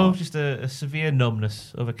 did it No, not? just a severe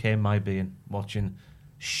numbness overcame my being watching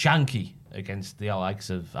Shanky against the likes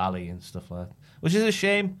of Ali and stuff like that. Which is a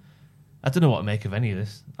shame. I don't know what to make of any of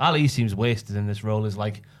this. Ali seems wasted in this role as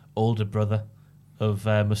like older brother of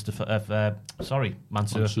Mansoor.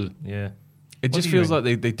 Mansoor. Yeah. It What just do you feels think?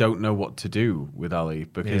 like they don't know what to do with Ali,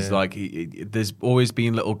 because Yeah. like there's always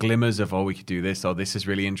been little glimmers of, oh, we could do this, oh, this is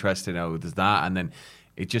really interesting, oh, there's that, and then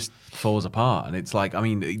it just falls apart. And it's like, I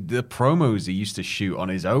mean, the promos he used to shoot on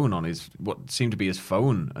his own, on his what seemed to be his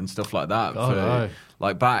phone and stuff like that. God, aye.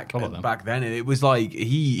 Like back How about them? back then, it was like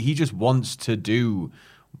he just wants to do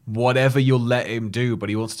whatever you'll let him do, but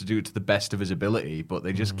he wants to do it to the best of his ability. But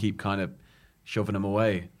they just keep kind of shoving him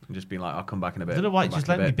away and just being like, I'll come back in a bit. I don't know why, come just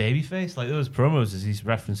back in let a me bit. babyface. Like those promos as he's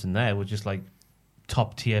referencing there were just like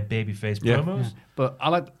top tier babyface promos. But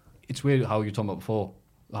it's weird how you were talking about before.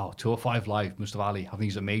 Oh, 205 Live, Mustafa Ali having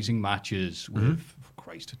these amazing matches with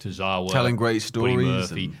Christ, Tozawa. Telling great Buddy stories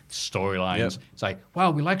Murphy, and- storylines. Yep. It's like,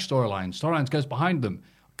 wow, we like storylines. Storylines goes behind them.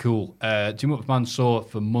 Cool. Team up with Mansoor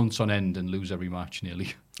for months on end and lose every match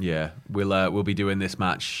nearly. Yeah, we'll be doing this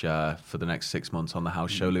match for the next 6 months on the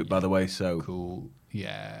house show loop, by the way. So Cool.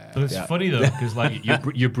 Yeah. But it's funny though, because like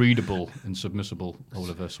You're breedable and submissible, or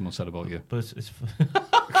whatever someone said about you. But it's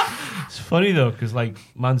it's funny though, because like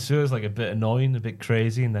Mansoor's like a bit annoying, a bit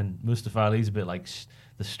crazy, and then Mustafa Ali's a bit like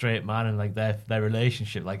the straight man, and like their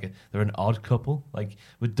relationship, like they're an odd couple. Like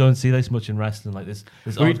we don't see this much in wrestling. Like this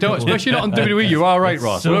We odd don't, couple. especially not on WWE. You are right, It's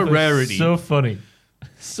Ross. so- What a rarity. So funny,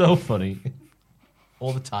 so funny,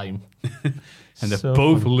 all the time. And they're So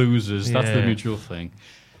both funny. losers. That's the Yeah. mutual thing.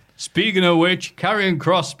 Speaking of which, Karrion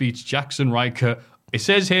Kross beats Jackson Riker. It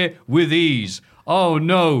says here, with ease. Oh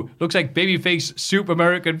no, looks like babyface Super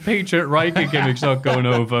American Patriot Riker gimmick's not going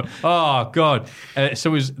over. Oh God.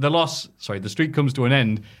 So is the streak comes to an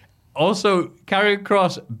end. Also, Karrion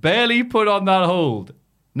Kross barely put on that hold.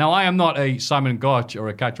 Now, I am not a Simon Gotch or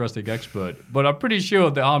a catch wrestling expert, but I'm pretty sure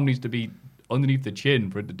the arm needs to be underneath the chin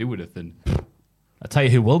for it to do anything. I'll tell you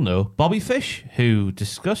who will know. Bobby Fish, who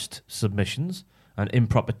discussed submissions and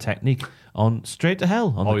improper technique on Straight to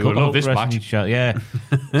Hell on Oh, the you will Cultaholic love this Wrestling match. Show. Yeah.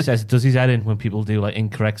 He says it does his head in when people do like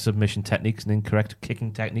incorrect submission techniques and incorrect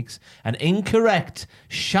kicking techniques and incorrect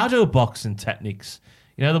shadow boxing techniques.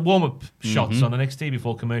 You know, the warm-up shots on NXT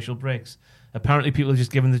before commercial breaks. Apparently people are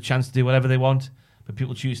just given the chance to do whatever they want, but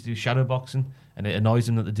people choose to do shadow boxing, and it annoys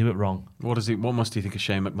them that they do it wrong. what must he think of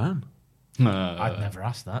Shane McMahon? I've never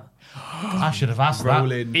asked that. I should have asked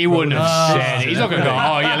He wouldn't have said it. He's not going to go,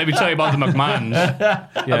 oh, yeah, let me tell you about the McMahons. Yeah,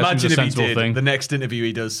 Imagine a if he sensible did. thing. The next interview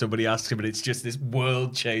he does, somebody asks him, and it's just this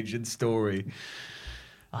world-changing story.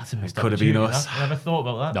 That's a missed Could have been opportunity, us. that. I never thought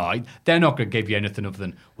about that. No, they're not going to give you anything other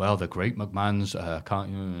than, well, the great McMahon's,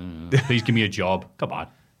 please give me a job. Come on.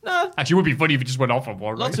 No. Actually, it would be funny if you just went off on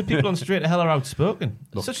one. Lots right? of people on Straight to Hell are outspoken.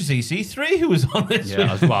 Such as EC3 who was on this.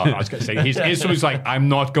 Yeah, well, I was going to say, here's someone's like, I'm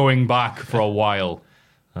not going back for a while.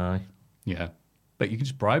 Aye. Yeah. But you can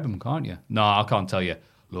just bribe them, can't you? No, I can't tell you.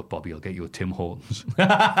 Look, Bobby, I'll get you a Tim Hortons.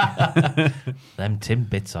 Them Tim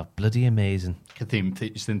bits are bloody amazing.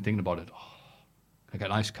 Just thinking about it. Oh, I get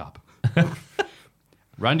an ice cap.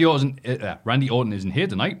 Randy Orton isn't here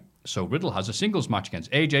tonight, so Riddle has a singles match against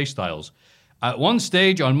AJ Styles. At one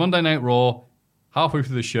stage on Monday Night Raw, halfway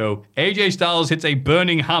through the show, AJ Styles hits a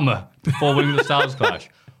burning hammer before winning the Styles Clash.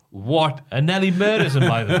 What? And Nelly murders him,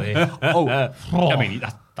 by the way. I mean,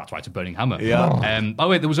 that's why it's a burning hammer. Yeah. By the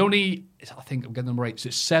way, there was only, I think I'm getting them right,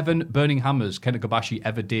 so 7 burning hammers Kenta Kobashi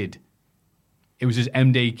ever did. It was his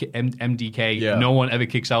MDK. Yeah. No one ever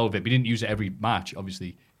kicks out of it. But he didn't use it every match,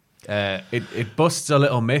 obviously. It busts a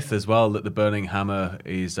little myth as well that the Burning Hammer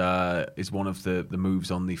is one of the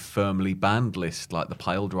moves on the firmly banned list, like the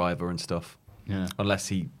pile driver and stuff. Yeah. Unless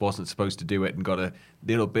he wasn't supposed to do it and got a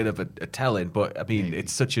little bit of a tell-in. But, I mean,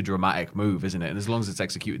 it's such a dramatic move, isn't it? And as long as it's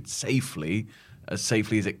executed safely as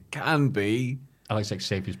it can be... I like to say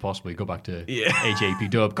safe as possible. You go back to AJP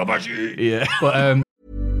Dub. Kobashi! Yeah. But,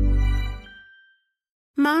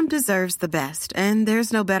 Mom deserves the best, and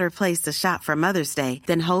there's no better place to shop for Mother's Day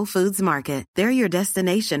than Whole Foods Market. They're your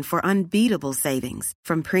destination for unbeatable savings,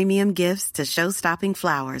 from premium gifts to show-stopping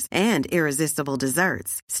flowers and irresistible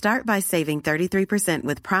desserts. Start by saving 33%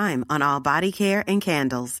 with Prime on all body care and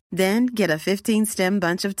candles. Then get a 15-stem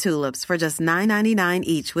bunch of tulips for just $9.99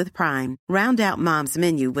 each with Prime. Round out Mom's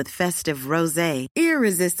menu with festive rosé,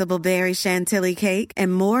 irresistible berry chantilly cake,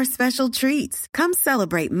 and more special treats. Come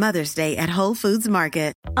celebrate Mother's Day at Whole Foods Market.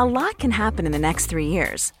 A lot can happen in the next 3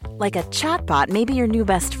 years. Like a chatbot may be your new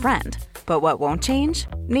best friend. But what won't change?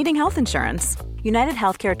 Needing health insurance. United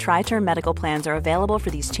Healthcare Tri-Term Medical Plans are available for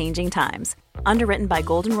these changing times. Underwritten by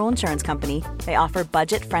Golden Rule Insurance Company, they offer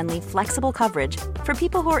budget-friendly, flexible coverage for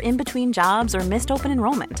people who are in between jobs or missed open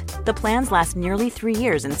enrollment. The plans last nearly 3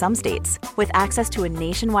 years in some states, with access to a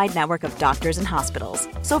nationwide network of doctors and hospitals.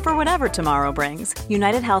 So for whatever tomorrow brings,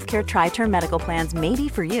 United Healthcare Tri-Term Medical Plans may be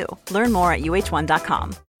for you. Learn more at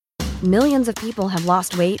uh1.com. Millions of people have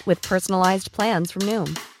lost weight with personalized plans from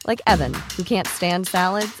Noom. Like Evan, who can't stand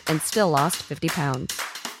salads and still lost 50 pounds.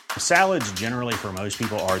 Salads generally for most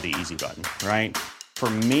people are the easy button, right? For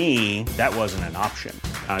me, that wasn't an option.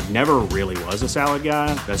 I never really was a salad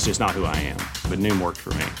guy. That's just not who I am. But Noom worked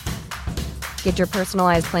for me. Get your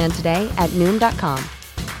personalized plan today at Noom.com.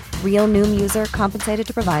 Real Noom user compensated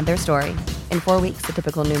to provide their story. In 4 weeks, the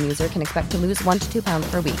typical Noom user can expect to lose 1 to 2 pounds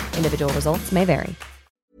per week. Individual results may vary.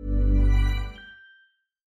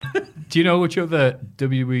 do you know which other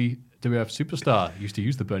WWF superstar used to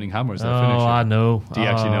use the burning hammer as their finisher? Oh, I know. Do you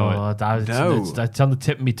actually know it? No. It's on the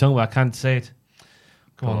tip of my tongue, but I can't say it.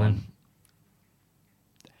 Come on, then.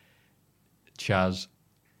 Chaz.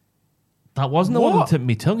 That wasn't the one on the tip of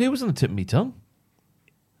my tongue. Who was on the tip of my tongue?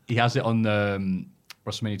 He has it on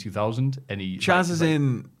WrestleMania 2000. And Chaz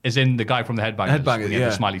is in the guy from the Headbangers. Headbangers, when he had yeah.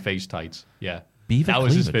 the smiley face tights. Yeah. Beaver that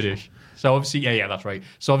was his cleavage. finish. So obviously, yeah, that's right.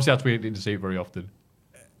 So obviously that's what you didn't see very often.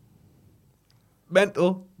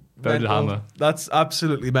 mental. Burning Mental. hammer. That's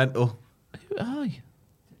absolutely mental. Aye.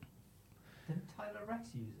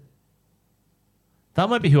 That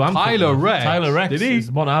might be who I'm Tyler thinking of. Rex. Tyler Rex. Did he?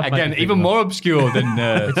 Is one I might Again, be thinking even of. more obscure than.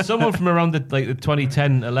 It's someone from around the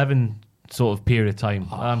 2010-11 sort of period of time.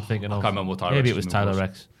 I'm thinking of. I can't remember what Tyler Maybe it Rex's was name Tyler was.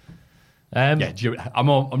 Rex. I'm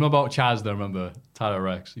not about Chaz. I remember Tyler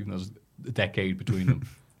Rex, even though there's a decade between them.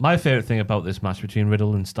 My favourite thing about this match between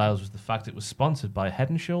Riddle and Styles was the fact it was sponsored by Head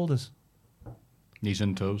and Shoulders. Knees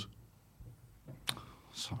and toes.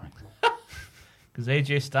 Sorry. Because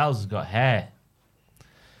AJ Styles has got hair.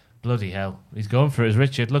 Bloody hell. He's going for his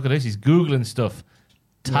Richard. Look at this. He's Googling stuff.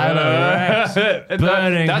 Tyler Rex.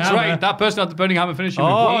 Burning That's hammer. right. That person had the burning hammer finishing.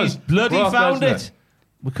 Oh, he's bloody Brock found Lesnar. it.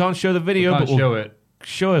 We can't show the video, Can't but we'll show it.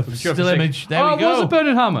 show a Show still for a sec. image. There oh, we go. It was a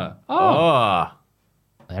burning hammer. Oh. Ah,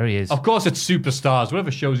 There he is. Of course, it's Superstars.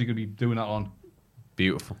 Whatever shows you could be doing that on.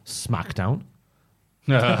 beautiful. Smackdown.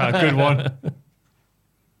 Good one.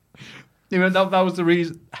 That was the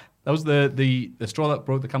reason. That was the straw that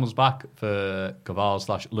broke the camel's back for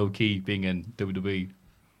Kaval / Low Key being in WWE.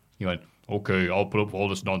 He went, okay, I'll put up with all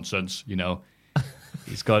this nonsense.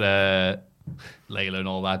 He's got Layla and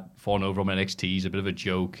all that falling over on NXT. He's a bit of a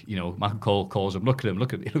joke. Michael Cole calls him. Look at him.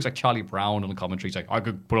 He looks like Charlie Brown on the commentary. He's like, I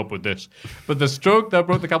could put up with this. But the stroke that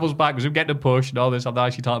broke the camel's back was him getting a push and all this. I'm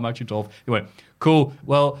actually talking about you, Dolph. He went, cool.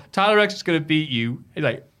 Well, Tyler Rex is going to beat you. He's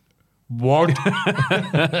like, what?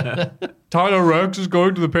 Tyler Rex is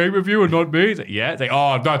going to the pay-per-view and not me? It's like, yeah. It's like,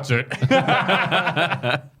 oh, that's it.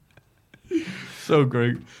 So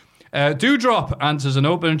great. Doudrop answers an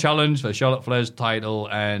open challenge for Charlotte Flair's title,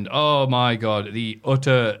 and oh my god, the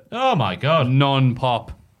utter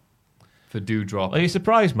non-pop for Doudrop. Are you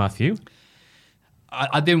surprised, Matthew?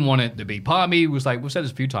 I didn't want it to be. Part of me was like, we've said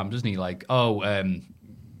this a few times, isn't he? Like,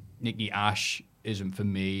 Nikki Ash isn't for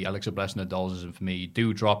me. Alexa Bliss and the Dolls isn't for me.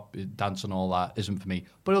 Doudrop, dance and all that isn't for me.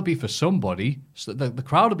 But it'll be for somebody. So the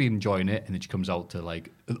crowd will be enjoying it, and then she comes out to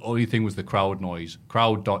like, the only thing was the crowd noise.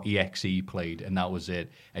 Crowd.exe played, and that was it.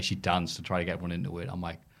 As she danced to try to get everyone into it. I'm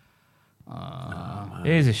like,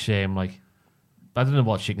 it is a shame. Like, I don't know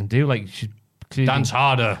what she can do. Like, she dance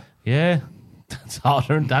harder. Yeah, dance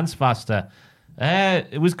harder and dance faster.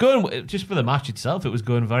 It was going just for the match itself. It was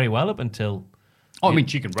going very well up until. Oh, I mean,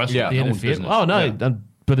 she can wrestle. The interference. Oh no,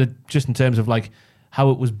 but just in terms of like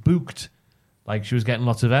how it was booked, like she was getting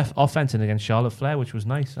lots of offense in against Charlotte Flair, which was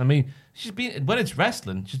nice. I mean, she's been when it's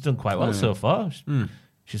wrestling, she's done quite well so far.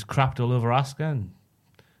 She's crapped all over Asuka and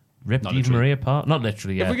ripped Eva Marie apart. Not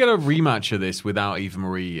literally. Yeah. If we get a rematch of this without Eva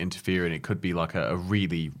Marie interfering, it could be like a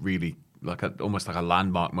really, really like almost like a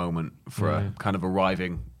landmark moment for a kind of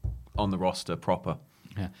arriving on the roster proper.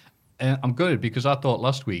 Yeah. I'm good because I thought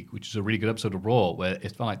last week, which is a really good episode of Raw, where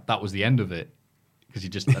it felt like that was the end of it because he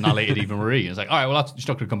just annihilated Eva Marie. And it's like, all right, well, she's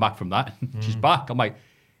not going to come back from that. She's back. I'm like,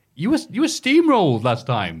 you were steamrolled last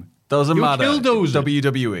time. Doesn't matter. Killdozer.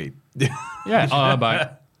 WWE. Yeah. Oh,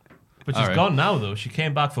 bye. But she's gone now, though. She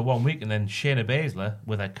came back for 1 week, and then Shayna Baszler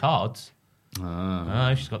with her cards.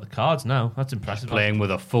 She's got the cards now. That's impressive. Playing with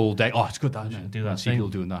a full deck. Oh, it's good that. She can do that. Ezekiel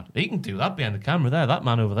doing that. He can do that behind the camera there. That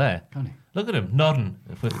man over there. Can he? Look at him nodding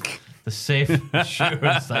with the safe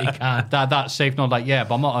assurance that he can. That safe nod, like, yeah,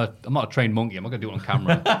 but I'm not a trained monkey. I'm not going to do it on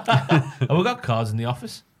camera. Oh, we got cards in the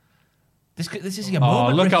office. This is your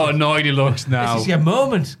moment. Oh, look Ricky. how annoyed he looks now. This is your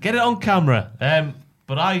moment. Get it on camera.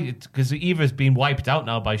 But because Eva's been wiped out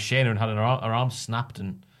now by Shayna and had her arm snapped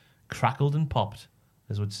and crackled and popped,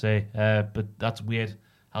 as would say. But that's weird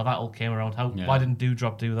how that all came around. Why didn't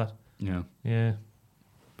Doudrop do that? Yeah.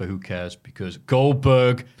 But who cares? Because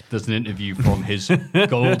Goldberg does an interview from his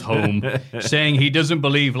gold home saying he doesn't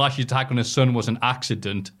believe Lashley's attack on his son was an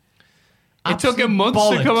accident. It took him months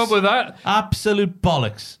to come up with that. Absolute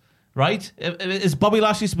bollocks. Right? Is Bobby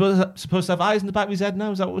Lashley supposed to have eyes in the back of his head now?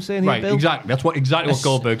 Is that what we're saying here, Right, Bill? exactly. That's exactly what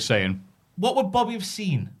Goldberg's saying. What would Bobby have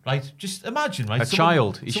seen? Right? Just imagine, right? A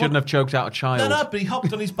child. He shouldn't have choked out a child. No, but he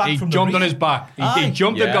hopped on his back He from the jumped on rear. his back. He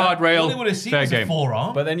jumped the guardrail. All he would have seen Fair was game. a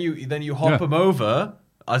forearm. But then you hop him over,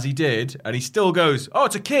 as he did, and he still goes, oh,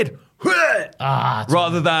 it's a kid.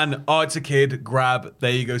 Rather than, oh, it's a kid, grab,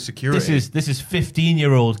 there you go, security. This is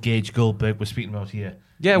 15-year-old Gage Goldberg we're speaking about here.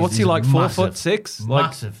 Yeah, what's he like, 4'6"?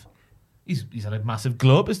 Massive. He's had a massive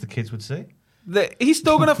globe, as the kids would say. He's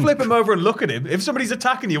still going to flip him over and look at him. If somebody's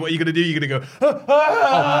attacking you, what are you going to do? You're going to go,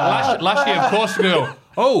 Lashley, of course, going to go,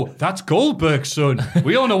 oh, that's Goldberg's son.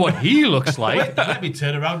 We all know what he looks like. Let me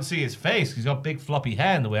turn around and see his face. He's got big floppy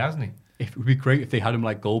hair in the way, hasn't he? It would be great if they had him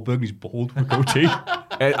like Goldberg and he's bald with a goatee.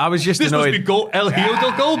 I was just This annoyed. must be El Hijo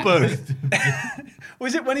del Goldberg.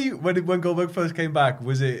 Was it when Goldberg first came back?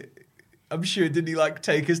 Was it? I'm sure. Didn't he like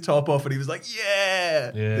take his top off and he was like,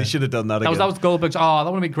 "Yeah"? They should have done that. That again. was Goldberg's. Oh, that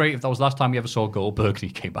would have been great if that was the last time you ever saw Goldberg and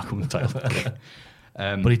he came back on the title.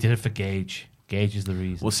 But he did it for Gage. Gage is the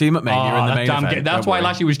reason. We'll see him at Mania in the main event. That's why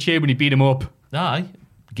Lashley was cheered when he beat him up. Aye.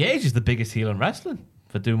 Gage is the biggest heel in wrestling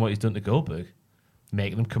for doing what he's done to Goldberg.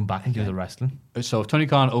 Making him come back and do the wrestling. So if Tony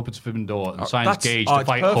Khan opens a forbidden door and signs Gage to it's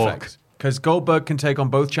fight perfect. Hook. Because Goldberg can take on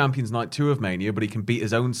both champions night 2 of Mania, but he can beat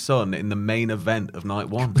his own son in the main event of night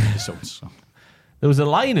 1. There was a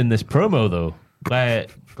line in this promo, though, where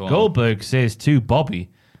Goldberg says to Bobby,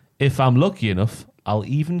 if I'm lucky enough, I'll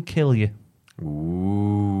even kill you.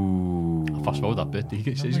 Ooh. Fast forward that bit.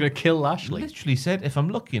 He's going to kill Lashley. Literally said, if I'm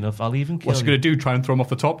lucky enough, I'll even kill What's he you. going to do? Try and throw him off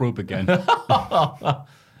the top rope again? Do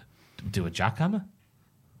a jackhammer?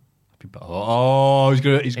 Oh, he's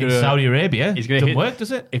gonna. In Saudi Arabia, He's gonna doesn't hit, work,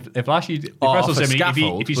 does it? If Lashley Off wrestles a him,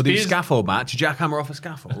 scaffold. if he We'll do spears, scaffold match. Jackhammer off a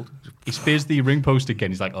scaffold. he spears the ring post again.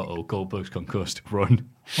 He's like, "Uh-oh, Goldberg's concussed. Run!"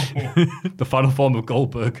 The final form of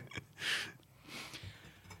Goldberg.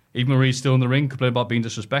 Eva Marie's still in the ring, complaining about being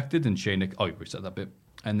disrespected, and Shayna. Oh, we said that bit.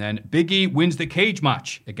 And then Big E wins the cage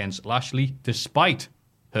match against Lashley, despite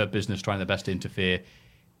her business trying their best to interfere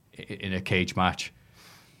in a cage match.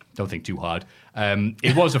 Don't think too hard.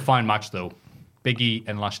 It was a fine match, though. Big E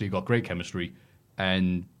and Lashley got great chemistry,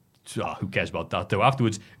 and who cares about that, though?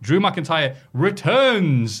 Afterwards, Drew McIntyre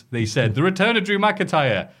returns, they said. The return of Drew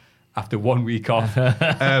McIntyre after 1 week off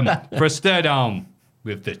for a stare down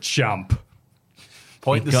with the champ.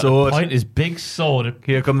 Point the Got to sword. Point his big sword.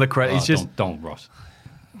 Here come the credits. Oh, It's just don't, Ross.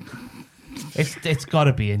 It's got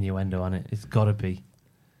to be innuendo on it. It's got to be.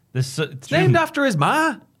 There's named after his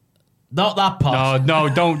ma. Not that part. No,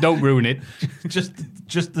 don't ruin it.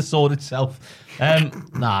 just the sword itself. I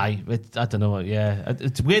don't know. Yeah,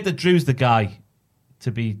 it's weird that Drew's the guy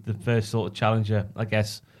to be the first sort of challenger, I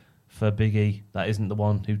guess, for Big E. That isn't the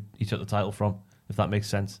one who he took the title from, if that makes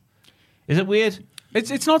sense. Is it weird?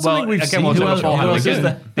 It's not something we've seen. Who else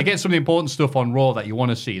they get some of the important stuff on Raw that you want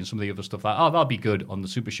to see, and some of the other stuff that that'll be good on the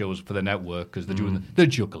super shows for the network because they're doing they're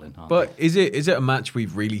juggling. But is it a match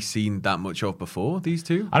we've really seen that much of before? These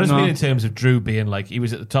two? I just mean in terms of Drew being like he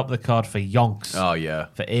was at the top of the card for yonks. Oh yeah,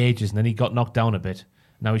 for ages, and then he got knocked down a bit.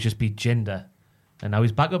 Now he's just beat Jinder, and now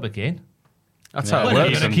he's back up again. That's how it Well,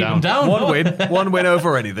 works. you're gonna keep him down. One win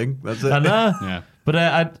over anything. That's it. I know. Yeah.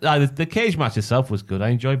 But the cage match itself was good. I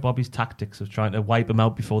enjoyed Bobby's tactics of trying to wipe him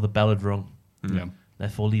out before the bell had rung. Yeah.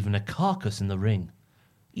 Therefore, leaving a carcass in the ring.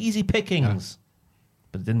 Easy pickings.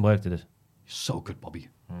 But it didn't work, did it? So good, Bobby.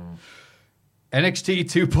 NXT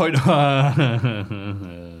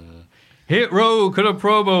 2.0. Hit Row could have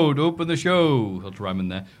promoed to open the show. That's rhyming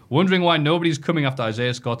there. Wondering why nobody's coming after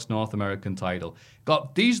Isaiah Scott's North American title.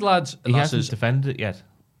 Got these lads and He hasn't lasses. defended it yet.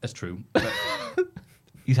 That's true.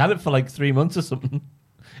 He's had it for like 3 months or something.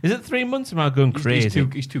 Is it 3 months? Am I going crazy?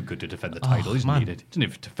 He's too good to defend the title. He's man. needed. He doesn't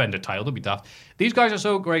even defend a title. Don't be daft. These guys are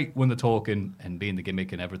so great when they're talking and being the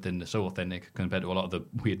gimmick and everything. They're so authentic compared to a lot of the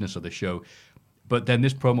weirdness of the show. But then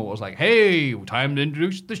this promo was like, hey, time to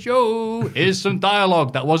introduce the show. Here's some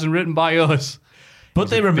dialogue that wasn't written by us. But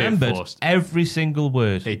they a bit remembered forced. every single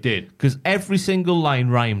word. They did. Because every single line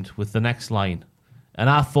rhymed with the next line. And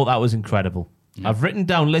I thought that was incredible. I've written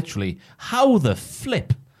down literally how the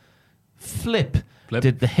flip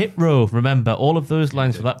did the Hit Row remember all of those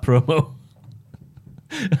lines for that promo.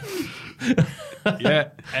 Yeah.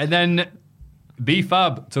 And then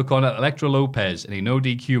B-Fab took on Elektra Lopez in a no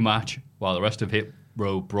DQ match while the rest of Hit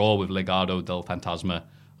Row brawl with Legado del Fantasma.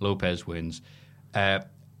 Lopez wins.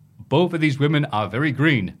 Both of these women are very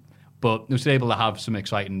green, but they were still able to have some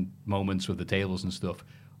exciting moments with the tables and stuff.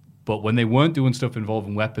 But when they weren't doing stuff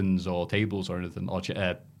involving weapons or tables or anything, or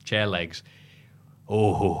chair legs,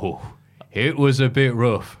 it was a bit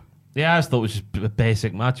rough. Yeah, I just thought it was just a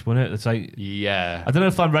basic match, wasn't it? It's like, Yeah. I don't know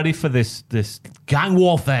if I'm ready for this gang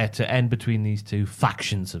warfare to end between these two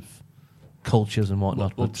factions of cultures and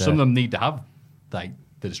whatnot. Well, but some of them need to have like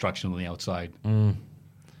the distraction on the outside.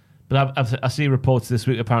 But I see reports this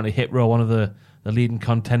week, apparently Hit Row, one of the leading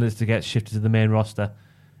contenders to get shifted to the main roster.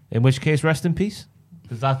 In which case, rest in peace.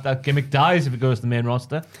 Because that gimmick dies if it goes to the main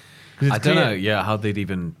roster. I don't know, how they'd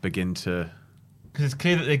even begin to... Because it's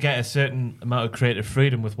clear that they get a certain amount of creative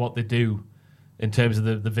freedom with what they do in terms of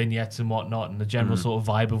the vignettes and whatnot and the general sort of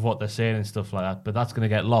vibe of what they're saying and stuff like that. But that's going to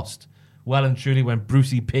get lost well and truly when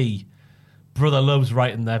Brucey P. Brother loves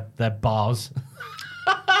writing their bars.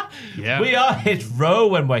 Yeah. We are Hit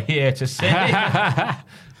Row and we're here to say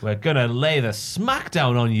we're going to lay the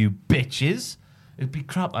smackdown on you bitches. It'd be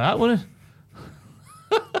crap like that, wouldn't it?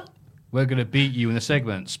 We're going to beat you in the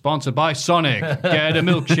segment. Sponsored by Sonic. Get a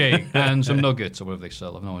milkshake and some nuggets or whatever they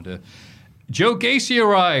sell. I've no idea. Joe Gacy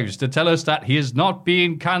arrives to tell us that he is not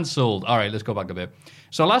being cancelled. All right, let's go back a bit.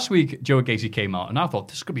 So last week, Joe Gacy came out, and I thought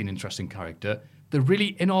this could be an interesting character. The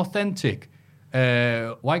really inauthentic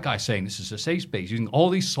white guy saying this is a safe space, using all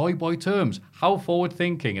these soy boy terms. How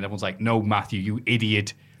forward-thinking. And everyone's like, no, Matthew, you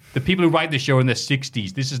idiot. The people who write this show in their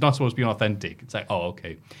 60s, this is not supposed to be authentic. It's like, oh,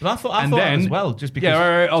 okay. But I thought that as well, just because...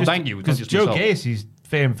 Yeah, right. Oh, just, thank you. Because Joe Gacy's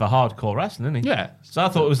famed for hardcore wrestling, isn't he? Yeah. So I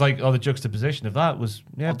thought it was like, the juxtaposition of that was...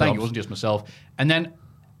 Yeah, Thank you. It wasn't just myself. And then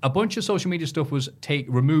a bunch of social media stuff was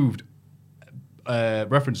removed,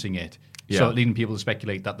 referencing it. Yeah. So leading people to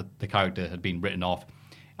speculate that the character had been written off.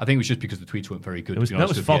 I think it was just because the tweets weren't very good. That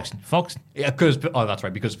was Fox. Fox. Yeah, that's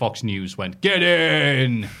right. Because Fox News went, get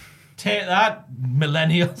in! Take that,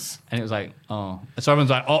 millennials. And it was like, oh. So everyone's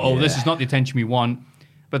like, this is not the attention we want.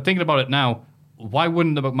 But thinking about it now, why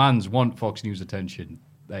wouldn't the McMahons want Fox News attention?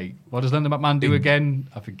 Like, what does Linda McMahon do again?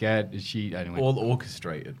 I forget. Is she anyway? All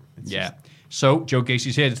orchestrated. It's Yeah. So Joe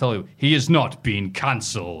Gacy's here to tell you he is not being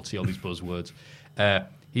cancelled. See all these buzzwords.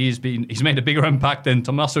 He's made a bigger impact than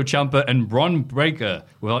Tommaso Ciampa and Bron Breakker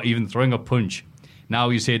without even throwing a punch. Now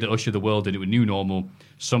he's here to usher the world into a new normal.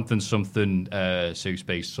 Something, safe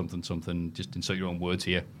space, something. Just insert your own words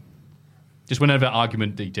here. Just whenever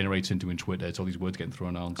argument degenerates into in Twitter, it's all these words getting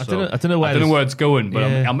thrown on. I don't know where it's going, but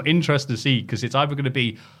yeah. I'm interested to see because it's either going to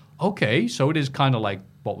be, okay, so it is kind of like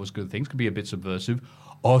what was good things. Could be a bit subversive.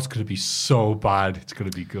 Oh, it's going to be so bad. It's going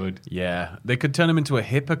to be good. Yeah, they could turn him into a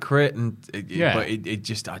hypocrite, but Yeah. it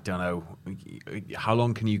just, I don't know. How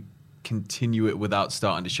long can you continue it without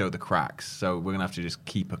starting to show the cracks? So we're going to have to just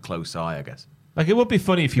keep a close eye, I guess. Like, it would be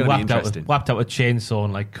funny if you gonna be whacked out interesting. a chainsaw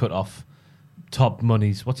and like cut off Top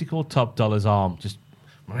Money's, what's he called? Top Dollar's arm. Just,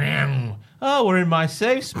 oh, we're in my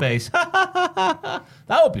safe space. That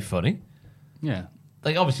would be funny. Yeah.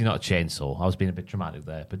 Like, obviously not a chainsaw. I was being a bit dramatic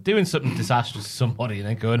there. But doing something disastrous to somebody and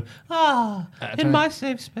then going, in my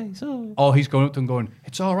safe space. Oh. Oh, he's going up to them going,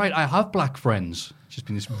 it's all right, I have black friends. It's just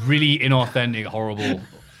been this really inauthentic, horrible,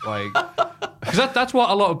 like... Because that's what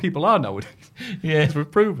a lot of people are nowadays. Yeah. We're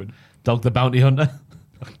proven. Dog the Bounty Hunter.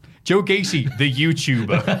 Joe Gacy, the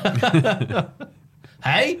YouTuber.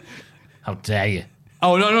 Hey? How dare you?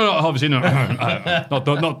 Oh, no, obviously, no.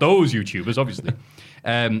 Not those YouTubers, obviously.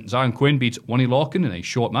 Zion Quinn beats Wonnie Larkin in a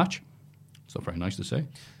short match. It's not very nice to say.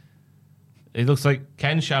 It looks like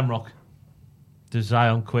Ken Shamrock to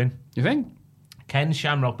Zion Quinn. You think? Ken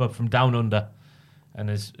Shamrock, but from down under. And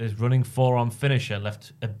his running forearm finisher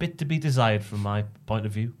left a bit to be desired from my point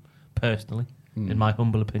of view, personally, in my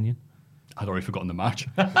humble opinion. I'd already forgotten the match.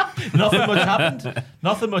 Nothing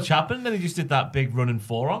much happened. Then he just did that big running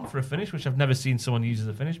forearm for a finish, which I've never seen someone use as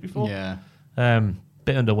a finish before. Yeah.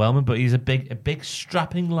 Bit underwhelming, but he's a big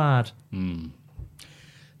strapping lad.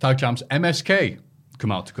 Tag champs MSK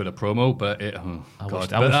come out to cut a promo, but it,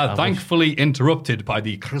 I thankfully interrupted by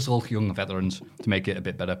the grizzled young veterans to make it a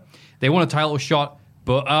bit better. They want a title shot,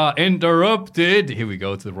 but are interrupted. Here we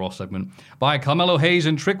go to the Raw segment by Carmelo Hayes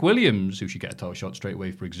and Trick Williams, who should get a title shot straight away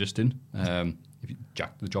for existing. If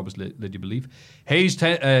Jack the job is led you believe. Hayes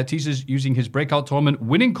teases using his breakout tournament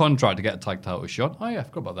winning contract to get a tag title shot. Oh yeah, I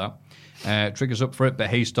forgot about that. Trigger's up for it, but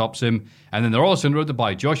Hayes stops him, and then they're also interrupted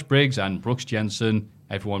by Josh Briggs and Brooks Jensen.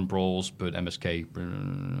 Everyone brawls, but MSK, blah,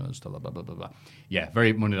 blah, blah, blah, blah. Yeah,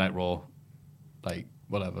 very Monday Night Raw. Like,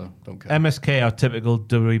 whatever, don't care. MSK are typical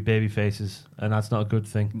WWE baby faces, and that's not a good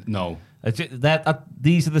thing. No.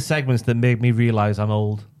 These are the segments that make me realise I'm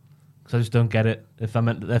old. Because I just don't get it. If they're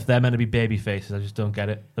meant to be baby faces, I just don't get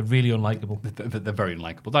it. They're really unlikable. They're very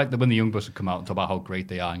unlikable. Like when the Young Bucks come out and talk about how great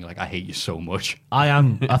they are, and you're like, I hate you so much.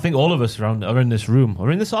 I think all of us are in this room,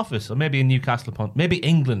 or in this office, or maybe in Newcastle upon, maybe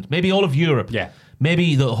England, maybe all of Europe. Yeah.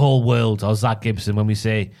 Maybe the whole world, or Zach Gibson, when we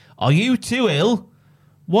say, are you too ill?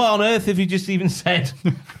 What on earth have you just even said?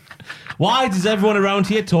 Why does everyone around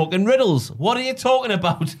here talk in riddles? What are you talking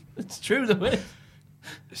about? It's true, though, isn't it?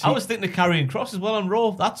 I was thinking of Karrion Kross as well on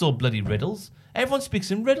Raw. That's all bloody riddles. Everyone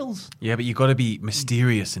speaks in riddles. Yeah, but you got to be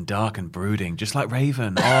mysterious and dark and brooding, just like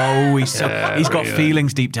Raven. Oh, he's got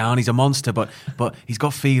feelings deep down. He's a monster, but he's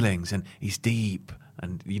got feelings and he's deep.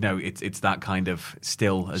 And you know, it's that kind of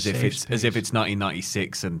still as if it's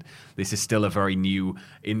 1996, and this is still a very new,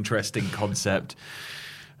 interesting concept.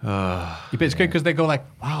 It's good because they go like,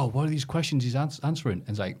 "Wow, what are these questions he's answering?" And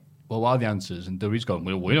it's like, "Well, what are the answers?" And WWE's going,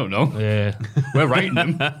 "Well, we don't know. Yeah, we're writing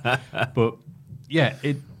them." But yeah,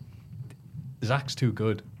 Zach's too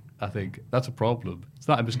good. I think that's a problem. It's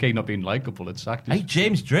not MSK not being likable. It's Zach. Hey,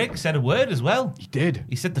 James Drake said a word as well. He did.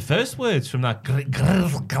 He said the first words from that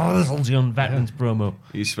grizzled young veterans promo.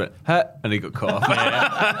 He just went, "Huh," and he got cut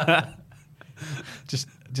off.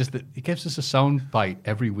 He gives us a sound bite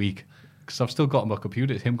every week. Because I've still got on my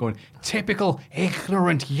computer, it's him going, typical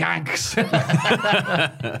ignorant Yanks. Io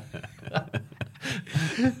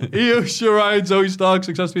Shirai and Zoe Stark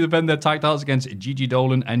successfully defend their tag titles against Gigi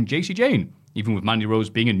Dolan and JC Jane, even with Mandy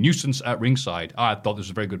Rose being a nuisance at ringside. I thought this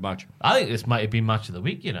was a very good match. I think this might have been match of the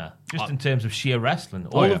week, you know, just in terms of sheer wrestling.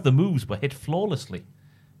 All of the moves were hit flawlessly.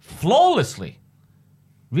 Flawlessly.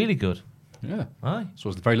 Really good. Yeah. Aye. So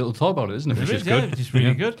there's very little to talk about it, isn't it? Which is good. It's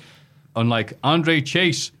really good. Unlike Andre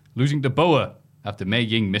Chase losing to Boa after Mei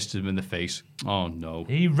Ying missed him in the face. Oh, no.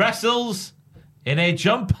 He wrestles in a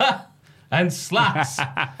jumper and slacks.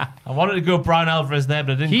 I wanted to go Brian Alvarez there,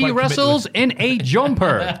 but I didn't. He wrestles in a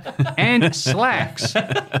jumper and slacks.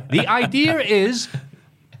 The idea is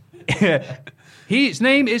his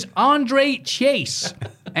name is Andre Chase,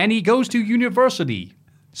 and he goes to university.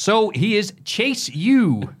 So he is Chase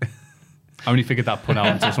U. I only figured that pun out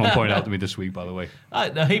until someone pointed out to me this week, by the way.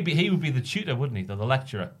 No, he would be the tutor, wouldn't he? The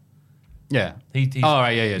lecturer. Yeah. He's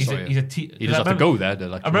sorry. He does have to go there.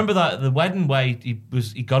 I remember that at the wedding where he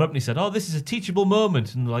got up and he said, "Oh, this is a teachable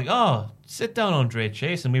moment," and they're like, "Oh, sit down, Andre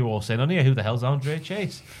Chase," and we were all saying, "Oh, yeah, who the hell's Andre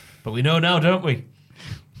Chase?" But we know now, don't we?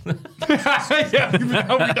 Yeah,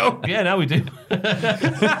 now we know. Yeah, now we do.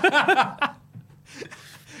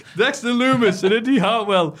 Dexter Lumis and Indy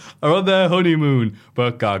Hartwell are on their honeymoon,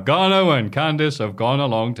 but Gargano and Candice have gone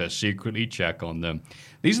along to secretly check on them.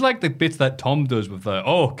 These are like the bits that Tom does with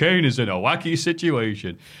Kane is in a wacky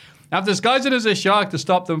situation. After disguising as a shark to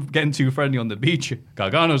stop them getting too friendly on the beach,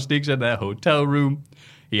 Gargano sneaks in their hotel room.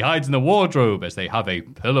 He hides in the wardrobe as they have a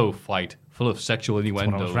pillow fight full of sexual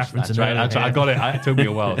innuendos. That's right. I got it. It took me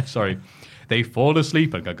a while. Sorry. They fall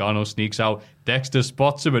asleep and Gargano sneaks out. Dexter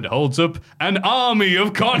spots him and holds up an army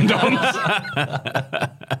of condoms.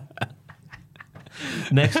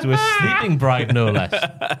 Next to a sleeping bride, no less.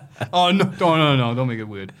 Oh, no. Don't make it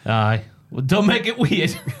weird. Aye. Well, don't make it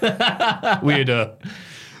weird. Weirder.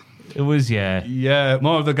 It was, yeah. Yeah,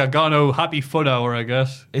 more of the Gargano happy fun hour, I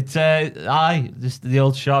guess. It's, just the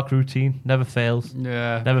old shark routine. Never fails.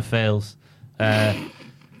 Yeah. Never fails.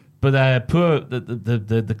 But poor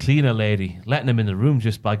the cleaner lady letting him in the room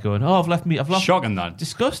just by going, I've lost. Shocking that.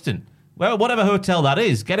 Disgusting. Well, whatever hotel that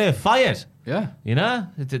is, get her fired. Yeah. You know?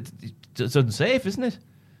 It's unsafe, isn't it?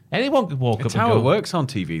 Anyone could walk It's up and how go. it works on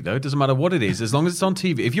TV, though. It doesn't matter what it is, as long as it's on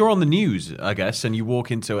TV. If you're on the news, I guess, and you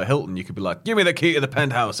walk into a Hilton, you could be like, give me the key to the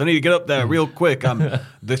penthouse. I need to get up there real quick. I'm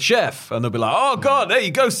the chef. And they'll be like, oh, God, there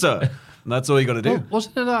you go, sir. And that's all you got to do. Well,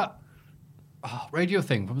 wasn't it that radio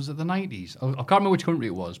thing? Was it the 90s? I can't remember which country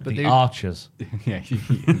it was. But The Archers. Yeah.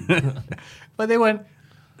 But they got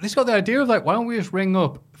the idea of like, why don't we just ring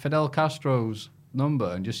up Fidel Castro's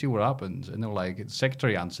number and just see what happens? And they're like, the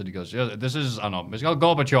secretary answered. He goes, yeah, this is Mr.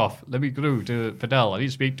 Gorbachev. Let me through to Fidel. I need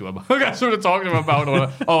to speak to him. That's what I'm talking about.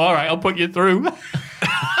 All right, I'll put you through. And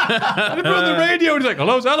they put on the radio and he's like,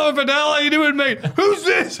 hello, Fidel. How you doing, mate? Who's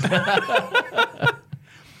this?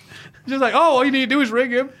 Just like, all you need to do is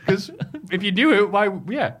ring him, because if you do it,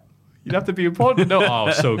 you'd have to be important.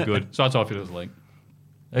 No, so good. So that's how I feel it was like.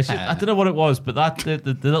 I don't know what it was, but that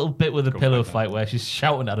the little bit with the pillow fight where she's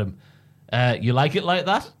shouting at him, you like it like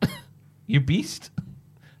that? You beast?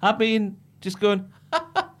 I mean, just going,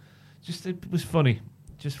 it was funny.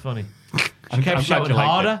 Just funny. She kept shouting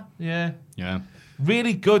harder. Yeah. Yeah.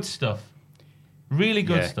 Really good stuff. Really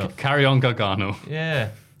good stuff. Carry on, Gargano. Yeah.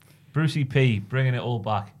 Brucey P bringing it all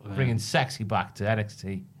back. Bringing sexy back to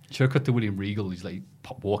NXT. Should have cut to William Regal. He's like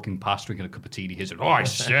walking past, drinking a cup of tea. He hears it. Oh, I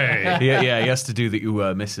say. Yeah, he has to do the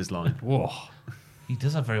Mrs. line. Whoa. He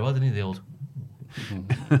does that very well, doesn't he, the old...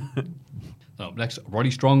 Next,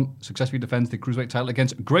 Roddy Strong successfully defends the Cruiserweight title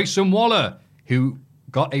against Grayson Waller, who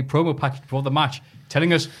got a promo package before the match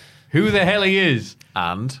telling us who the hell he is.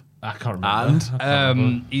 And? I can't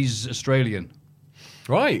remember. He's Australian.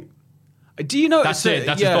 Right. Do you know that's it?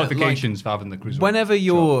 That's his qualifications for having the Cruiserweight. Whenever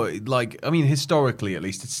you're historically at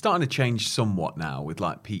least, it's starting to change somewhat now with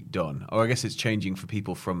like Pete Dunne, or I guess it's changing for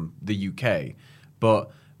people from the UK. But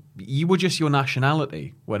you were just your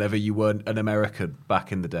nationality whenever you were an American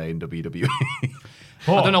back in the day in WWE.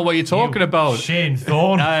 I don't know what you're talking about. Shane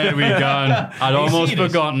Thorne. There we go. I'd almost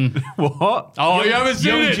forgotten. What? Oh, you haven't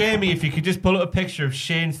seen it? Jamie, if you could just pull up a picture of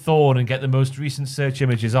Shane Thorne and get the most recent search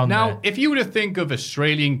images on there. Now, if you were to think of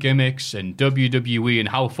Australian gimmicks and WWE and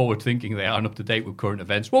how forward-thinking they are and up-to-date with current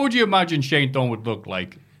events, what would you imagine Shane Thorne would look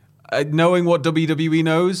like? Knowing what WWE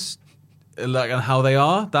knows, and how they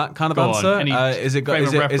are, that kind of answer. Is it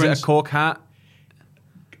a cork hat?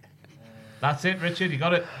 That's it, Richard. You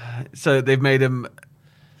got it. So they've made him.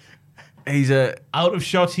 He's out of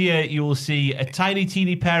shot here. You will see a tiny,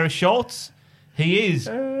 teeny pair of shorts. He is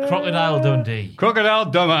Crocodile Dundee. Crocodile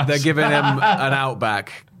dumbass. They're giving him an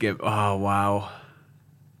Outback. Oh wow.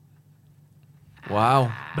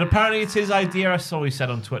 But apparently it's his idea. I saw he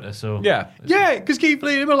said on Twitter. So yeah, because Keith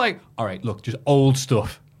Lee and him are like, all right, look, just old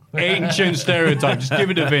stuff. Ancient stereotypes. Just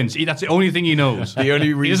give it to Vince. That's the only thing he knows. The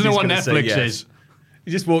only reason he doesn't know what Netflix yes. is. He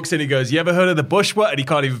just walks in, he goes, you ever heard of the Bushwhack? And he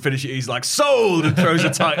can't even finish it. He's like, sold! And throws a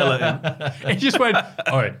title at him. He just went,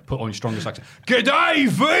 all right, put on your strongest accent. G'day,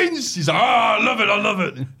 Vince! He's like, I love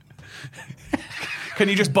it. Can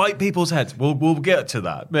you just bite people's heads? We'll get to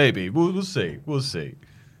that. Maybe. We'll see.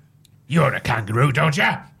 You're a kangaroo, don't you?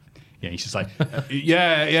 Yeah, he's just like,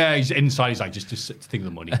 yeah. He's inside. He's like, just think of the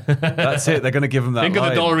money. That's it. They're going to give him that Think line.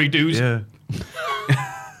 of the dollar he doos. Yeah.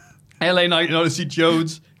 LA Knight and Odyssey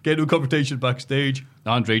Jones get into a confrontation backstage.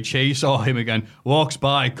 Andre Chase saw him again, walks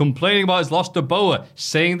by, complaining about his loss to Boa,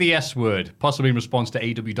 saying the S word, possibly in response to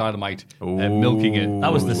AW Dynamite, milking it.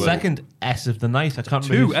 That was the second S of the night. I can't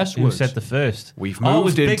remember who said the first. We've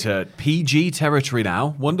moved into PG territory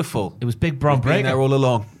now. Wonderful. It was Big Bron We've been Breakker. there all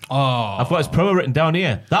along. Oh. I've got his promo written down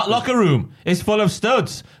here. That locker room is full of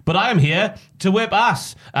studs, but I'm here to whip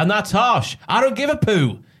ass, and that's harsh. I don't give a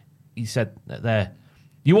poo. He said there.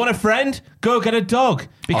 You want a friend? Go get a dog.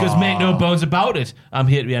 Because make no bones about it, I'm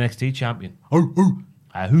here to be NXT champion.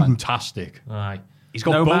 Fantastic. Aye. He's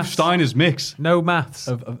got No both maths. Steiner's mix. No maths.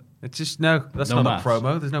 It's just that's No not maths. a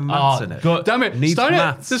promo. There's no maths in it. Damn it. It needs Steiner,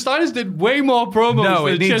 maths. the Steiners did way more promos No,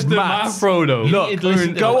 than it needs just the maths. math promo. Look,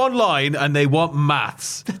 listen to go it. online and they want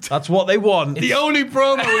maths. That's what they want. The only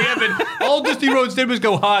promo we ever... All Dusty Rhodes did was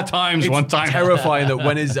go hard times one time. terrifying that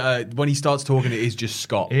when he starts talking, it is just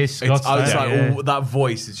Scott. It is Scott I was Steiner, like, that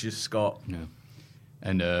voice is just Scott. Yeah.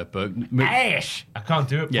 And, but... Ash! I can't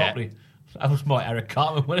do it Yeah. properly. That was more Eric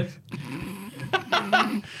Cartman, wasn't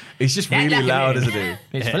it? He's just really loud, isn't he?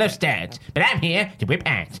 It's full of stats, but I'm here to whip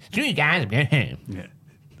ass. So you guys go home.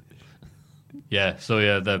 Yeah, so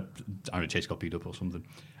yeah, I don't know, Chase got beat up or something.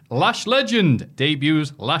 Lash Legend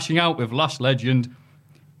debuts Lashing Out with Lash Legend.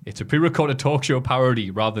 It's a pre-recorded talk show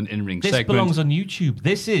parody rather than in-ring This segment. belongs on YouTube.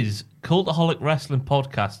 This is Cultaholic Wrestling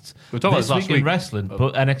Podcasts. We were talking about This this last week in week. wrestling,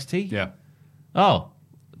 but NXT. Yeah. Oh,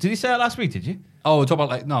 did you say that last week? Did you? Oh, we're talking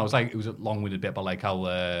about it was a long-winded bit about like how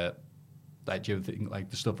do you ever think like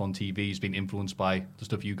the stuff on TV has been influenced by the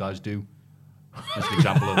stuff you guys do? That's an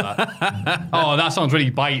example of that. Oh, that sounds really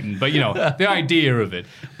biting, but the idea of it.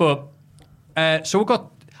 But so we've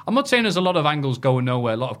got. I'm not saying there's a lot of angles going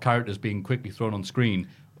nowhere, a lot of characters being quickly thrown on screen,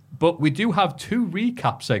 but we do have 2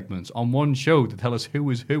 recap segments on one show to tell us who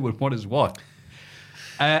is who and what is what.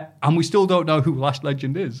 And we still don't know who Lash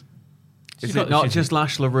Legend is. Is it not just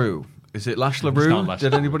Lash LaRue? Is it Lash not LaRue? Lash.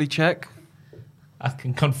 Did anybody check? I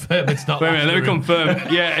can confirm it's not. Wait a minute, let me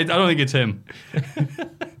confirm. Yeah, I don't think it's him.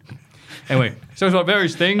 Anyway, so it's about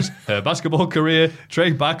various things. Her basketball career,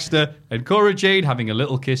 Trey Baxter, and Cora Jade having a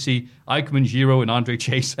little kissy, Ike Manjiro and Andre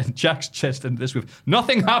Chase, and Jack's chest and this with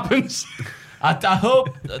nothing happens. I hope.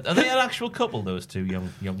 Are they an actual couple, those two young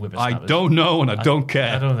I whippersnappers? don't know and I don't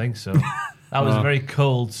care. I don't think so. That was a very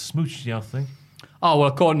cold smooch, I think. Oh, well,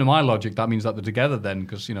 according to my logic, that means that they're together then,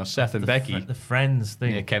 because, Seth and Becky, The friends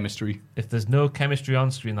thing. yeah, chemistry. If there's no chemistry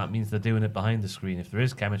on screen, that means they're doing it behind the screen. If there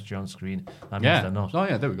is chemistry on screen, that means Yeah. they're not. Oh,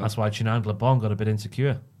 yeah, there we go. That's why Chandler Bong got a bit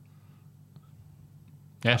insecure.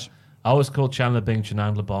 Yes. I always called Chandler Bing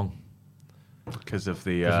Chandler Bong Because of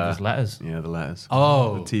the because of his letters. yeah, the letters.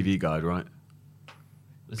 Oh. The TV guide, right?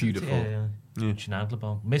 Is it- Beautiful. Yeah. Chandler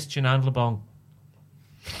Bong. Miss Chandler Bong.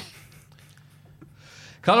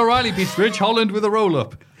 Kyle O'Reilly beats Rich Holland with a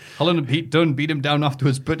roll-up. Holland and Pete Dunne beat him down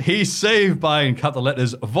afterwards, but he's saved by, in capital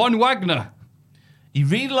letters, Von Wagner. He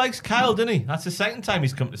really likes Kyle, doesn't he? That's the second time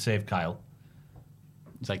he's come to save Kyle.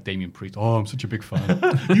 It's like Damien Priest. Oh, I'm such a big fan.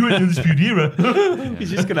 You were in the Dispute Era.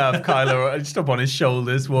 He's just gonna have Kylo just up on his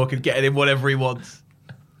shoulders, walking, getting him whatever he wants.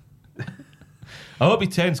 I hope he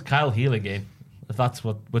turns Kyle heel again, if that's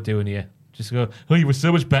what we're doing here. Just go, oh, you were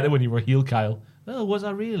so much better when you were heel, Kyle. Oh, was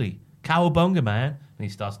I really? Cowabunga, man. And he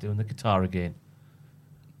starts doing the guitar again.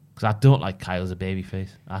 Because I don't like Kyle as a babyface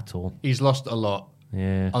at all. He's lost a lot.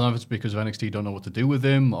 Yeah. I don't know if it's because of NXT don't know what to do with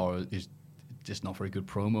him, or he's just not very good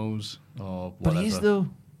promos, or whatever. But he is, though.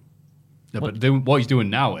 No, but what he's doing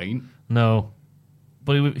now ain't. No.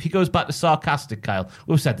 But if he goes back to sarcastic Kyle,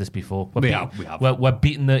 we've said this before. We have. We're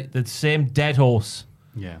beating the same dead horse.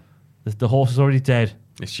 Yeah. The horse is already dead.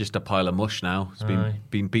 It's just a pile of mush now. It's Aye.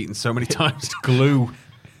 been beaten so many times. Glue.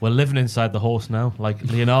 We're living inside the horse now, like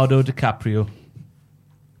Leonardo DiCaprio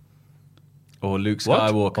Or Luke What?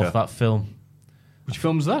 Skywalker. off that film. Which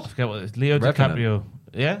film's that? I forget what it is. Leo Revenant. DiCaprio.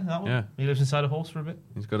 Yeah, that one. Yeah. He lives inside a horse for a bit.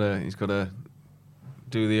 He's got to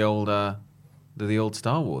do the old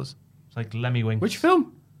Star Wars. It's like Lemmy Winks. Which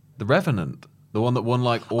film? The Revenant. The one that won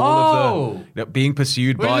like all Oh! of the being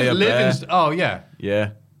pursued by a bear. Oh, yeah.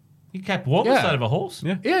 Yeah. He kept walking Yeah. inside of a horse.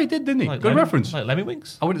 Yeah. Yeah, he did, didn't he? Like Good Lemmy- reference. Like Lemmy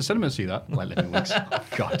Winks. I went to the cinema to see that. Like Lemmy Winks. Oh,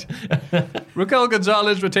 God. Raquel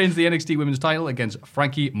Gonzalez retains the NXT Women's title against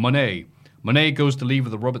Frankie Monet. Monet goes to leave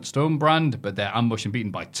with the Robert Stone brand, but they're ambushed and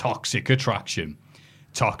beaten by Toxic Attraction.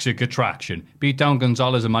 Toxic Attraction beat down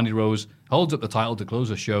Gonzalez and Mandy Rose, holds up the title to close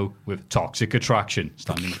the show with Toxic Attraction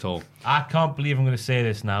standing tall. I can't believe I'm going to say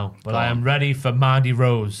this now, but Go I am on. ready for Mandy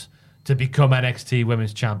Rose to become NXT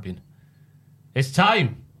Women's Champion. It's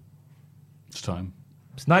time. It's time.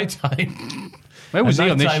 It's night time. Where was he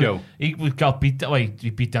on this Night time, show? He got beat. Wait, he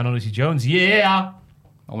beat down Odyssey Jones. Yeah.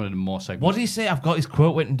 I wanted more segments. What did he say? I've got his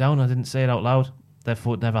quote written down. I didn't say it out loud.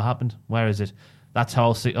 Therefore, it never happened. Where is it? That's how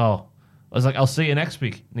I'll see. Oh, I was like, I'll see you next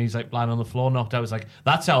week. And he's like lying on the floor, knocked out. I was like,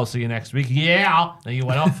 that's how I'll see you next week. Yeah. And you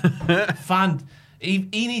went off. He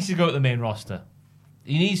needs to go to the main roster.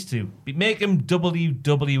 He needs to make him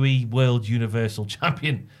WWE World Universal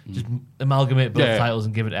Champion. Just amalgamate both Yeah. titles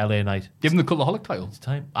and give it LA Knight. Give him the Cultaholic title. It's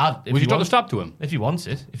time. Would you drop the strap to him? If he wants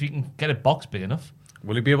it, if he can get a box big enough.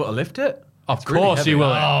 Will he be able to lift it? Of It's really course he heavy. will.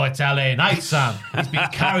 Oh, it's LA Knight, Sam. He's been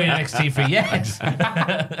carrying NXT for years.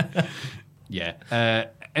 Yeah.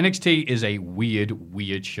 NXT is a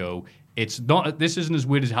weird show. it's not. This isn't as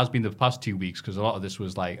weird as it has been the past 2 weeks because a lot of this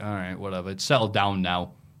was like, all right, whatever. It's settled down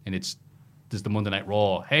now, and there's the Monday Night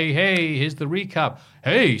Raw. Hey, here's the recap.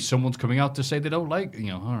 Hey, someone's coming out to say they don't like,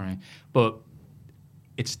 all right. But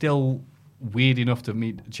it's still weird enough to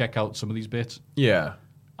me to check out some of these bits. Yeah.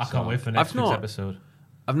 I can't wait for next week's episode.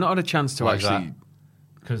 I've not had a chance to actually...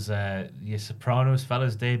 Because your Sopranos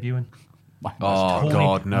fella's debuting.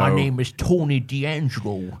 God, no. My name is Tony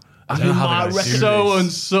D'Angelo. I don't know how they're so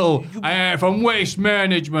unsubtle. From Waste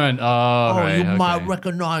Management. You might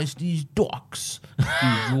recognize these ducks.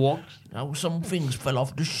 Some things fell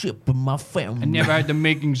off the ship in my family. I never had the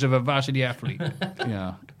makings of a varsity athlete.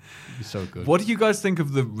 Yeah. It's so good. What do you guys think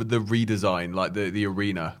of the redesign, like the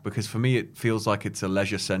arena? Because for me, it feels like it's a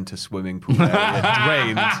leisure centre swimming pool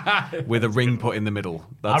area, drained with a ring put in the middle.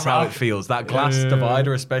 That's how it feels. That glass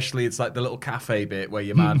divider, especially, it's like the little cafe bit where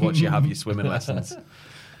you're mad once you have your swimming lessons.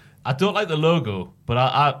 I don't like the logo, but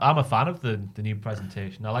I'm a fan of the new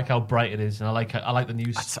presentation. I like how bright it is, and I like the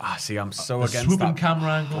new. See, I'm so against swooping that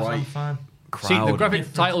camera angles. I'm fan. Crowd. See, the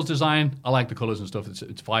graphic titles design, I like the colours and stuff.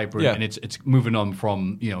 It's vibrant and it's moving on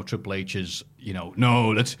from Triple H's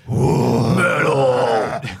no, let's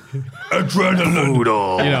metal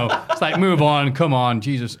adrenaline. It's like move on, come on,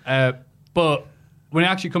 Jesus. But when it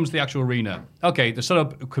actually comes to the actual arena, okay, the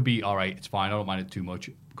setup could be all right. It's fine. I don't mind it too much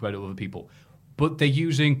compared to other people. But they're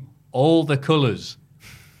using all the colours.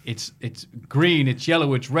 It's green, it's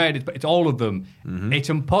yellow, it's red, it's all of them. Mm-hmm. It's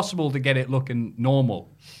impossible to get it looking normal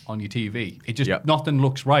on your TV. It just nothing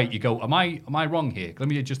looks right. You go, am I wrong here? Let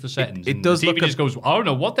me adjust the settings. It does. The TV just goes, I don't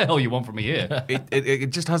know what the hell you want from me here. It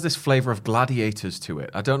just has this flavour of Gladiators to it.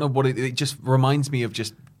 I don't know what it just reminds me of.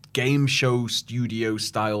 Just game show studio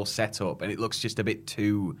style setup, and it looks just a bit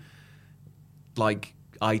too like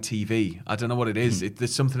ITV. I don't know what it is.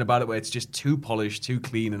 There's something about it where it's just too polished, too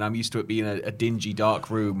clean, and I'm used to it being a dingy,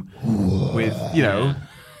 dark room with,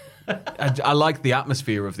 I like the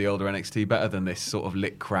atmosphere of the older NXT better than this sort of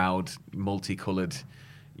lit crowd, multicoloured,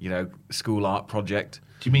 school art project.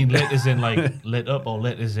 Do you mean lit as in like lit up, or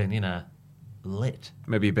lit as in, lit?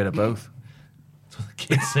 Maybe a bit of both. That's what the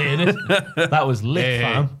kids saying it. That was lit,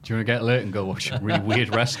 fam. Do you want to get lit and go watch really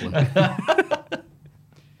weird wrestling?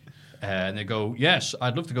 And they go, yes,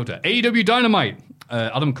 I'd love to go to AEW Dynamite.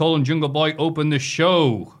 Adam Cole and Jungle Boy open the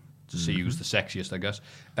show to see who's the sexiest, I guess.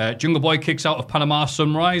 Jungle Boy kicks out of Panama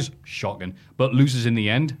Sunrise, shocking, but loses in the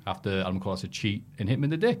end after Adam Cole has to cheat and hit him in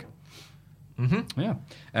the dick. Mm-hmm.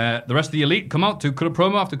 Yeah. The rest of the Elite come out to cut a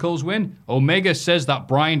promo after Cole's win. Omega says that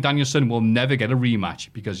Bryan Danielson will never get a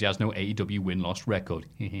rematch because he has no AEW win-loss record.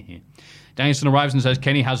 Danielson arrives and says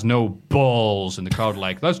Kenny has no balls, and the crowd are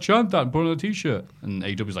like, let's chant that and put on a t-shirt. And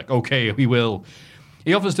AEW's like, okay, we will.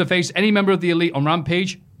 He offers to face any member of the Elite on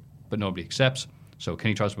Rampage, but nobody accepts. So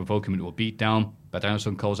Kenny tries to provoke him into a beatdown, but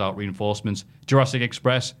Danielson calls out reinforcements, Jurassic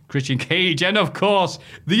Express, Christian Cage, and of course,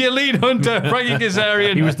 the Elite Hunter, Frankie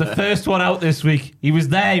Kazarian. He was the first one out this week. He was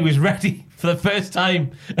there. He was ready for the first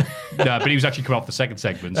time. No, but he was actually coming off the second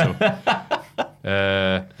segment, so...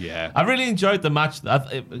 yeah. I really enjoyed the match.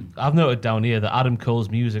 I've noted down here that Adam Cole's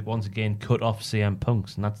music once again cut off CM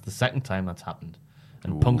Punk's, and that's the second time that's happened.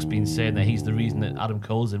 And Punk's been saying that he's the reason that Adam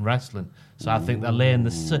Cole's in wrestling. So I think they're laying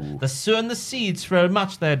they're sowing the seeds for a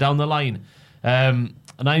match there down the line. And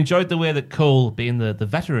I enjoyed the way that Cole, being the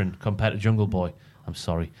veteran compared to Jungle Boy, I'm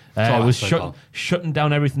sorry, was shutting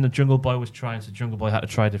down everything that Jungle Boy was trying. So Jungle Boy had to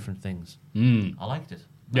try different things. I liked it.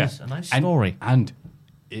 A nice story. And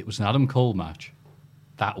it was an Adam Cole match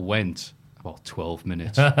that went about 12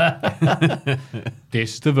 minutes.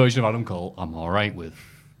 This is the version of Adam Cole I'm all right with.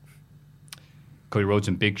 Cody Rhodes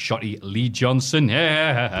and big shotty Lee Johnson win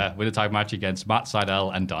a tag match against Matt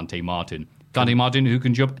Sydal and Dante Martin. Dante Martin, who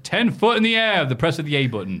can jump 10 foot in the air, the press of the A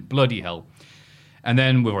button. Bloody hell. And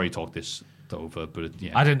then we've already talked this over, but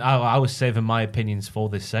yeah. I was saving my opinions for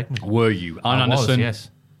this segment. Were you? Arn Anderson,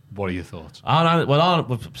 yes. What are your thoughts?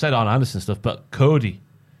 We've said Arn Anderson stuff, but Cody,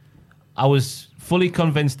 I was fully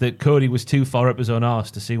convinced that Cody was too far up his own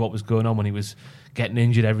arse to see what was going on when he was getting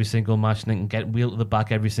injured every single match and then getting wheeled to the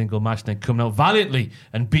back every single match and then coming out valiantly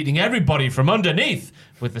and beating everybody from underneath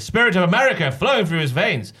with the spirit of America flowing through his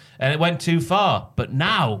veins. And it went too far. But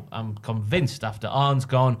now I'm convinced, after Arn's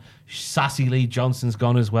gone, sassy Lee Johnson's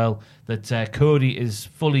gone as well, that Cody is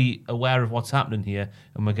fully aware of what's happening here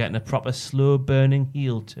and we're getting a proper slow-burning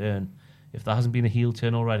heel turn, if there hasn't been a heel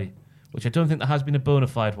turn already, which I don't think there has been a bona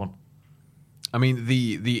fide one. I mean,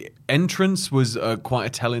 the entrance was quite a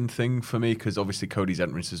telling thing for me because obviously Cody's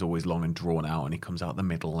entrance is always long and drawn out, and he comes out the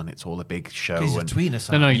middle, and it's all a big show. He's a and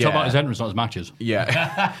tweener. No, you talk about his entrance, not his matches.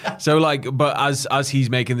 Yeah. So like, but as he's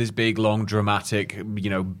making this big, long, dramatic,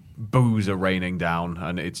 boos are raining down,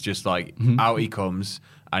 and it's just like out he comes,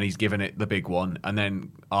 and he's giving it the big one, and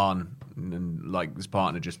then Arn and like his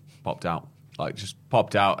partner just popped out. Like just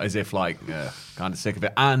popped out as if like kind of sick of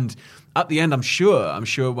it. And at the end, I'm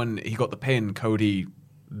sure when he got the pin, Cody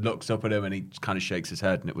looks up at him and he kind of shakes his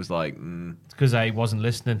head, and it was like, It's because he wasn't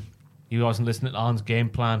listening. He wasn't listening to Arn's game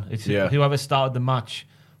plan. Whoever started the match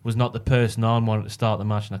was not the person Arn wanted to start the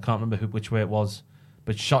match, and I can't remember which way it was.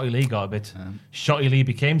 But Shotty Lee got a bit. Shotty Lee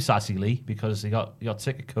became Sassy Lee because he got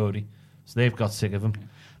sick of Cody, so they've got sick of him.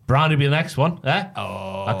 Brand will be the next one, eh?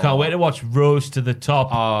 Oh. I can't wait to watch Rose to the Top.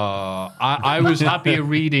 I was happier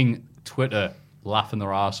reading Twitter laughing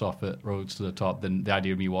their ass off at Roads to the Top than the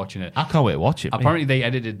idea of me watching it. I can't wait to watch it. Apparently, they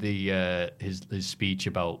edited his speech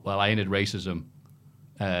about, I ended racism,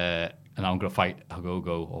 and I'm going to fight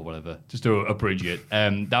Hagogo or whatever, just to abridge it.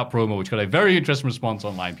 That promo, which got a very interesting response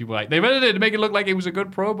online. People were like, they've edited it to make it look like it was a good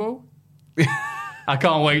promo. I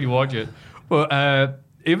can't wait to watch it. But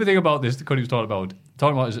everything about this, Cody was talking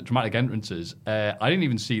about his dramatic entrances. I didn't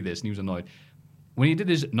even see this, and he was annoyed. When he did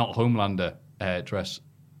his Not Homelander dress,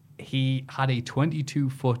 he had a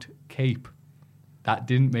 22-foot cape that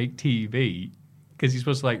didn't make TV because he's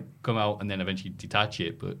supposed to come out and then eventually detach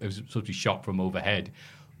it, but it was supposed to be shot from overhead.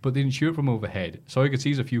 But they didn't shoot it from overhead, so all you could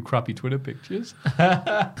see is a few crappy Twitter pictures.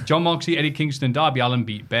 John Moxley, Eddie Kingston, Darby Allin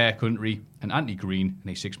beat Bear Country and Anthony Green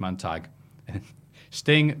in a 6-man tag.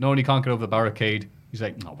 Sting not only can't get over the barricade, he's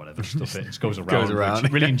like, no, whatever, stuff it. It just goes around.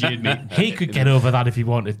 Which really endeared me. He could get over that if he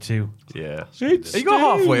wanted to. Yeah. He got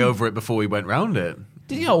halfway over it before he went round it.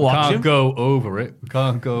 Did you not watch him? Can't go over it.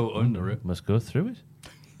 Can't go under it. Must go through it.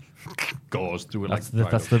 Goes through it That's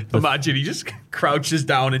the Imagine he just crouches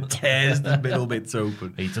down and tears the middle bits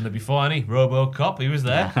open. He's done it before, hasn't he? RoboCop, he was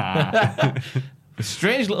there. A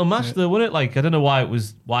strange little match though, wasn't it? Like, I don't know why it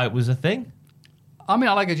was a thing. I mean,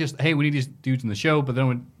 I like it just, hey, we need these dudes in the show, but they don't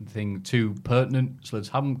want anything too pertinent, so let's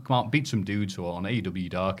have them come out and beat some dudes who are on AEW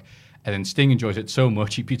Dark. And then Sting enjoys it so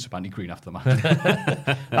much, he beats up Andy Green after the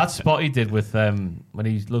match. That spot he did with when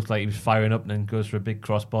he looked like he was firing up and then goes for a big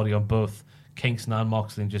crossbody on both Kingston and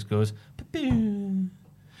Moxley and just goes, ba-boom,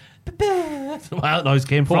 ba-boom. Where that noise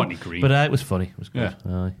came from. Andy Green. But it was funny. It was good.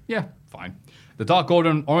 Yeah, fine. The Dark Order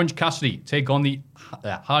and Orange Cassidy take on the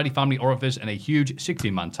Hardy Family Orifice in a huge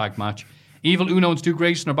 16-man tag match. Evil Uno and Stu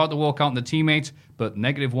Grayson are about to walk out on the teammates, but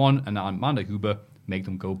 -1 and Amanda Huber make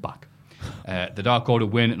them go back. The Dark Order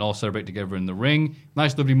win and all celebrate together in the ring.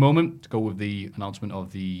 Nice, lovely moment to go with the announcement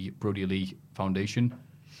of the Brody Lee Foundation.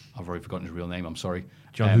 I've already forgotten his real name, I'm sorry.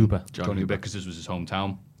 John Huber. John Huber, because this was his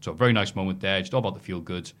hometown. So a very nice moment there, just all about the feel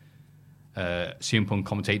goods. CM Punk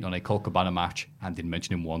commentating on a Colt Cabana match and didn't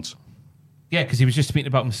mention him once. Yeah, because he was just speaking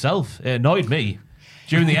about himself. It annoyed me.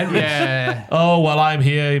 During the entrance. Yeah. Oh, well, I'm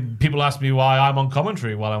here. People ask me why I'm on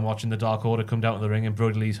commentary while I'm watching the Dark Order come down to the ring in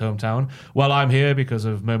Brody Lee's hometown. Well, I'm here because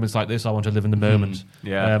of moments like this. I want to live in the moment.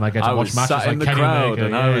 Yeah. I get to watch matches sat like in the Kenny crowd Omega.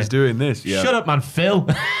 and I was doing this. Yeah. Shut up, man, Phil.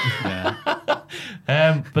 But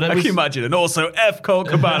I can imagine. And also F. Colt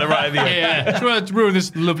Cabana right at the end. Yeah. Just ruin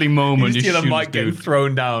this lovely moment. You Just see the shoot mic this getting dude.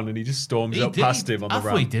 thrown down and he just storms up past him on the I thought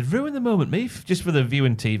he ramp. did ruin the moment, me, just for the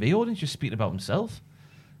viewing TV audience, just speaking about himself.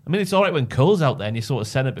 I mean, it's all right when Cole's out there and you sort of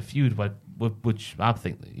set up a feud, which I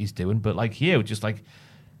think that he's doing, but like here, just like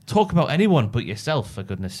talk about anyone but yourself, for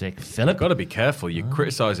goodness sake. Philip. You've got to be careful. You're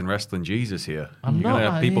criticising Wrestling Jesus here. I'm You're going to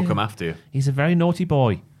not, have people yeah. come after you. He's a very naughty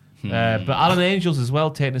boy. But Alan Angels as well,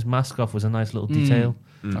 taking his mask off was a nice little detail.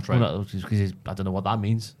 That's right. Well, because I don't know what that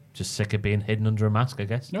means. Just sick of being hidden under a mask, I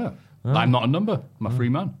guess. Yeah. I'm not a number. I'm a free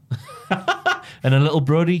man. And a little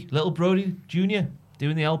Brody Jr.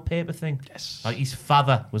 doing the old paper thing. Yes. Like his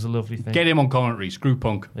father was a lovely thing. Get him on commentary. Screw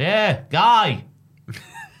Punk. Yeah, Guy.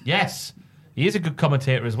 Yes. He is a good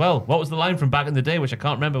commentator as well. What was the line from back in the day, which I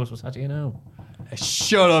can't remember? Was how do you know?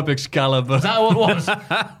 Shut up, Excalibur. Is that what it was?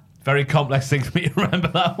 Very complex thing for me to remember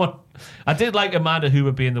that one. I did like Amanda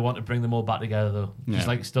Hoover being the one to bring them all back together, though. Just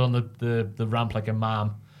like still on the ramp like a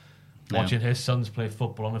mom, watching her sons play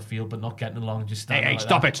football on the field, but not getting along, just standing Hey, like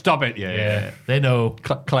stop that. it, stop it. Yeah. They know.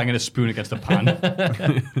 Clanging a spoon against the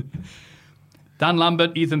pan. Dan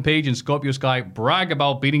Lambert, Ethan Page, and Scorpio Sky brag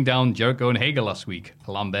about beating down Jericho and Hager last week.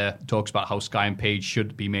 Lambert talks about how Sky and Page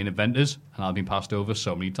should be main eventers, and I've been passed over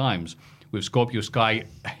so many times. With Scorpio Sky,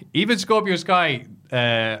 even Scorpio Sky,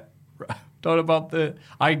 thought about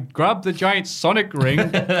I grabbed the giant Sonic ring.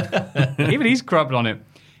 Even he's crapping on it.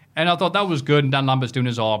 And I thought that was good, and Dan Lambert's doing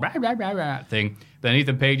his all rah, rah, rah, rah thing. Then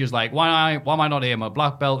Ethan Page is like, why am I not here? I'm a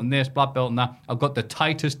black belt and this, black belt and that. I've got the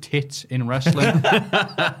tightest tits in wrestling.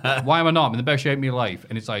 Why am I not? I'm in the best shape of my life.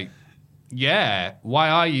 And it's like, yeah, why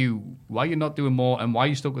are you not doing more? And why are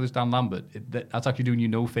you stuck with this Dan Lambert? That's actually doing you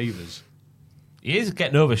no favors. He is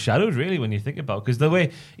getting overshadowed, really, when you think about it. Because the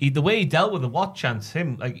way he dealt with the what chance,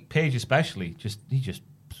 him, like Page especially, he just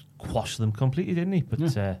quashed them completely, didn't he? But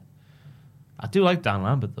I do like Dan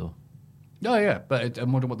Lambert, though. Oh, yeah, but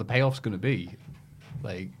I'm wondering what the payoff's going to be.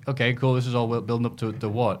 Like, okay, cool, this is all building up to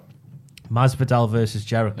what? Masvidal versus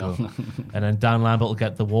Jericho. And then Dan Lambert will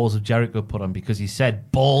get the walls of Jericho put on because he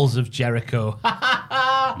said balls of Jericho.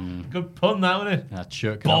 Good pun, that, wasn't it? That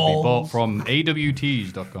shirt cannot be bought from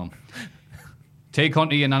awtees.com. Tay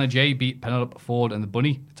Conti and Anna Jay beat Penelope Ford and the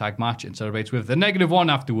Bunny, tag match, and celebrates with the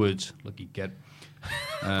 -1 afterwards. Lucky kid.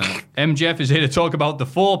 MJF is here to talk about the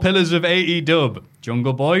 4 pillars of AEW.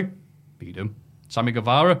 Jungle Boy, beat him. Sammy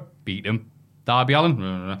Guevara, beat him. Darby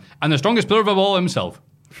Allin, and the strongest pillar of all himself.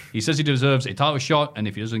 He says he deserves a title shot, and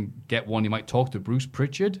if he doesn't get one, he might talk to Bruce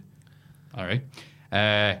Pritchard. All right.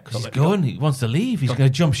 He wants to leave. He's going to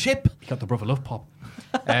jump ship. He got the brother love pop.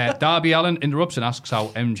 Darby Allin interrupts and asks how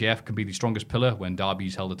MJF can be the strongest pillar when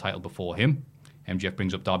Darby's held the title before him. MJF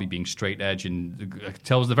brings up Darby being straight edge and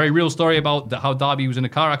tells the very real story about how Darby was in a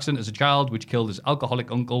car accident as a child, which killed his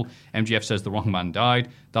alcoholic uncle. MJF says the wrong man died.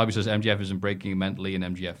 Darby says MJF isn't breaking mentally, and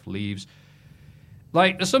MJF leaves.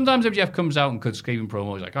 Like, sometimes MJF comes out and cuts Cleveland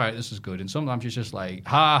promo. He's like, all right, this is good. And sometimes it's just like,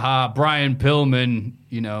 ha ha, Brian Pillman,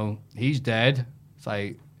 he's dead. It's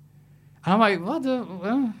like, and I'm like, what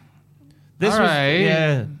the...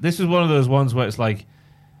 This was one of those ones where it's like,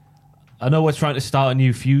 I know we're trying to start a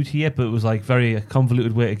new feud here, but it was like very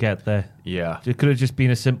convoluted way to get there. Yeah. It could have just been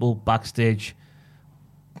a simple backstage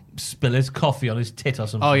spill his coffee on his tit or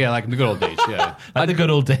something. Oh, yeah, like in the good old days, yeah. Like the good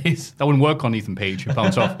old days. That wouldn't work on Ethan Page, who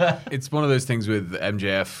bounced off. It's one of those things with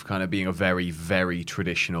MJF kind of being a very, very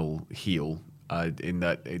traditional heel. In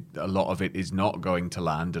that a lot of it is not going to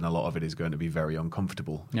land and a lot of it is going to be very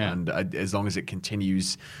uncomfortable. Yeah. And as long as it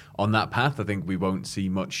continues on that path, I think we won't see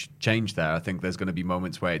much change there. I think there's going to be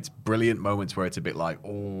moments where it's brilliant, moments where it's a bit like,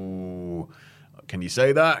 oh, can you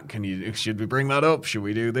say that? Should we bring that up? Should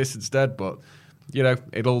we do this instead? But,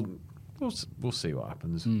 we'll see what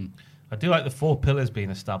happens. I do like the 4 pillars being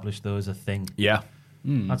established, though, as a thing. Yeah.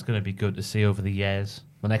 That's going to be good to see over the years.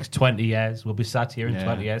 The next 20 years, we'll be sat here in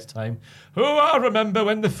 20 years' time. Oh, I remember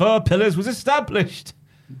when the 4 pillars was established.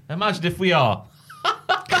 Imagine if we are.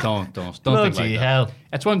 Don't think like that. Hell.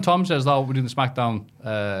 It's when Tom says, we're doing the SmackDown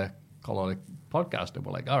Colonic podcast, and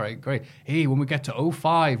we're like, all right, great. Hey, when we get to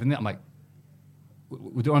 05, and then I'm like,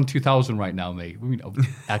 we're doing 2000 right now, mate.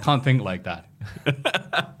 I can't think like that.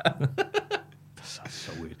 That's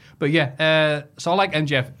so weird. But yeah, so I like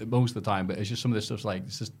MJF most of the time, but it's just some of this stuff's like,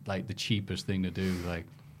 it's just like the cheapest thing to do. Like,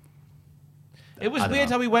 it was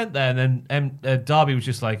weird how he went there, and then Darby was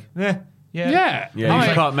just like, yeah. Yeah, you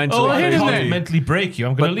can't mentally break you.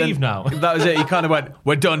 I'm going to leave now. That was it. He kind of went,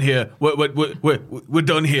 we're done here. We're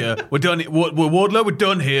done here. We're done. We're Wardlow, we're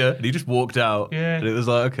done here. And he just walked out. Yeah. And it was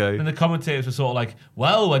like, okay. And the commentators were sort of like,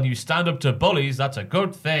 well, when you stand up to bullies, that's a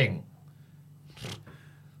good thing.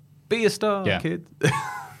 Be a star, kid.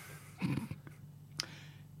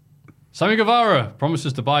 Sammy Guevara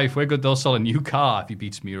promises to buy Fuego del Sol a new car if he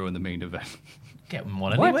beats Miro in the main event. Get him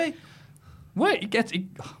one anyway. What? Get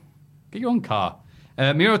your own car.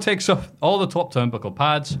 Miro takes off all the top turnbuckle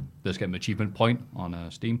pads. Does get an achievement point on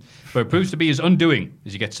Steam. But it proves to be his undoing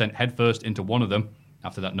as he gets sent headfirst into one of them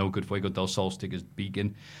after that no good Fuego del Sol stickers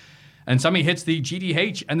begin. And Sammy hits the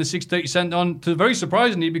GDH and the 630 cent on to very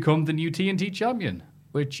surprisingly become the new TNT champion,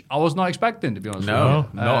 which I was not expecting, to be honest with you. No,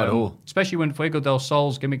 not at all. Especially when Fuego del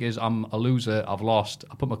Sol's gimmick is, I'm a loser, I've lost.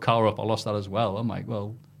 I put my car up, I lost that as well. I'm like,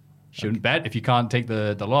 well, shouldn't bet if you can't take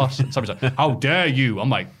the loss. And somebody's like, how dare you? I'm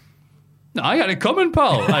like, no, I got it coming,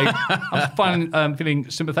 pal. Like, I'm feeling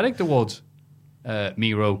sympathetic towards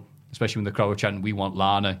Miro, especially when the crowd were chanting, we want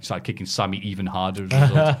Lana. He started kicking Sammy even harder as a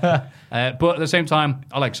result. But at the same time,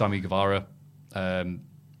 I like Sammy Guevara. AEW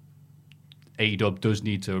does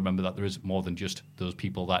need to remember that there is more than just those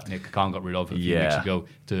people that Nick Khan got rid of a few weeks ago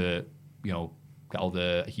to, get all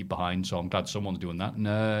the heat behind. So I'm glad someone's doing that.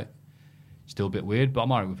 And still a bit weird, but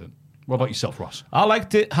I'm all right with it. What about yourself, Ross? I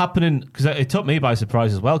liked it happening because it took me by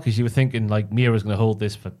surprise as well, because you were thinking like Miro's going to hold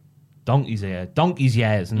this for donkey's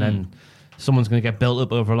years, and then someone's going to get built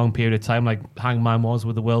up over a long period of time, like Hangman was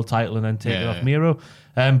with the world title, and then take it off Miro.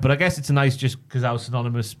 But I guess it's a nice, just because how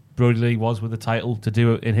synonymous Brody Lee was with the title, to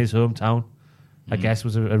do it in his hometown, I guess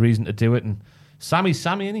was a reason to do it. And Sammy,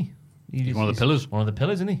 isn't he? He's one of the pillars. One of the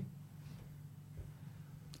pillars, isn't he?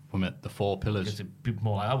 We met the 4 pillars. It's a bit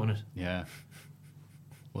more like that, wouldn't it? Yeah.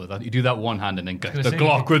 Well, you do that one hand and then get the say-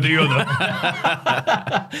 Glock with the other.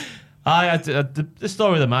 The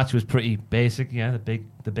story of the match was pretty basic. Yeah,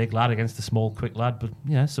 the big lad against the small, quick lad. But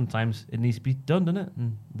yeah, sometimes it needs to be done, doesn't it?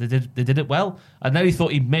 And they did it well. And then he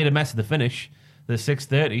thought he made a mess of the finish. The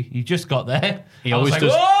 6:30. He just got there. He always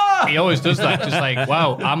does. He always does that. Just like,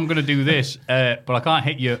 wow, I'm going to do this, but I can't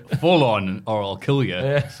hit you full on, or I'll kill you.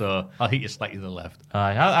 Yeah. So I'll hit you slightly to the left.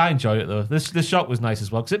 I enjoyed it though. This shot was nice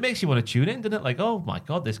as well because it makes you want to tune in, doesn't it? Like, oh my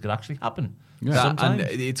god, this could actually happen. Yeah. Sometimes.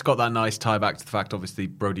 And it's got that nice tie back to the fact, obviously,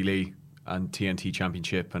 Brody Lee and TNT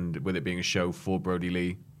Championship, and with it being a show for Brody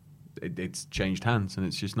Lee, it's changed hands, and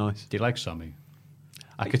it's just nice. Do you like Sammy?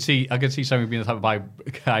 I could see Sammy being the type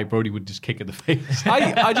of guy Brody would just kick in the face.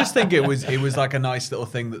 I just think it was like a nice little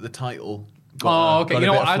thing that the title. Okay. You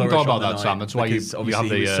know what? I hadn't thought about that, night, Sam. That's why you obviously have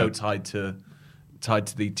the. he was so tied to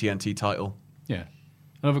the TNT title. Yeah.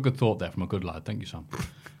 Another good thought there from a good lad. Thank you, Sam.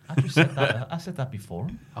 I said that before.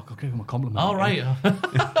 I'll give him a compliment. All right.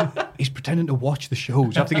 He's pretending to watch the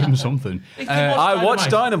shows. You have to give him something. I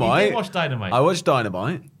watched Dynamite. He did watch Dynamite. I watched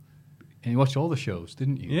Dynamite. And you watched all the shows,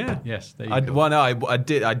 didn't you? Yeah. Yes. There you go. Well, no, I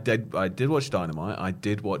did watch Dynamite. I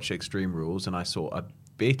did watch Extreme Rules, and I saw a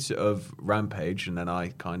bit of Rampage, and then I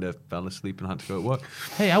kind of fell asleep and had to go to work.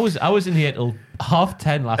 Hey, I was in here till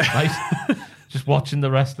 10:30 last night, just watching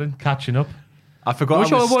the wrestling, catching up. I forgot.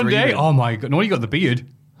 Watch I was all one day. streaming. Oh my god! No, you got the beard.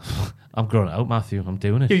 I'm growing out, Matthew. I'm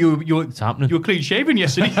doing it. Yeah, It's happening. You were clean shaven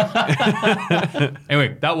yesterday.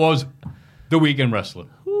 Anyway, that was the Weekend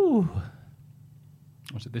Wrestling. Ooh.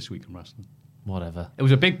 Was it this Week in Wrestling? Whatever. It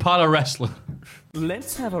was a big part of wrestling.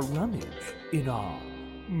 Let's have a rummage in our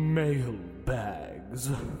mail bags.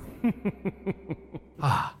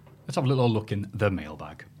 Let's have a little look in the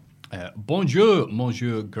mailbag. Bonjour,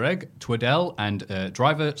 Monsieur Greg, Twiddell, and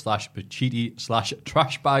driver / Pachiti /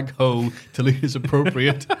 trash bag ho to lead is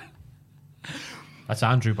appropriate. That's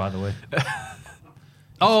Andrew, by the way.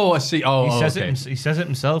 Oh, I see. Oh, He says okay. it. He says it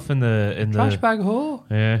himself in the Trash bag ho.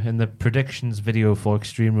 Yeah, in the predictions video for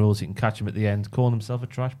Extreme Rules. You can catch him at the end, calling himself a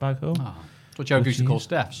trash bag hoe. That's what Jericho used to call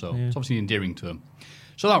Steph, so it's obviously an endearing term.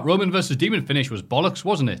 So that Roman versus Demon finish was bollocks,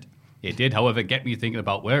 wasn't it? It did, however, get me thinking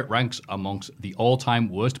about where it ranks amongst the all-time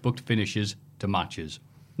worst booked finishes to matches.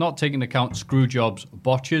 Not taking into account screw jobs,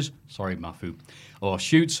 botches, sorry Mafu, or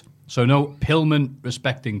shoots, so no Pillman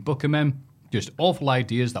respecting Booker men, just awful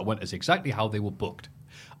ideas that went as exactly how they were booked.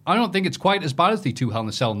 I don't think it's quite as bad as the two Hell in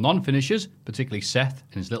a Cell non-finishers, particularly Seth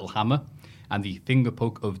and his little hammer, and the finger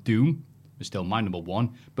poke of Doom is still my number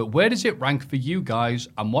one. But where does it rank for you guys,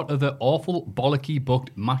 and what other awful, bollocky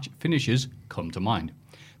booked match finishes come to mind?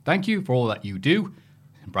 Thank you for all that you do.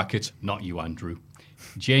 In brackets, not you, Andrew.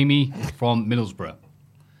 Jamie from Middlesbrough.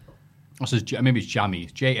 This is maybe it's Jamie.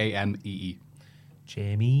 It's Jamee.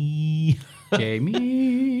 Jamie.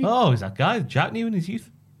 Jamie. Oh, is that guy Jack knew in his youth?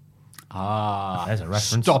 Ah, there's a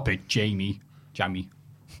reference. Stop it, Jamie.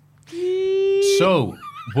 So,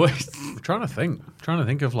 what? I'm trying to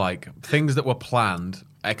think of like things that were planned,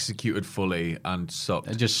 executed fully, and sucked.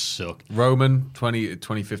 It just sucked. Roman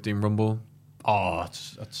 2015 Rumble. Oh,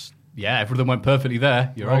 that's yeah. Everything went perfectly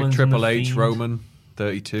there. You're Rollins right. and Triple the H Fiend. Roman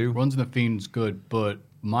 32. Runs and the Fiend's good, but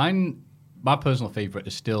my personal favorite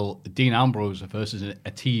is still Dean Ambrose versus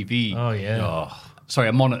a TV. Oh yeah. Sorry,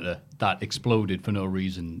 a monitor that exploded for no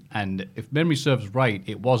reason. And if memory serves right,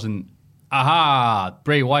 it wasn't,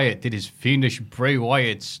 Bray Wyatt did his fiendish Bray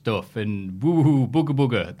Wyatt stuff and woo booga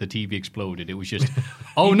booga, the TV exploded. It was just,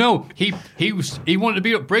 oh no, he wanted to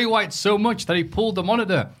beat up Bray Wyatt so much that he pulled the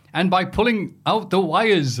monitor. And by pulling out the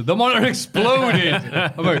wires, the monitor exploded.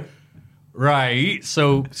 I'm like, right,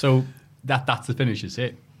 so that's the finish, is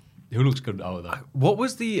it? Who looks good out of that? What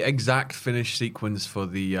was the exact finish sequence for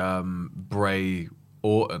the Bray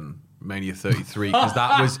Orton Mania 33? Because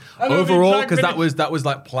that was overall, because that was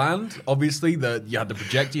like planned. Obviously, you had the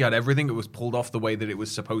projector, you had everything. It was pulled off the way that it was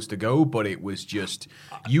supposed to go, but it was just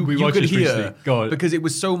you watched could this hear recently. Go on. because it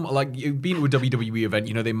was so like you've been to a WWE event.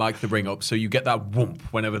 You know they mic the ring up, so you get that whoomp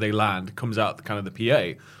whenever they land. Comes out kind of the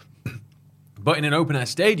PA. But in an open-air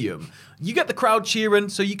stadium, you get the crowd cheering,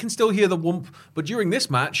 so you can still hear the whoomp. But during this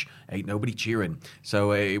match, ain't nobody cheering.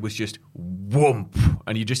 So it was just whoomp,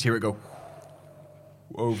 and you just hear it go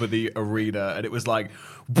over the arena, and it was like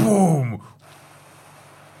boom.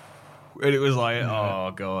 And it was like,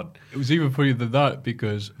 oh, God. It was even funnier than that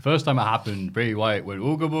because first time it happened, Bray Wyatt went,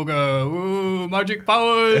 ooga booga, woo, magic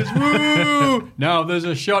powers, woo. Now there's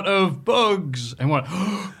a shot of bugs. And went,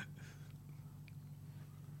 oh,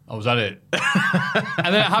 was that it?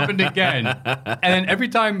 And then it happened again. And then every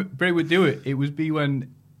time Bray would do it, it would be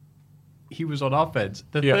when he was on offense.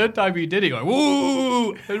 The third time he did it, he went,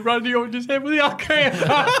 woo, and Randy Orton just hit with the arcade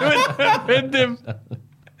and pinned him.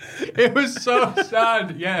 It was so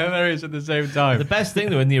sad. Yeah, hilarious at the same time. The best thing,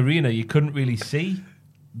 though, in the arena, you couldn't really see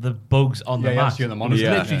the bugs on the Yeah, you match. see on the It monitor. was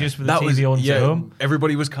Yeah. literally just for the TV on to home.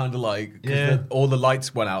 Everybody was kind of like, 'cause Yeah. all the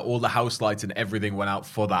lights went out, all the house lights and everything went out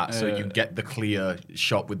for that, so you get the clear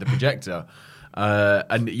shot with the projector.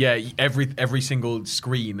 And yeah, every single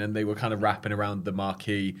screen, and they were kind of wrapping around the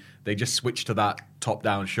marquee. They just switched to that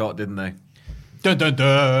top-down shot, didn't they? Dun, dun,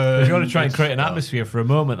 dun. If you want to try and create an atmosphere for a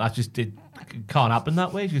moment, that just can't happen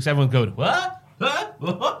that way because everyone's going, what?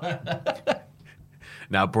 What?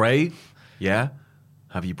 Now, Bray, yeah,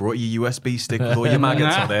 have you brought your USB stick with all your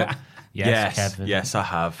maggots on it? Yes, Kevin. Yes, I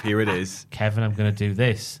have. Here it is. Kevin, I'm going to do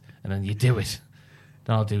this. And then you do it.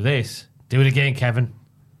 Then I'll do this. Do it again, Kevin.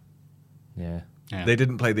 Yeah. They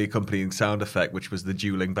didn't play the accompanying sound effect, which was the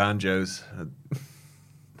dueling banjos.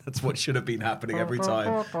 That's what should have been happening every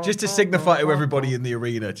time, just to signify to everybody in the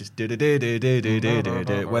arena, just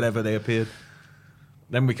whenever they appeared.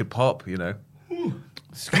 Then we could pop, you know.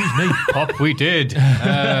 Excuse me. Pop, we did.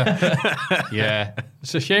 Yeah.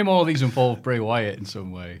 It's a shame all these involve Bray Wyatt in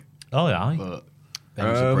some way. Oh, yeah. But then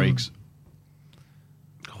it breaks.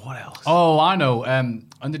 What else? Oh, I know.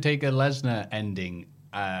 Undertaker Lesnar ending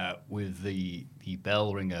with the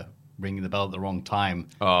bell ringer ringing the bell at the wrong time.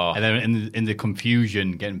 Oh. And then in the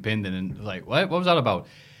confusion, getting pinned and like, what was that about?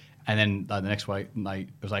 And then the next night, it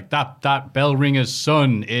was like, that bell ringer's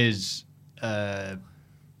son is... that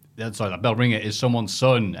bell ringer is someone's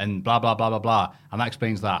son, and blah, blah, blah, blah, blah. And that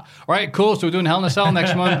explains that. All right, cool, so we're doing Hell in a Cell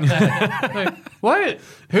next month. Like, what?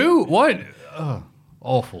 Who? What? Oh,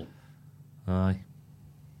 awful. Aye.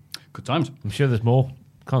 Good times. I'm sure there's more.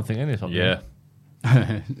 Can't think of any something. Yeah.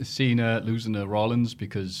 Cena losing to Rollins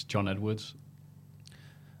because John Edwards.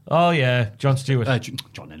 Oh, yeah. John Stewart.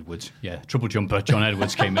 John Edwards. Yeah, triple jumper. John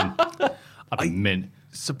Edwards came in. I'd be mint.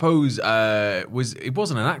 Suppose it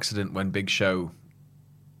wasn't an accident when Big Show...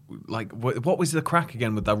 Like, what was the crack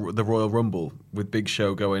again with the Royal Rumble with Big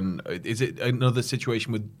Show going? Is it another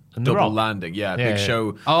situation with And The double Rock? landing? Yeah, Yeah, Big yeah.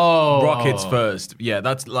 Show. Oh. Rock hits first. Yeah,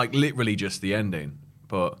 that's like literally just the ending.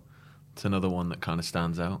 But it's another one that kind of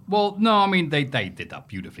stands out. Well, no, I mean, they did that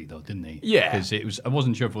beautifully, though, didn't they? Yeah. Because I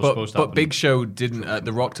wasn't sure if it was supposed to But happen. Big Show didn't.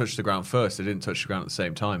 The Rock touched the ground first. They didn't touch the ground at the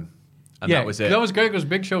same time. And that was it. That was great because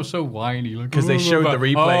Big Show's so whiny. Because they showed the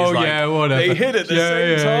replays. Oh, like, yeah, whatever. They hit at the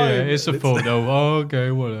same time. Yeah. It's a photo. Oh,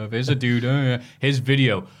 okay, whatever. It's a dude. Yeah. His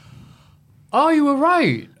video. Oh, you were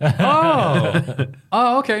right.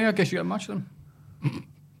 Oh, okay. I guess you got a match then. It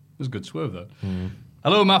was a good swerve, though.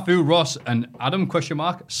 Hello, Matthew, Ross, and Adam, ?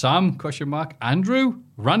 Sam, ? Andrew,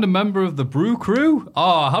 random member of the Brew Crew.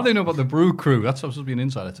 Oh, how do they know about the Brew Crew? That's supposed to be an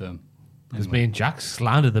insider term. Because me and Jack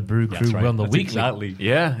slandered the Brew Crew That's right. on the That's weekly. Exactly.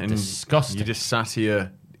 Yeah, and Disgusting. you just sat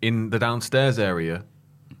here in the downstairs area.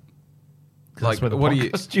 That's where the what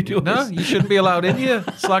podcast studio No, is. you shouldn't be allowed in here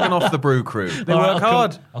slagging off the Brew Crew. They All right, work I'll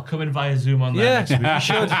hard. come- I'll come in via Zoom on there next week. Yeah, you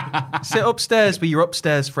should. Sit upstairs with your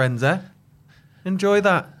upstairs friends, eh? Enjoy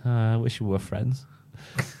that. I wish we were friends.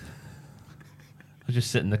 I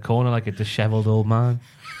just sit in the corner like a dishevelled old man.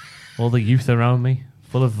 All the youth around me,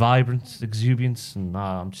 full of vibrance, exuberance, and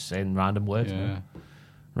I'm just saying random words, man.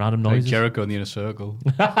 Random Like noises. Jericho in the inner circle.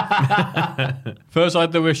 First, I'd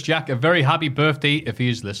like to wish Jack a very happy birthday if he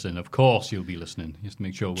is listening. Of course, he'll be listening. Just to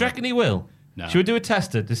make sure. Do you reckon he will? No. Should we do a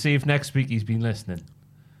tester to see if next week he's been listening?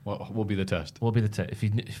 What will be the test? What will be the test? If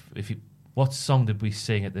he, what song did we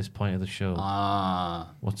sing at this point of the show?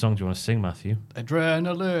 What song do you want to sing, Matthew?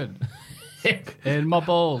 Adrenaline in my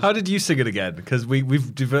balls. How did you sing it again? Because we've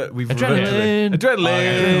Adrenaline.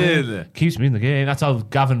 Adrenaline. Keeps me in the game. That's how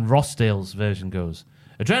Gavin Rossdale's version goes.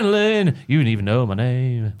 Adrenaline, you didn't even know my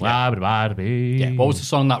name. Yeah. Yeah. What was the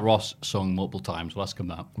song that Ross sung multiple times? We'll ask him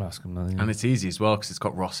that. Ask him that, yeah. And it's easy as well because it's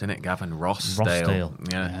got Ross in it. Gavin Rossdale.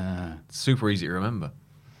 Rossdale. Yeah. It's super easy to remember.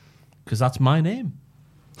 Because that's my name.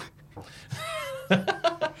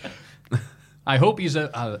 I hope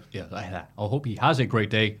I hope he has a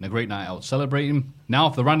great day and a great night out celebrating.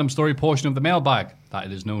 Now for the random story portion of the mailbag that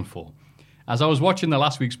it is known for. As I was watching the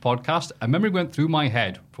last week's podcast, a memory went through my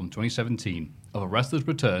head from 2017 of a wrestler's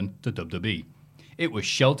return to WWE. It was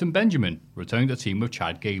Shelton Benjamin returning to the team with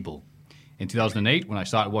Chad Gable. In 2008, when I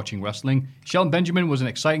started watching wrestling, Shelton Benjamin was an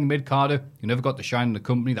exciting mid-carder who never got to shine in a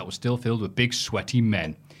company that was still filled with big, sweaty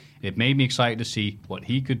men. It made me excited to see what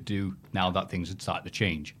he could do now that things had started to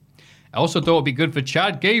change. I also thought it would be good for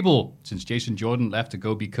Chad Gable, since Jason Jordan left to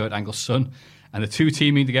go be Kurt Angle's son, and the two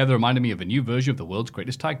teaming together reminded me of a new version of the world's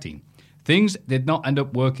greatest tag team. Things did not end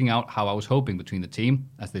up working out how I was hoping between the team,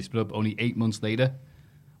 as they split up only 8 months later,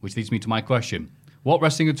 which leads me to my question. What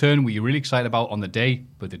wrestling return were you really excited about on the day,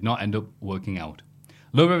 but did not end up working out?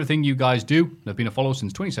 Love everything you guys do. I've been a follower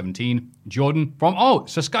since 2017. Jordan from,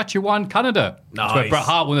 Saskatchewan, Canada. That's where Nice. Bret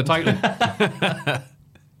Hart won the title.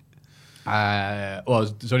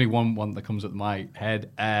 There's only one that comes up to my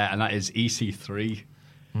head, and that is EC3.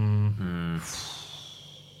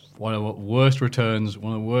 One of the worst returns,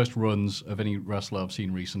 one of the worst runs of any wrestler I've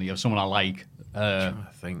seen recently, of someone I like. I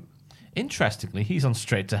think. Interestingly, he's on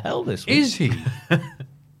Straight to Hell this week. Is he?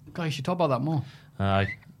 God, you should talk about that more. I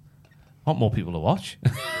want more people to watch.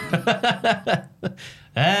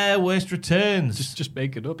 Worst returns. Just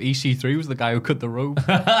make it up. EC3 was the guy who cut the rope.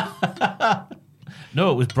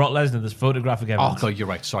 No, it was Brock Lesnar. There's photographic Oh, evidence. God, you're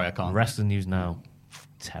right. Sorry, I can't. Wrestling news now.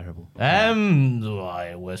 Terrible.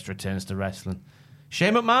 Worst returns to wrestling.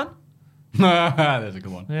 Shane McMahon? There's a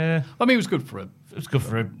good one. Yeah. I mean, it was good for him. It was good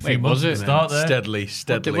for a few Wait, months was it? to start there. Steadily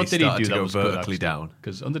What did he started do to that go was good, vertically actually? down.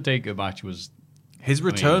 Because Undertaker match was... His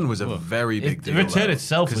return was a very big deal. The return though.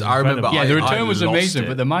 itself was 'Cause I remember. incredible. Yeah, the return I was lost amazing, it.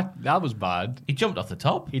 but the match, that was bad. He jumped off the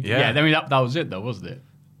top. Yeah, I mean, that was it, though, wasn't it?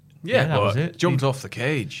 yeah, that but was it. Jumped off the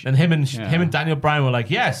cage. And him and Yeah. Daniel Bryan were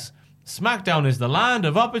like, yes, SmackDown is the land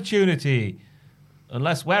of opportunity.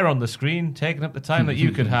 Unless we're on the screen, taking up the time that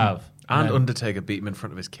you could have. And then- Undertaker beat him in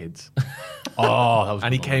front of his kids. Oh, that was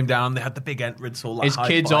And he good. came down, they had the big entrance, all that His high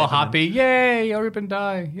kids all five, and happy. Yay, hurry up and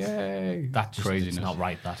die. Yay. That just craziness. It's not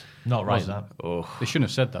right, that. Not right, Wasn't that. then- They shouldn't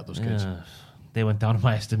have said that, those kids. Yeah. They went down in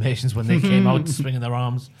my estimations when they came out swinging their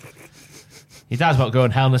arms. He does about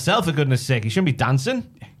going hell in a cell, for goodness sake. He shouldn't be dancing.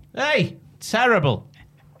 Hey, terrible.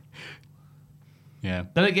 Yeah.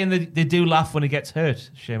 Then again, they do laugh when he gets hurt.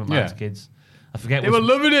 Shame on man's Yeah. kids. I forget They were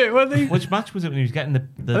loving it, weren't they? which match was it when he was getting I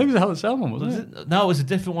think it was a Hell in a Cell one, wasn't it? No, it was a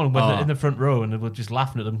different one when Oh. they're in the front row and they were just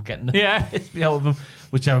laughing at them, getting the Yeah. piss out of them.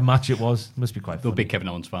 Whichever match it was. Must be quite They were funny. big Kevin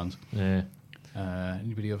Owens fans. Yeah.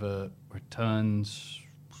 Anybody other returns?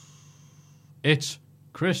 It's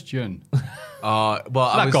Christian. Well,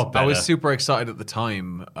 That got I was better. super excited at the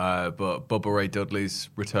time, but Bubba Ray Dudley's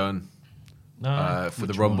return for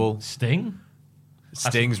the Rumble. Sting?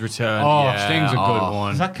 Sting's return. Oh, yeah. Sting's a good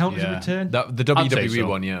one. Does that count as a Yeah. return? The I'd say WWE so.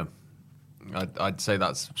 one, yeah. I'd say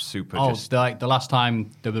that's super. Oh, just the last time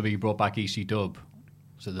WWE brought back EC Dub.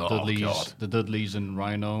 So the Oh, Dudleys, God. the Dudleys and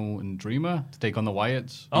Rhino and Dreamer to take on the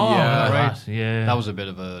Wyatts. Oh, Yeah. right. Yeah. That was a bit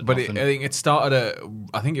of a. But nothing. I think it started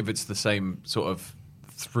I think if it's the same sort of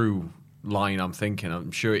through line, I'm thinking,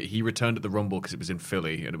 I'm sure he returned at the Rumble because it was in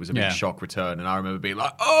Philly and it was a big Yeah. shock return. And I remember being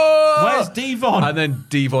like, oh! Where's Devon? And then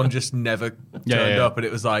Devon just never turned yeah. up and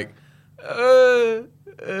it was like, and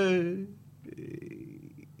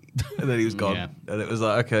then he was gone. Yeah. And it was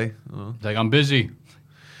like, okay. Well. Like, I'm busy.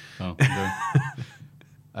 Oh, okay.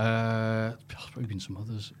 There's probably been some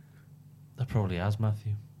others. That probably has,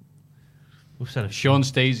 Matthew. We've said a Sean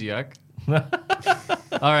Stasiak.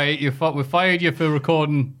 All right, we fired you for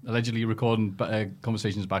allegedly recording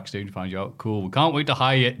conversations backstage. We found you out. Cool. We can't wait to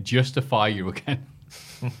hire you just to fire you again.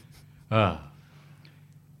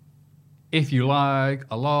 If you like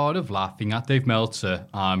a lot of laughing at Dave Meltzer,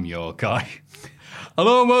 I'm your guy.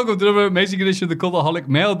 Hello and welcome to another amazing edition of the Cultaholic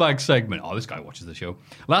Mailbag segment. Oh, this guy watches the show.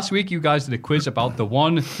 Last week, you guys did a quiz about the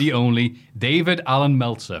one, the only, David Allen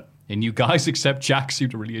Meltzer. And you guys, except Jack, seem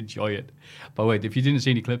to really enjoy it. But wait, if you didn't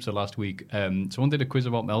see any clips of last week, someone did a quiz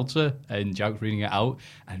about Meltzer, and Jack was reading it out,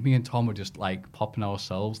 and me and Tom were just like popping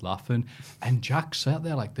ourselves, laughing. And Jack sat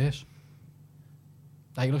there like this.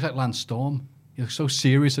 Like, he looks like Lance Storm. He looks so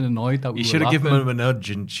serious and annoyed that we You were should have given laughing. him a nudge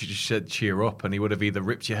and just said cheer up, and he would have either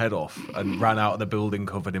ripped your head off and ran out of the building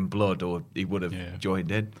covered in blood, or he would have joined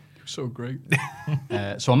in. So great.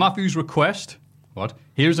 So on Matthew's request,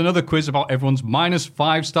 here's another quiz about everyone's minus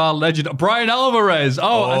 5-star legend, Brian Alvarez.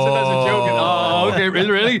 Oh, I said that's a joke. Oh, okay,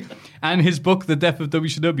 really? And his book, The Death of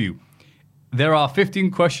WCW. There are 15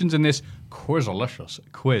 questions in this Quizalicious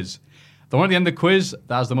quiz. The one at the end of the quiz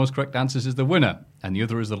that has the most correct answers is the winner, and the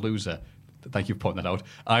other is the loser. Thank you for pointing that out.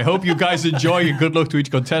 I hope you guys enjoy, and good luck to each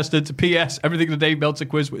contestant. P.S. Everything in the Dave Meltzer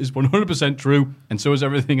quiz is 100% true, and so is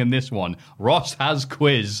everything in this one. Ross has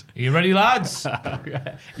quiz. Are you ready, lads?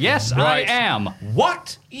 Yes, Right. I am.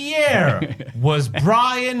 What year was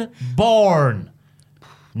Brian born?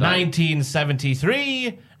 1973,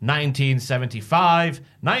 1975,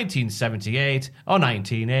 1978, or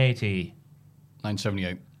 1980?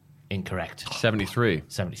 978. Incorrect. 73.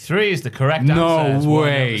 73 is the correct No answer. It's one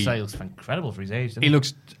way. He looks incredible for his age. doesn't He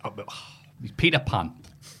looks... he's Peter Pan.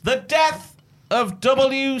 The death of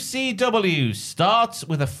WCW starts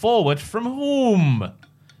with a forward from whom?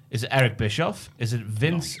 Is it Eric Bischoff? Is it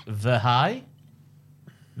Vince Verhey?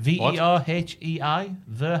 Verhei?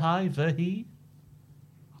 Verhey?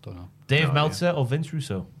 I don't know. Dave Meltzer or Vince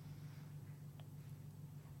Russo?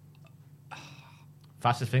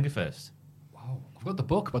 Fastest finger first. Wow. I've got the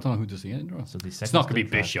book, but I don't know who does the intro. So It's not going to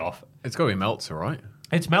be Bischoff. It's got to be Meltzer, right?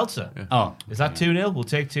 It's Meltzer. Oh. Is that 2-0? We'll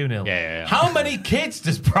take 2-0. Yeah. How many kids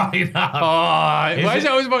does Brian have? Why is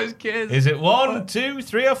it always about his kids? Is it 1, 2,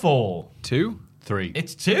 3, or 4? 2? 3.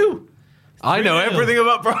 It's 2. I know everything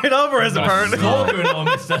about Brian Alvarez, apparently.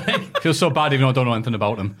 Feels so bad even though I don't know anything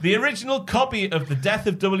about him. The original copy of The Death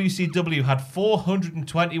of WCW had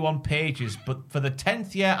 421 pages, but for the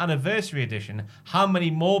 10th year anniversary edition, how many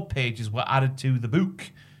more pages were added to the book?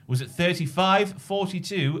 Was it 35,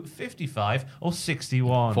 42, 55, or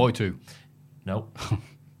 61? 42. Nope.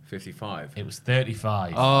 55. It was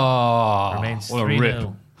 35. Oh, Remains what a 3-0.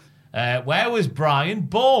 rip. Where was Brian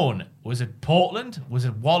born? Was it Portland? Was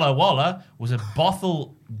it Walla Walla? Was it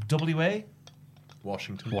Bothell, WA?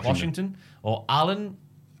 Washington. Or Allen,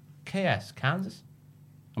 KS, Kansas?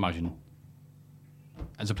 Imagine.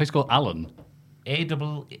 There's a place called Allen.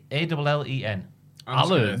 A-double-L-E-N. I'm just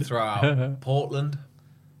going Allen. to throw out Portland.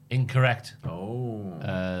 Incorrect. Oh.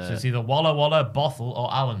 So it's either Walla Walla, Bothell,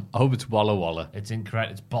 or Allen. I hope it's Walla Walla. It's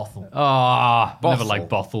incorrect. It's Bothell. Ah, never Bothell. liked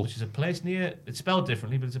Bothell. Which is a place near... It's spelled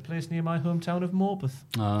differently, but it's a place near my hometown of Morpeth.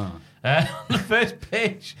 Ah. On the first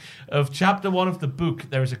page of chapter 1 of the book,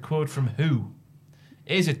 there is a quote from who?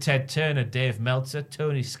 Is it Ted Turner, Dave Meltzer,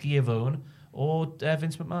 Tony Schiavone, or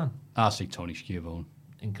Vince McMahon? I see Tony Schiavone.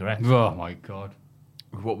 Incorrect. Oh, my God.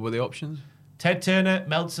 What were the options? Ted Turner,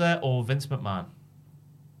 Meltzer, or Vince McMahon?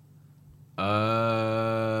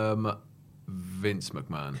 Vince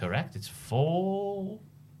McMahon. Correct. It's 4.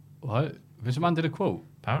 What? Vince McMahon did a quote?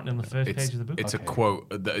 Apparently on the first page of the book. It's a quote.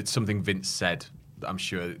 It's something Vince said. I'm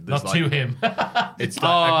sure. Not to him. It's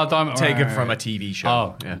right. taken from a TV show.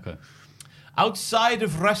 Oh, yeah. okay. Outside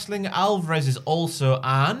of wrestling, Alvarez is also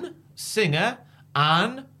an singer,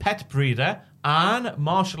 an pet breeder, an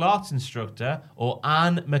martial arts instructor, or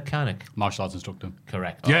an mechanic. Martial arts instructor.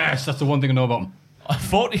 Correct. Yes, that's the one thing I know about him.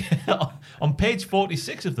 On page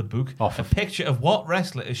 46 of the book, a picture of what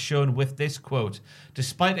wrestler is shown with this quote.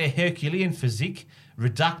 Despite a Herculean physique,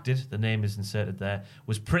 redacted, the name is inserted there,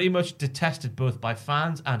 was pretty much detested both by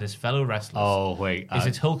fans and his fellow wrestlers. Oh, wait. Is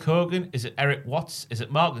it Hulk Hogan? Is it Eric Watts? Is it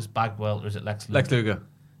Marcus Bagwell? Or is it Lex Luger? Lex Luger.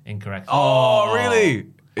 Incorrect. Oh, really?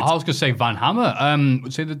 I was going to say Van Hammer.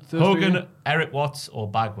 Say the Hogan, Eric Watts, or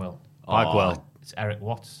Bagwell? Bagwell. It's Eric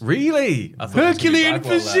Watts. Really? I thought it was Herculean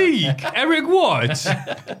Bagwell physique. Eric Watts.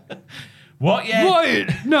 What year?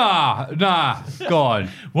 What? Nah. Go on.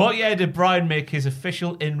 What year did Brian make his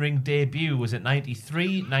official in-ring debut? Was it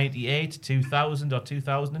 93, 98, 2000, or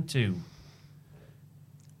 2002?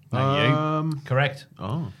 98. Correct.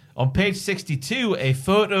 Oh. On page 62, a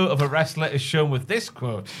photo of a wrestler is shown with this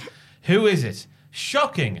quote. Who is it?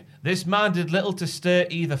 Shocking. This man did little to stir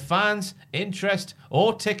either fans, interest,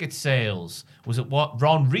 or ticket sales. Was it what?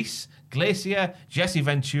 Ron Reese, Glacier, Jesse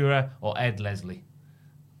Ventura, or Ed Leslie?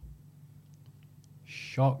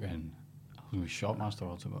 Shocking. I was Shockmaster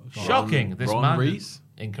also. Shocking. This Ron man Reese?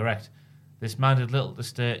 Incorrect. This man did little to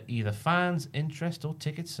stir either fans, interest, or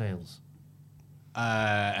ticket sales.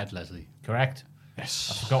 Ed Leslie. Correct.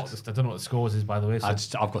 Yes. I forgot. I don't know what the scores is, by the way. So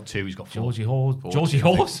I've got 2. He's got 4. Georgie Horse. Georgie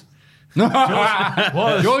Horse.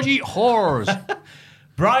 Georgie Horse.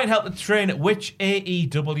 Brian helped to train which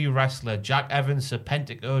AEW wrestler? Jack Evans,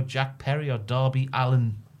 Serpentico, Jack Perry, or Darby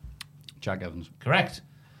Allin? Jack Evans. Correct.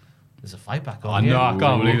 There's a fight back on I here. know, I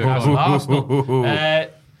can't believe it. Arsenal.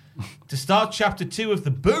 To start chapter 2 of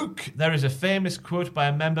the book, there is a famous quote by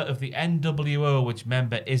a member of the NWO. Which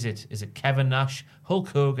member is it? Is it Kevin Nash, Hulk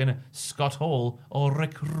Hogan, Scott Hall, or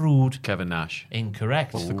Rick Rude? Kevin Nash.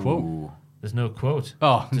 Incorrect. What's the quote? There's no quote.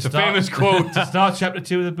 Oh, it's a famous quote. To start chapter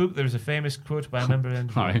 2 of the book, there is a famous quote by a member of the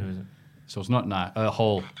NWO. Right. Who is it? So it's not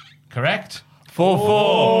Hall. Correct.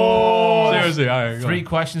 4-4. Seriously, all right, go 3 on.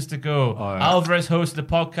 questions to go. All right. Alvarez hosted a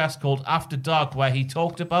podcast called After Dark where he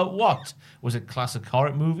talked about what? Was it classic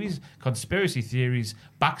horror movies, conspiracy theories,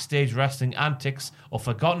 backstage wrestling antics, or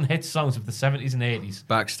forgotten hit songs of the 70s and 80s?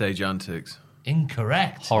 Backstage antics.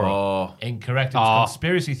 Incorrect. Horror. Oh. Incorrect. It was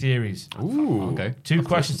conspiracy theories. Ooh. Okay. 2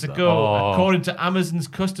 questions to go. According to Amazon's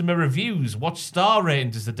customer reviews, what star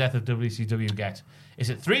rating does the Death of WCW get? Is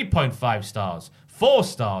it 3.5 stars, 4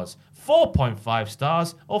 stars, 4.5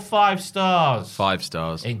 stars, or 5 stars? 5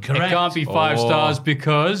 stars. Incorrect. It can't be 5 stars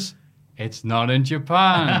because it's not in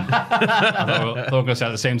Japan. I thought we were going to say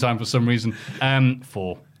at the same time for some reason.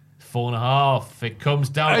 4. 4.5. It comes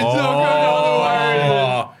down. It's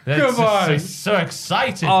not going That's Come on. so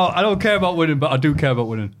exciting. Oh, I don't care about winning, but I do care about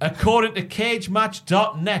winning. According to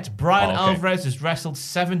CageMatch.net, Brian Oh, okay. Alvarez has wrestled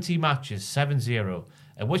 70 matches, 7-0.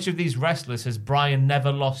 And which of these wrestlers has Brian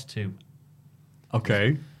never lost to?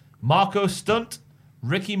 Okay. Marco Stunt,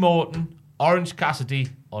 Ricky Morton, Orange Cassidy,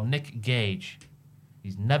 or Nick Gage?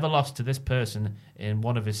 He's never lost to this person in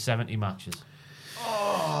one of his 70 matches.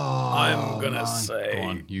 I'm going to say... Go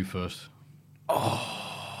on, you first.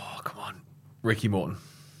 Oh, come on. Ricky Morton.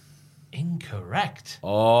 Incorrect.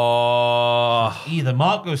 Oh. Either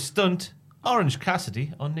Marco Stunt, Orange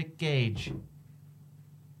Cassidy, or Nick Gage.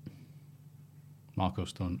 Marco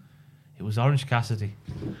Stunt. It was Orange Cassidy.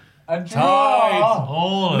 And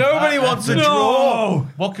All of Nobody that. wants a draw.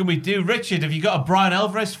 What can we do? Richard, have you got a Brian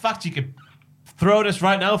Alvarez fact you could throw at us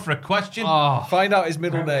right now for a question? Find out his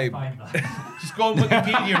middle name. Just go on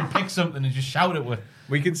Wikipedia and pick something and just shout it with.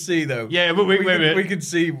 We can see, though. Yeah, but wait. We can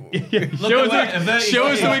see. Show us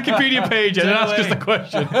the Wikipedia page and then ask us the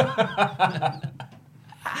question.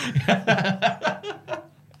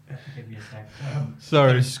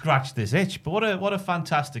 Sorry. Scratch this itch, but what a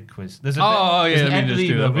fantastic quiz. There's a Oh, there's yeah, the let me end of just the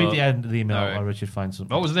do email. that. Read the end of the email All right. while Richard finds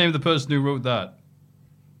something. What was the name of the person who wrote that?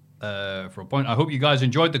 For a point, I hope you guys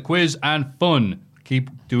enjoyed the quiz and fun.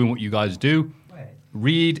 Keep doing what you guys do.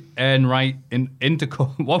 Read and write in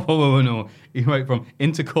intercourse. No, you write from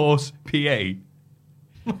Intercourse, PA.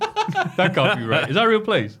 That can't be right. Is that a real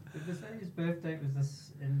place? Did they say his birthday was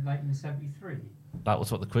this in 1973? That was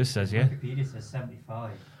what the quiz says, yeah? Wikipedia says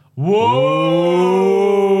 75. Whoa!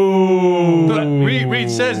 But Reed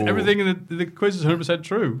says everything in the quiz is 100%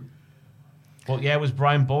 true. What year was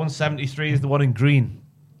Brian born? 73 is the one in green.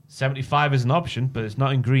 75 is an option, but it's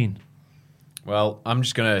not in green. Well, I'm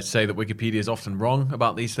just going to say that Wikipedia is often wrong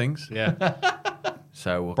about these things. Yeah.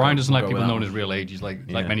 So Brian doesn't like go people with that knowing one. his real age. He's like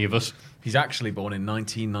many of us. He's actually born in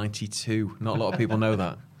 1992. Not a lot of people know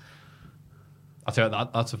that. I'll tell you,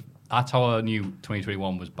 that's how I knew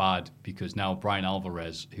 2021 was bad, because now Brian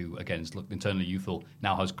Alvarez, who again looked internally youthful,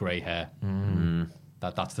 now has grey hair.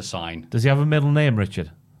 That's the sign. Does he have a middle name,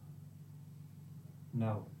 Richard?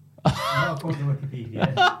 No. Not according to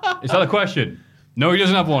Wikipedia. Is that a question? No, he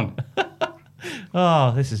doesn't have one.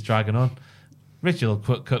 Oh, this is dragging on. Richard will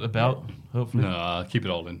cut the belt, hopefully. No, I'll keep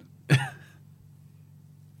it all in.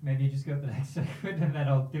 Maybe you just go to the next segment and then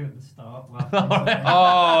I'll do it at the start.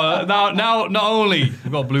 Oh, now not only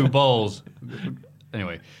we've got blue balls.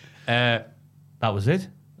 Anyway, that was it.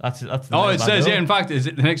 That's the oh, name it I says know. yeah. In fact,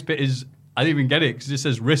 the next bit is I didn't even get it because it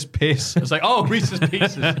says wrist piss. It's like, oh, Reese's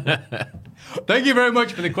Pieces. Thank you very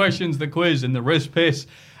much for the questions, the quiz, and the wrist piss.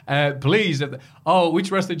 Please,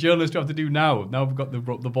 which wrestling journalist do I have to do now? Now we've got the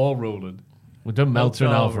ball rolling. We've done Meltzer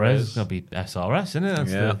and Alvarez. Alvarez. It's going to be SRS, isn't it?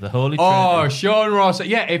 That's Yeah. the holy Oh, trinity. Sean Ross.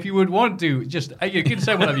 Yeah, if you would want to, just you can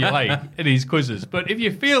say whatever you like in these quizzes. But if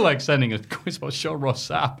you feel like sending a quiz about Sean Ross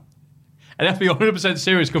Sapp, and have to be 100%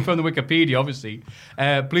 serious, confirm the Wikipedia, obviously,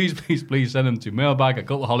 please send them to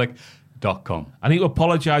mailbag@cultaholic.com. I need to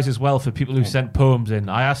apologise as well for people who sent poems in.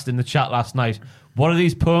 I asked in the chat last night, what are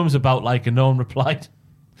these poems about, like, and no one replied.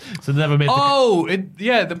 So they never made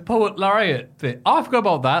the poet laureate bit. Oh, I forgot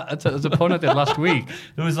about that. That's a poem I did last week.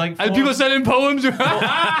 There was like And people sending poems. 4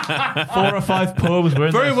 or 5 poems were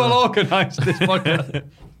in Very there, well so- organised, this podcast.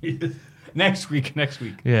 Next week.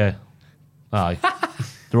 Yeah. Aye.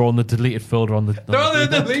 They're all in the deleted folder on the... They're all in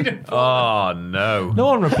the deleted. Oh, no. No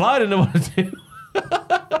one replied, and no one did.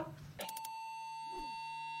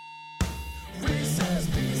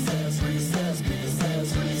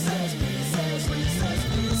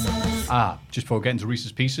 Just before we get into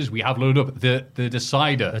Reese's Pieces, we have loaded up the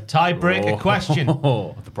decider. The tiebreaker question.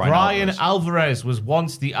 The Brian Alvarez was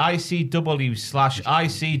once the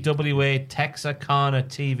ICW/ICWA Texarkana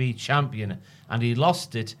TV champion, and he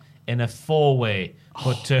lost it in a 4-way.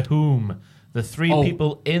 But to whom? The 3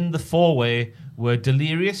 people in the 4-way were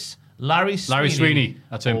Delirious, Larry Sweeney,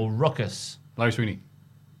 that's him. or Ruckus. Larry Sweeney.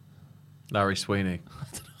 Larry Sweeney.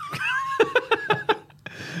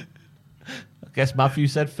 I guess Matthew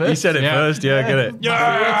said first. He said it first, yeah, get it.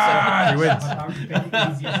 Yeah, he wins.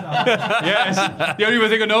 Yes, the only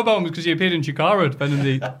thing I know about him was because he appeared in Chikara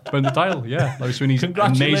defending the title. Yeah, Larry Sweeney's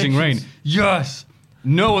amazing reign. Yes,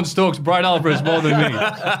 no one stalks Brian Alvarez more than me.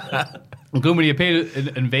 Including when he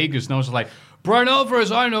appeared in Vegas, and I was like, Brian Alvarez,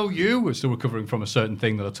 I know you. We're still recovering from a certain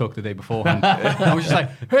thing that I took the day beforehand. And I was just like,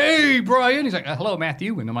 hey, Brian. He's like, hello,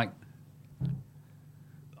 Matthew. And I'm like,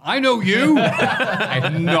 I know you. I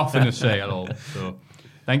had nothing to say at all. So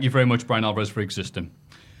thank you very much, Brian Alvarez, for existing.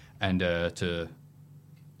 And to,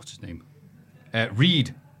 what's his name?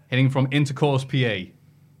 Reed, hitting from Intercourse, PA. Is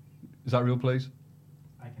that a real place?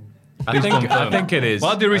 I think it is. Well,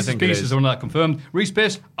 I'll do Reese's I think it Pieces is. on that confirmed. Reese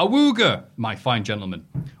Piss, Awooga, my fine gentleman.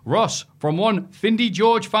 Ross, from one Findy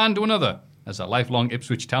George fan to another. As a lifelong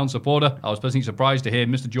Ipswich Town supporter, I was pleasantly surprised to hear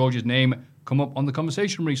Mr. George's name come up on the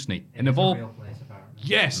conversation recently. It's a real place, apparently.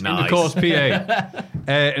 Yes, Nice. Intercourse, PA.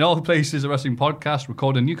 In all the places, a wrestling podcast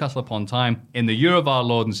recorded in Newcastle upon Tyne in the year of our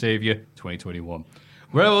Lord and Saviour, 2021.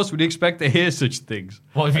 Where else would you expect to hear such things?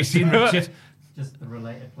 What have you seen, Richard? Just the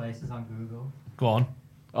related places on Google. Go on.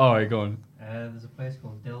 All right, go on. There's a place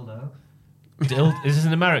called Dildo. Is this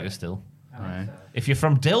in America still? I think so. If you're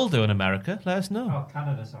from Dildo in America, let us know. Oh,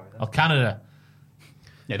 Canada, sorry. Oh, Canada.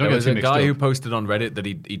 Yeah, There don't was get a too mixed guy up. who posted on Reddit that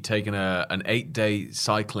he'd taken an 8-day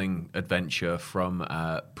cycling adventure from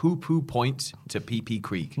Poo Poo Point to Pee Pee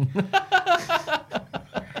Creek. You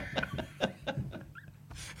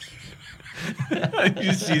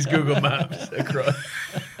just use Google Maps across.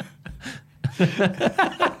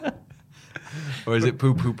 Or is it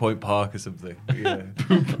Poo Poo Point Park or something? Yeah.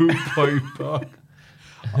 Poo Poo Point Park.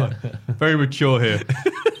 Very mature here.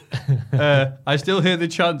 I still hear the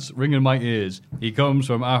chants ring in my ears. He comes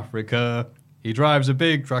from Africa. He drives a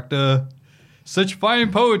big tractor. Such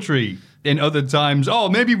fine poetry. In other times,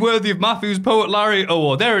 maybe worthy of Matthew's Poet Larry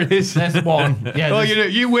Award. There it is. There's one. Yeah. Well,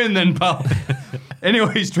 you win then, pal.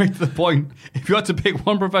 Anyway, straight to the point. If you had to pick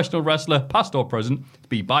one professional wrestler, past or present, to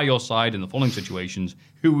be by your side in the following situations,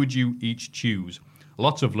 who would you each choose?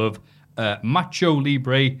 Lots of love. Macho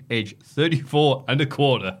Libre, age 34 and a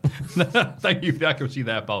quarter. Thank you for the accuracy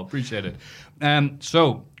there, pal. Appreciate it.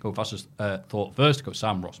 So, go fastest thought first. Go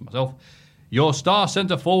Sam, Ross, and myself. Your star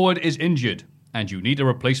centre forward is injured, and you need a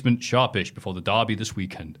replacement sharpish before the derby this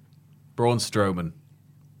weekend. Braun Strowman.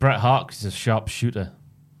 Bret Hart is a sharp shooter.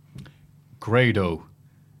 Grado.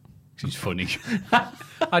 He's funny.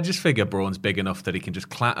 I just figure Braun's big enough that he can just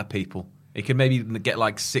clatter people. He can maybe get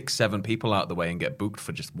like 6-7 people out of the way and get booked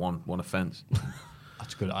for just one offence.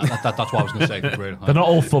 That's good. That's what I was going to say. Grado. They're not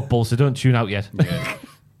all football, so don't tune out yet. Yeah.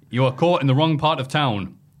 You are caught in the wrong part of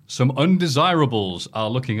town. Some undesirables are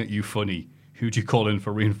looking at you funny. Who'd you call in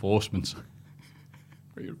for reinforcements?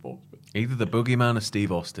 Either the Boogeyman or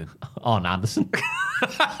Steve Austin. Arn Anderson.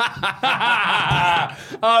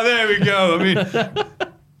 Oh, there we go. I mean,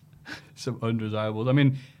 some undesirables. I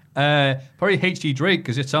mean, probably H.G. Drake,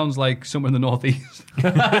 because it sounds like somewhere in the Northeast.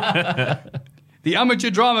 The amateur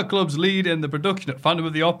drama club's lead in the production at Phantom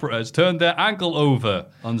of the Opera has turned their ankle over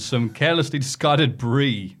on some carelessly discarded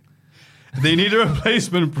brie. They need a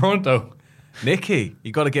replacement pronto. Nikki,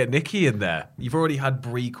 you got to get Nikki in there. You've already had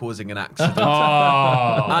Brie causing an accident.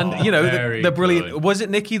 And you know the brilliant. good. Was it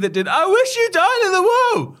Nikki that did? I wish you died in the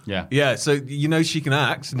woo. Yeah, yeah. So you know she can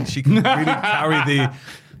act and she can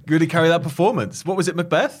really carry that performance. What was it,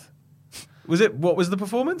 Macbeth? What was the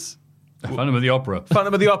performance? Phantom of the Opera.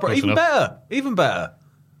 Phantom of the Opera. Close Even enough. better.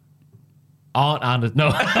 Arn Anderson. No.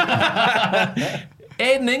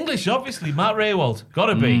 Aiden English, obviously. Matt Raywald.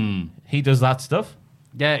 Gotta be. He does that stuff.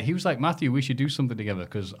 Yeah, he was like, Matthew, we should do something together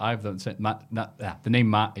because I've the name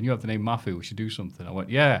Matt and you have the name Matthew. We should do something. I went,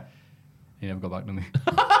 yeah. He never got back to me.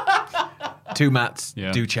 Two Matts,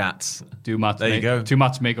 Yeah. do chats. Do Matt. There you go. Two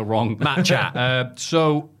Matts make a wrong. Matt chat.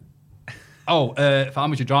 For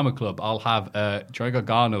Amateur Drama Club, I'll have Joey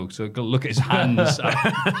Gargano. So go look at his hands.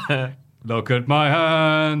 Look at my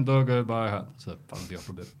hand. Look at my hand. That's a Phantom of the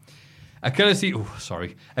Opera bit.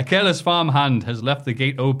 A careless farm hand has left the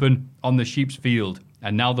gate open on the sheep's field,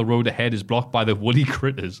 and now the road ahead is blocked by the woolly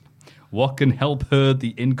critters. What can help herd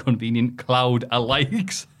the inconvenient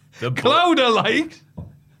cloud-alikes? Cloud-alikes?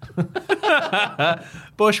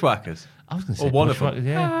 Bushwhackers. I was going to say one of Bushwhack- them.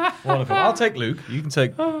 Yeah. One of them. I'll take Luke. You can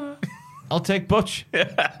take. I'll take Butch. Who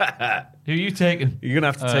are you taking? You're gonna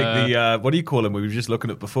have to take the. What do you call him? We were just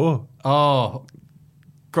looking at before. Oh,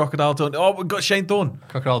 Crocodile Dawn. Oh, we've got Shane Thorne.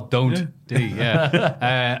 Crocodile don't D,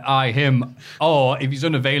 yeah. Him. Or if he's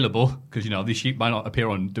unavailable, because, these sheep might not appear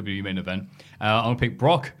on WWE Main Event, I'm going to pick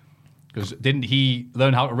Brock. Because didn't he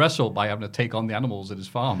learn how to wrestle by having to take on the animals at his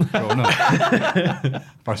farm growing up?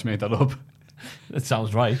 First made that up. That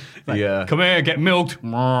sounds right. Yeah. Come here, get milked.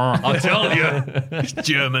 I'll tell you.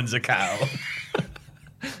 German's a cow.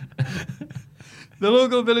 The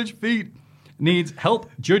local village feed needs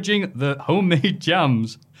help judging the homemade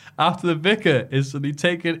jams after the vicar is suddenly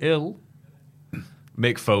taken ill.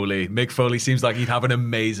 Mick Foley. Mick Foley seems like he'd have an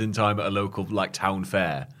amazing time at a local town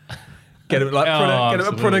fair. Get him at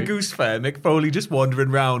a Prunner Goose Fair. Mick Foley just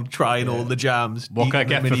wandering around trying all the jams. What can I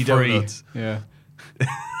get for mini free? donuts. Yeah.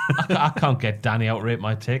 I can't get Danny outrate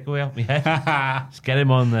my takeaway out my head. Let's get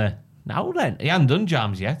him on there. Now then. He hasn't done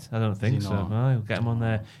jams yet, I don't think. So we'll get him on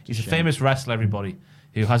there. He's a famous wrestler, everybody,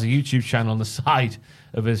 who has a YouTube channel on the side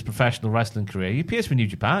of his professional wrestling career. He appears for New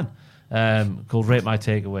Japan, called Rate My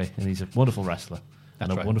Takeaway, and he's a wonderful wrestler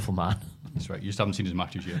and a wonderful man. That's right. You just haven't seen his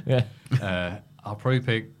matches yet. Yeah. I'll probably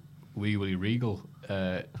pick Wee Willie Regal.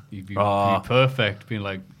 He'd be perfect, being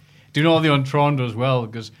like, doing all the entendre as well,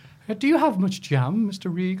 because... Do you have much jam,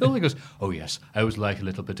 Mr. Regal? He goes, oh, yes. I always like a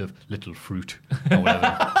little bit of little fruit or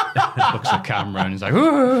whatever. Looks at the camera and he's like,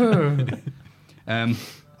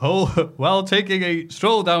 While taking a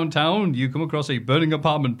stroll downtown, you come across a burning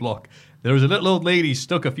apartment block. There is a little old lady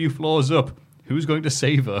stuck a few floors up. Who's going to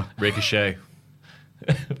save her? Ricochet.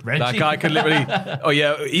 Reggie? That guy could literally,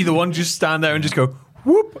 either one just stand there and just go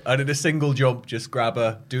whoop, and in a single jump, just grab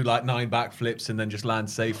her, do like 9 backflips, and then just land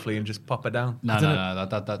safely and just pop her down. No,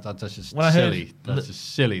 that's just When I heard silly. That's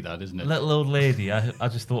just silly, that, isn't it? Little old lady. I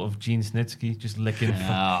just thought of Gene Snitsky just licking. He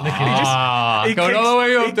going all the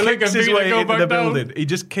way up to lick kicks a his feet way and go into back the down. building. He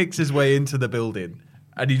just kicks his way into the building.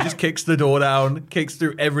 And he just kicks the door down, kicks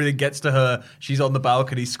through everything, gets to her. She's on the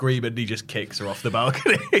balcony screaming, and he just kicks her off the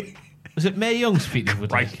balcony. Was it Mae Young's feet he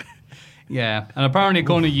would Right. lick? Yeah, and apparently,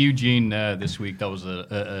 according to Eugene this week, that was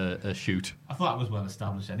a shoot. I thought it was well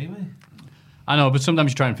established anyway. I know, but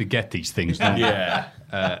sometimes you try and forget these things, don't you? Yeah.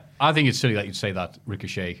 I think it's silly that you'd say that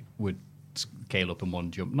Ricochet would scale up in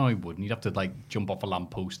one jump. No, he wouldn't. You'd have to like jump off a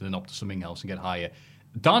lamppost and then up to something else and get higher.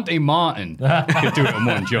 Dante Martin could do it in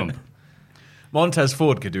one jump. Montez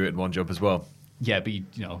Ford could do it in one jump as well. Yeah, but you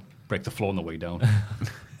break the floor on the way down.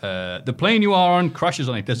 The plane you are on crashes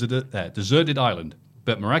on a deserted island,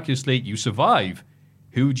 but miraculously you survive.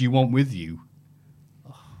 Who do you want with you?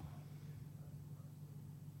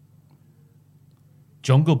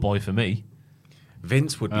 Jungle Boy for me.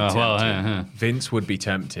 Vince would be tempted. Well, Vince would be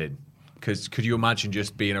tempted. Because could you imagine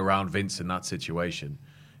just being around Vince in that situation?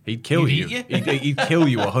 He'd kill He'd you. eat you. He'd kill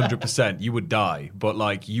you 100%. You would die. But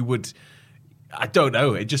like you would, I don't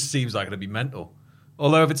know. It just seems like it'd be mental.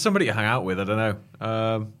 Although if it's somebody to hang out with, I don't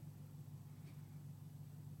know.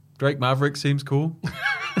 Drake Maverick seems cool.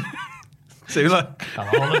 Seems like On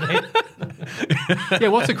holiday. Yeah,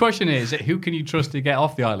 what's the question is it who can you trust to get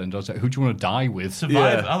off the island, or is it who do you want to die with?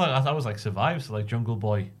 Survive. Yeah. I thought it was like Survive. So like Jungle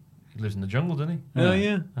Boy, he lives in the jungle, doesn't he? Oh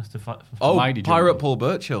yeah. Has to fight. Oh, Mighty Pirate Jungle. Paul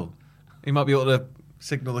Burchill. He might be able to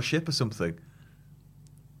signal a ship or something.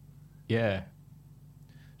 Yeah.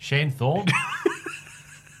 Shane Thorne.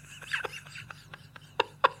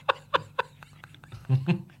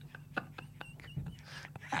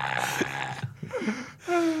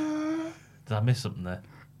 Did I miss something there?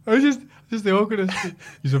 I just the awkwardness.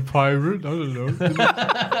 He's a pirate. I don't know.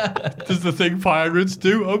 Does the thing pirates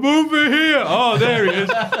do? I'm over here. Oh, there he is.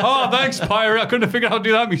 Oh, thanks, pirate. I couldn't have figured out how to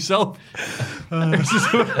do that myself. It's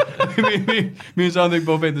just, me and Something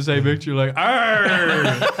both made the same picture. Like,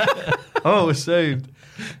 arr! Oh, we're saved.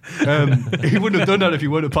 He wouldn't have done that if he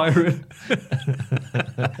weren't a pirate.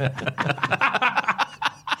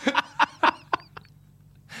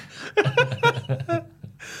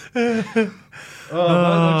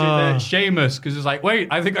 Seamus, because it's like, wait,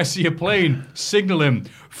 I think I see a plane. Signal him.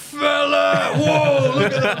 Fella! Whoa,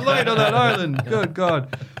 look at that light on that island. Good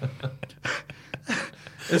God.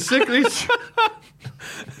 A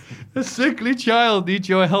sickly child needs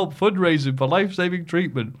your help fundraising for life-saving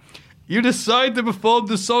treatment. You decide to perform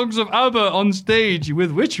the songs of ABBA on stage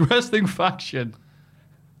with which wrestling faction?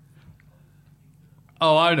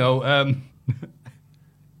 Oh, I know.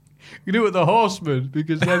 You do it with the Horsemen,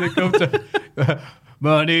 because then it comes to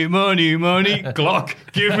money, money, money, Glock,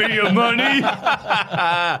 give me your money,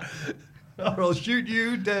 or I'll shoot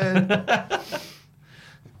you dead.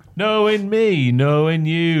 Knowing me, knowing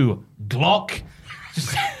you. Glock.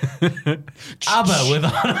 Just ABBA with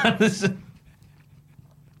Arn Anderson.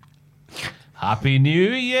 Happy New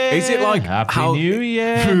Year. Is it like Happy how- New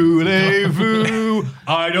Year? Voulez-vous,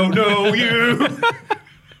 I don't know you.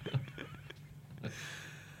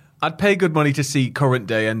 I'd pay good money to see current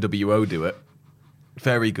day NWO do it.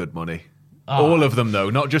 Very good money. Oh. All of them,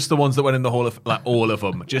 though, not just the ones that went in the Hall of, like all of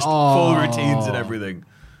them, just full routines and everything.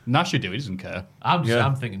 Nash should do it, he doesn't care.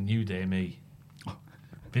 I'm thinking New Day, me.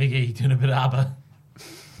 Big E doing a bit of ABBA.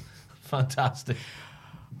 Fantastic.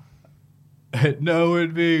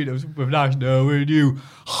 Knowing me, with Nash knowing you.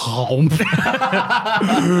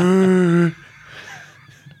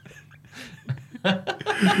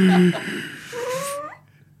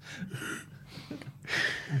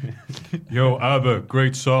 Yo, ABBA,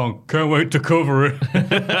 great song. Can't wait to cover it.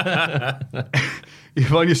 You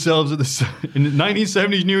find yourselves in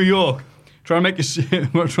 1970s New York. Try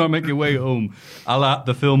and make your way home. A la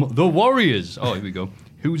the film The Warriors. Oh, here we go.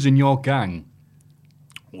 Who's in your gang?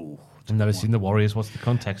 I've never seen The Warriors. What's the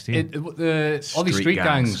context here? All these street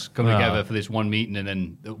gangs come Ah. together for this one meeting, and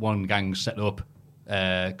then one gang set up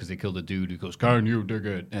because they killed a dude who goes, "Can you dig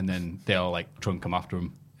it?" And then they all like try and come after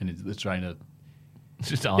him, and they're trying to.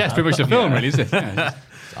 Just Yeah, it's pretty much the film, really, isn't it? Yeah,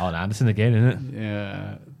 It's Arn Anderson again, isn't it?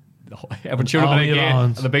 yeah. Everyone cheering up in All the your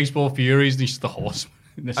lawns. and the baseball furies, and he's just the horse.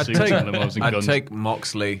 In the I'd suits and the limos and I'd guns. take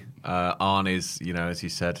Moxley. Arn is, as you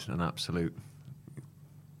said, an absolute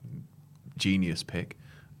genius pick.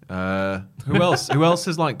 Who else? Who else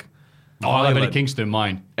is like I love Eddie Kingston.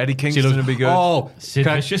 Mine. Eddie Kingston would be good. Oh, Sid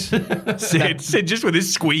Vicious. Sid just with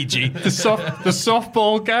his squeegee. the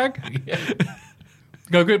softball gag.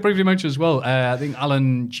 Go good. Briefly mention as well. I think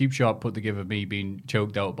Alan Cheapshot put together me being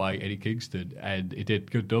choked out by Eddie Kingston, and it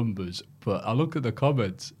did good numbers. But I look at the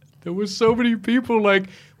comments. There were so many people like,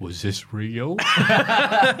 "Was this real?"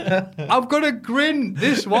 I've got a grin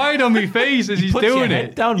this wide on my face as he's doing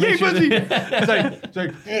it. Down, yeah, he's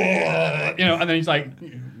like, and then he's like.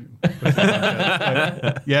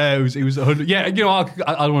 Yeah, it was 100. Yeah, I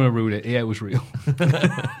don't want to ruin it. Yeah, it was real.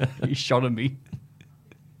 He shot at me.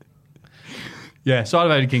 Yeah, so I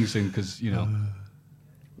love Eddie Kingston because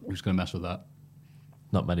who's going to mess with that?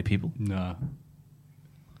 Not many people. No.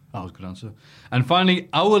 That was a good answer. And finally,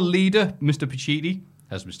 our leader, Mr. Pacitti,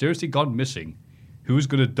 has mysteriously gone missing. Who's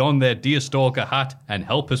going to don their Deer Stalker hat and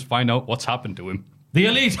help us find out what's happened to him? The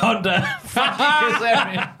Elite Hunter.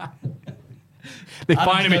 They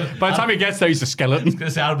find him. By the time he gets there, he's a skeleton. I was going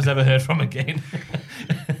to say, Adam's never heard from again.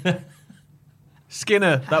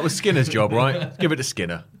 Skinner. That was Skinner's job, right? Give it to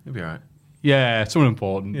Skinner. He'll be all right. Yeah, someone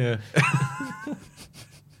important. Yeah.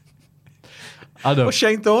 I know. What's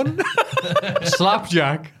Shane Thorne?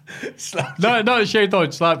 Slapjack. No, not Shane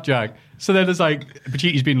Thorne, Slapjack. So then it's like,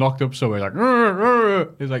 Pachiti's been locked up somewhere, like,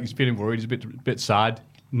 it's like he's feeling worried, he's a bit sad.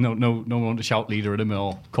 No one to shout leader at him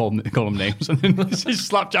or call him names. And then it's just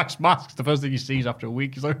Slapjack's mask. The first thing he sees after a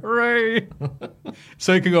week, he's like, hooray.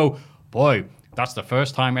 So he can go, boy, that's the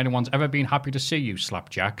first time anyone's ever been happy to see you,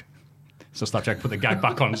 Slapjack. So Slapjack put the gag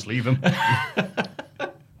back on and leave him.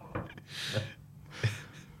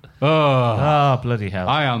 Oh, bloody hell.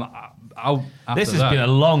 I am out. This has been a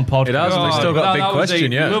long podcast. It has. We've still got a big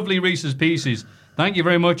question, yeah. Lovely Reese's Pieces. Thank you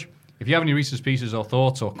very much. If you have any Reese's Pieces or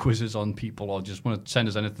thoughts or quizzes on people or just want to send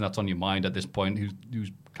us anything that's on your mind at this point,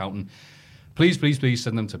 who's counting, please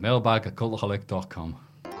send them to mailbag@cultaholic.com.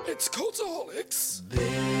 It's Cultaholics.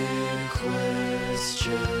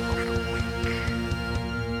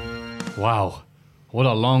 Wow. What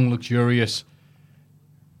a long, luxurious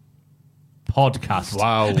podcast.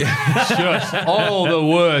 Wow. Just all the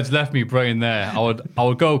words left me brain there. I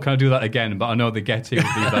would go, can I do that again? But I know the get here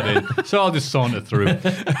would leave that in. So I'll just saunter through.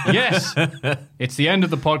 Yes, it's the end of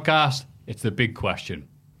the podcast. It's the big question.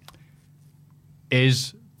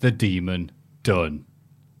 Is the Demon done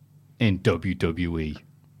in WWE?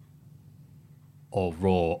 Or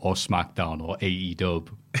Raw or SmackDown or AEW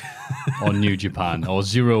or New Japan or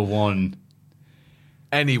 01?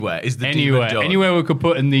 Anywhere. Is the Demon done? Anywhere we could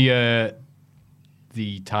put in the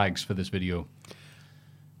tags for this video.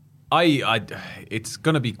 It's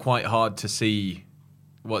going to be quite hard to see.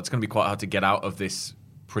 Well, it's going to be quite hard to get out of this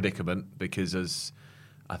predicament because, as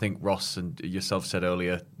I think Ross and yourself said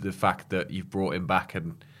earlier, the fact that you've brought him back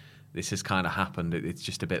and this has kind of happened, it's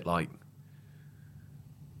just a bit like,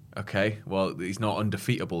 okay, well, he's not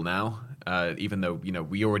undefeatable now, even though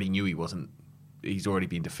we already knew he wasn't. He's already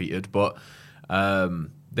been defeated, but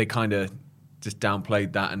they kind of just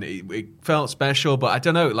downplayed that, and it felt special. But I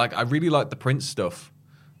don't know, like I really like the Prince stuff,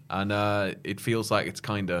 and it feels like it's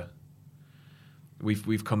kind of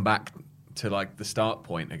we've come back to like the start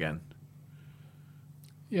point again.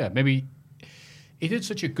 Yeah, maybe he did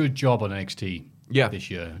such a good job on NXT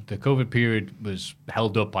this year. The COVID period was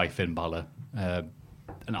held up by Finn Balor,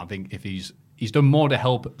 and I think if he's done more to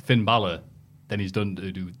help Finn Balor than he's done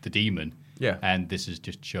to do the Demon. Yeah, and this has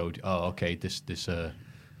just showed. Oh, okay, this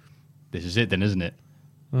is it then, isn't it?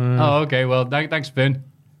 Oh, okay. Well, thanks, Finn.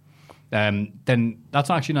 Then that's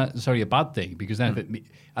actually not necessarily a bad thing because then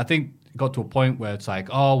I think it got to a point where it's like,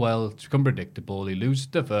 oh well, it's become predictable. He loses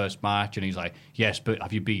the first match, and he's like, yes, but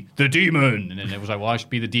have you beat the Demon? And then it was like, well, I should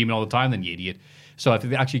be the Demon all the time, then you idiot. So if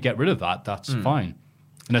they actually get rid of that, that's fine,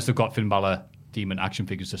 unless they've got Finn Balor Demon action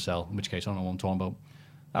figures to sell, in which case I don't know what I'm talking about.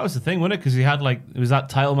 That was the thing, wasn't it? Because he had it was that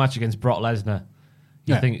title match against Brock Lesnar.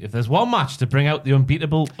 I think if there's one match to bring out the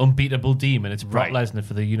unbeatable Demon, it's Brock Lesnar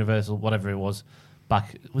for the Universal, whatever it was,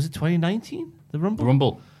 back, was it 2019? The Rumble? The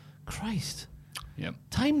Rumble. Christ. Yeah.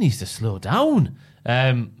 Time needs to slow down.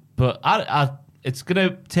 But it's going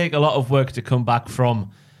to take a lot of work to come back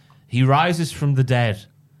from, he rises from the dead,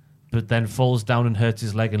 but then falls down and hurts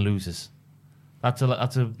his leg and loses. That's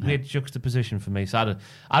a weird juxtaposition for me. So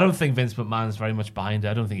I don't think Vince McMahon's very much behind it.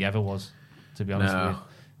 I don't think he ever was, to be honest with you.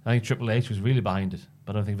 I think Triple H was really behind it,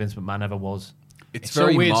 but I don't think Vince McMahon ever was. It's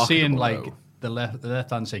very so weird seeing the left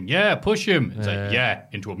hand saying, yeah, push him. It's like, yeah,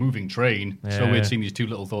 into a moving train. Yeah. So weird seeing these two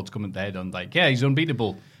little thoughts come into their head on like, yeah, he's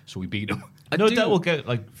unbeatable, so we beat him. I know that we'll get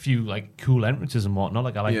a few cool entrances and whatnot.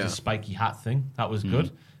 Like I like the spiky hat thing. That was good.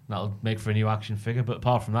 That'll make for a new action figure. But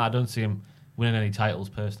apart from that, I don't see him winning any titles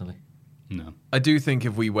personally. No. I do think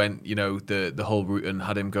if we went, the whole route and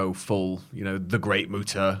had him go full, the Great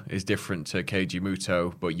Muta is different to Keiji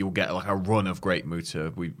Muto, but you'll get like a run of Great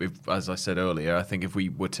Muta. As I said earlier, I think if we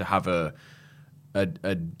were to have a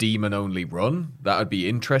demon-only run, that would be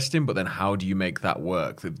interesting, but then how do you make that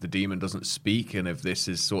work? If the demon doesn't speak, and if this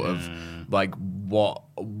is sort of like, what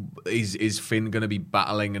is Finn going to be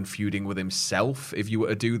battling and feuding with himself if you were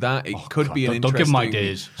to do that? It could be an interesting... Don't give him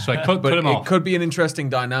ideas. So I cut him off. It could be an interesting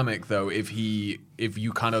dynamic, though, if you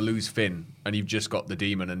kind of lose Finn and you've just got the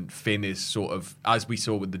demon, and Finn is sort of, as we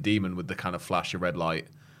saw with the demon, with the kind of flash of red light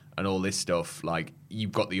and all this stuff, like,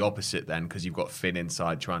 you've got the opposite then, because you've got Finn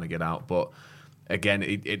inside trying to get out, but... Again,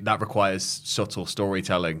 that requires subtle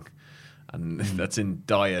storytelling, and that's in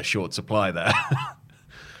dire short supply there.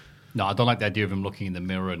 No, I don't like the idea of him looking in the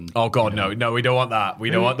mirror and... Oh, God, no, we don't want that. We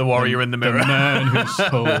don't want the warrior in the mirror. The man who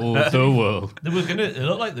sold the world. It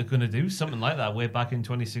looked like they're going to do something like that way back in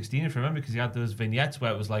 2016, if you remember, because you had those vignettes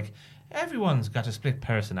where it was like, everyone's got a split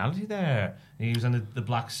personality there. And he was in the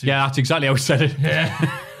black suit. Yeah, that's exactly how he said it.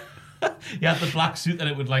 Yeah. You had the black suit, and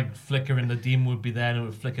it would like flicker, and the demon would be there, and it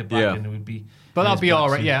would flicker back, and it would be. But that'd be all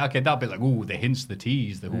right. Yeah, okay, that'd be like, ooh, the hints, the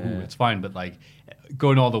tease, it's fine. But like,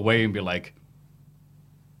 going all the way and be like,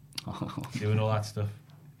 doing all that stuff.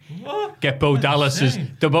 What? Get Bo Dallas as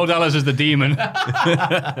the demon.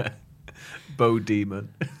 Bo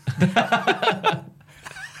Demon.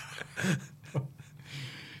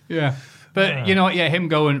 Yeah, but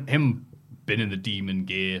him being in the demon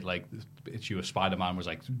gear, like. It's you, a Spider-Man was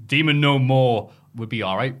like, demon no more would be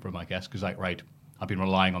all right for him, I guess, because like, right, I've been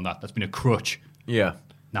relying on that. That's been a crutch. Yeah.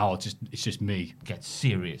 Now it's just me. Get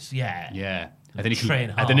serious, yeah. Yeah. And then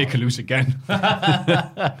he can lose again.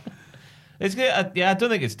 It's good. I don't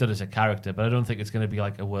think it's done as a character, but I don't think it's going to be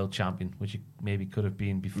like a world champion, which it maybe could have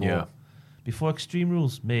been before. Yeah. Before Extreme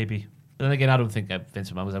Rules, maybe. But then again, I don't think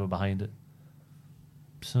Vince McMahon was ever behind it.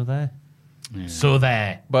 So there. Yeah. So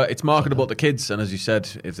there. But it's marketable to kids, and as you said,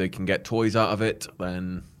 if they can get toys out of it,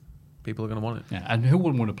 then people are going to want it. Yeah, and who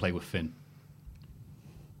wouldn't want to play with Finn?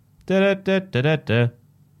 Da-da-da-da-da-da.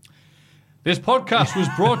 This podcast was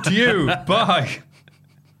brought to you by...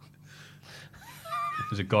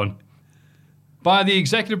 Is it gone? By the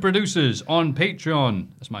executive producers on Patreon.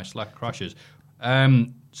 As my Slack crashes.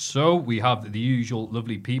 So we have the usual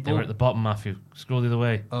lovely people. They were at the bottom, Matthew. Scroll the other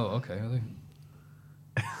way. Oh, okay. Are they?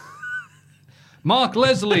 Mark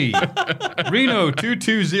Leslie, Reno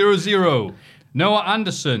 2200, Noah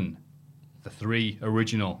Anderson, the 3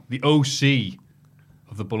 original, the OC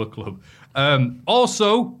of the Bullet Club.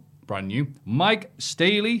 Also, brand new, Mike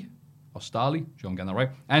Staley, or Starley, sure I'm getting that right,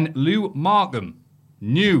 and Lou Markham,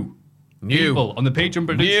 new people on the Patreon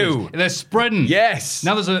producers. New. They're spreading. Yes.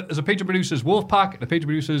 Now there's a Patreon producers Wolfpack, and a Patreon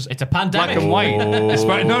producers It's a pandemic. Black and White. It's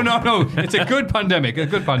no. It's a good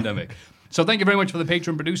pandemic. So thank you very much for the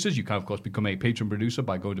Patreon producers. You can, of course, become a Patreon producer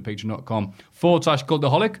by going to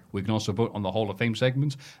patreon.com/Cultaholic. We can also vote on the Hall of Fame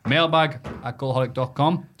segments. Mailbag at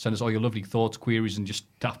cultaholic.com. Send us all your lovely thoughts, queries, and just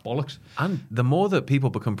daft bollocks. And the more that people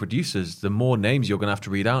become producers, the more names you're going to have to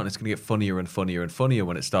read out, and it's going to get funnier and funnier and funnier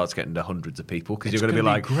when it starts getting to hundreds of people, because you're going to be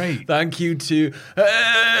like, great. Thank you to...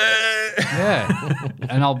 Yeah.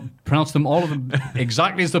 And I'll pronounce them, all of them,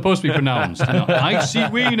 exactly as they're supposed to be pronounced. Icy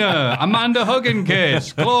Wiener, Amanda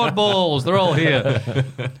Hugginkiss, Claude Balls, they're all here.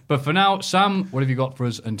 But for now, Sam, what have you got for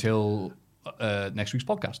us until next week's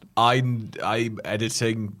podcast? I'm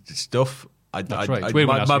editing stuff. That's right.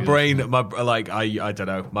 My brain, I don't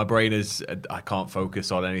know. My brain is, I can't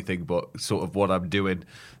focus on anything but sort of what I'm doing.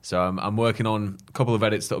 So I'm working on a couple of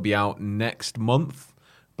edits that'll be out next month.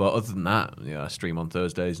 But other than that, I stream on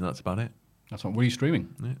Thursdays, and that's about it. What are you streaming?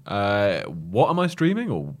 What am I streaming,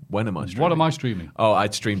 or when am I streaming? What am I streaming? Oh,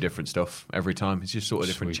 I'd stream different stuff every time. It's just sort of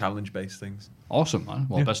different challenge-based things. Awesome, man.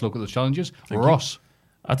 Well, best luck with those challenges. Ross.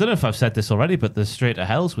 I don't know if I've said this already, but there's Straight to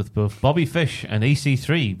Hells with both Bobby Fish and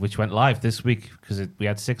EC3, which went live this week because we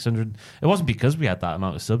had 600. It wasn't because we had that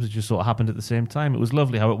amount of subs. It just sort of happened at the same time. It was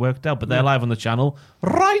lovely how it worked out. But they're live on the channel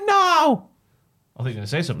right now. I think you're going to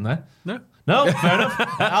say something there. No, fair enough.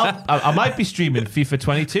 I might be streaming FIFA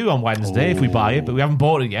 22 on Wednesday if we buy it, but we haven't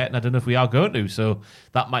bought it yet, and I don't know if we are going to, so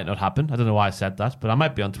that might not happen. I don't know why I said that, but I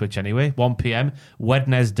might be on Twitch anyway. 1 p.m.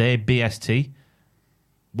 Wednesday BST.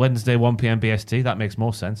 Wednesday 1 p.m. BST. That makes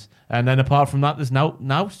more sense. And then apart from that, there's now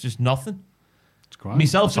it's just nothing. It's great.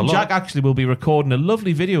 Myself and Jack actually will be recording a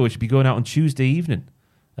lovely video which will be going out on Tuesday evening.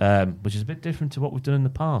 Which is a bit different to what we've done in the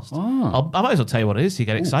past. Oh. I might as well tell you what it is so you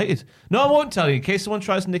get excited. No, I won't tell you in case someone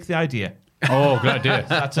tries to nick the idea. Oh, good idea.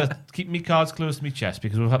 That's keep me cards close to my chest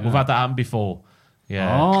because we've had that happen before.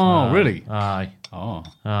 Yeah. Oh, really? Aye. Oh.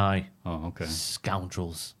 Aye. Oh, okay.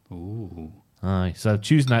 Scoundrels. Ooh. Aye. So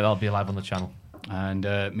Tuesday night, I'll be live on the channel. And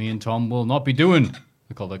me and Tom will not be doing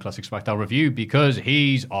the Cult of the Classic SmackDown review because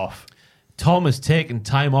he's off. Tom has taken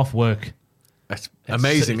time off work. That's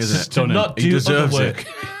amazing, isn't it? To not He do deserves other it. work.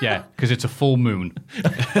 Yeah, because it's a full moon.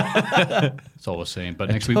 That's all we're saying. But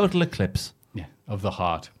next week, Total eclipse. yeah, of the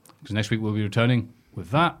heart. Because next week we'll be returning with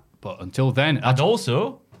that. But until then, And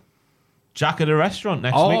also, Jack at a restaurant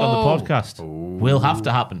next week on the podcast will have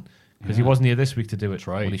to happen because he wasn't here this week to do it. That's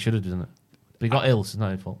right. Well, he should have done it. But he got ill, so it's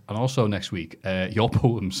not his fault. and also next week, your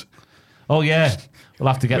poems. Oh, yeah. We'll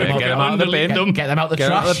have to get them out, Get them out of the bin. Get them out the Get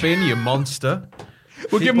trash. out of the bin, you monster.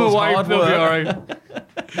 We'll give them a People's wipe. hard They'll be work. all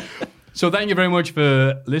right. So thank you very much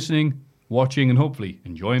for listening, watching, and hopefully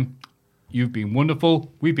enjoying. You've been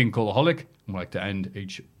wonderful. We've been Cultaholic. We like to end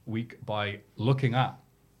each week by looking at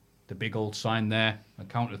the big old sign there. A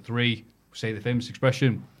count of 3. Say the famous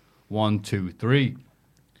expression. 1, 2, 3.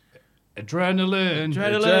 Adrenaline.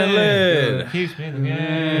 Adrenaline. Keeps me in the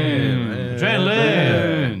game.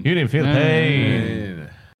 Adrenaline. You didn't feel pain.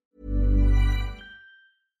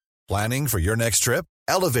 Planning for your next trip?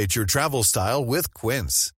 Elevate your travel style with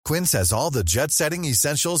Quince. Quince has all the jet-setting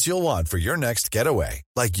essentials you'll want for your next getaway,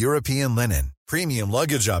 like European linen, premium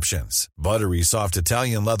luggage options, buttery soft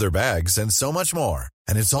Italian leather bags, and so much more.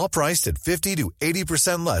 And it's all priced at 50 to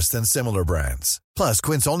 80% less than similar brands. Plus,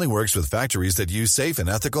 Quince only works with factories that use safe and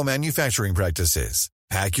ethical manufacturing practices.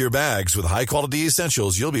 Pack your bags with high-quality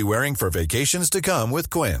essentials you'll be wearing for vacations to come with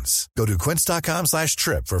Quince. Go to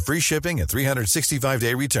quince.com/trip for free shipping and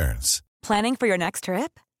 365-day returns. Planning for your next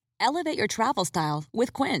trip? Elevate your travel style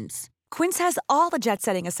with Quince. Quince has all the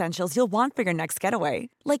jet-setting essentials you'll want for your next getaway,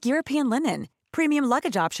 like European linen, premium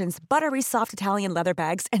luggage options, buttery soft Italian leather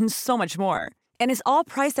bags, and so much more. And is all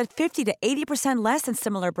priced at 50 to 80% less than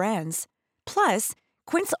similar brands. Plus,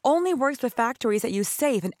 Quince only works with factories that use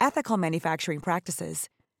safe and ethical manufacturing practices.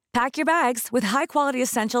 Pack your bags with high-quality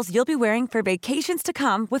essentials you'll be wearing for vacations to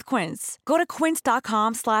come with Quince. Go to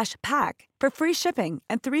quince.com/pack for free shipping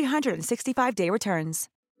and 365-day returns.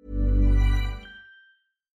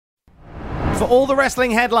 For all the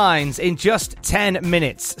wrestling headlines in just 10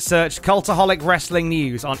 minutes, search Cultaholic Wrestling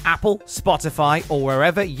News on Apple, Spotify, or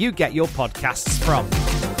wherever you get your podcasts from.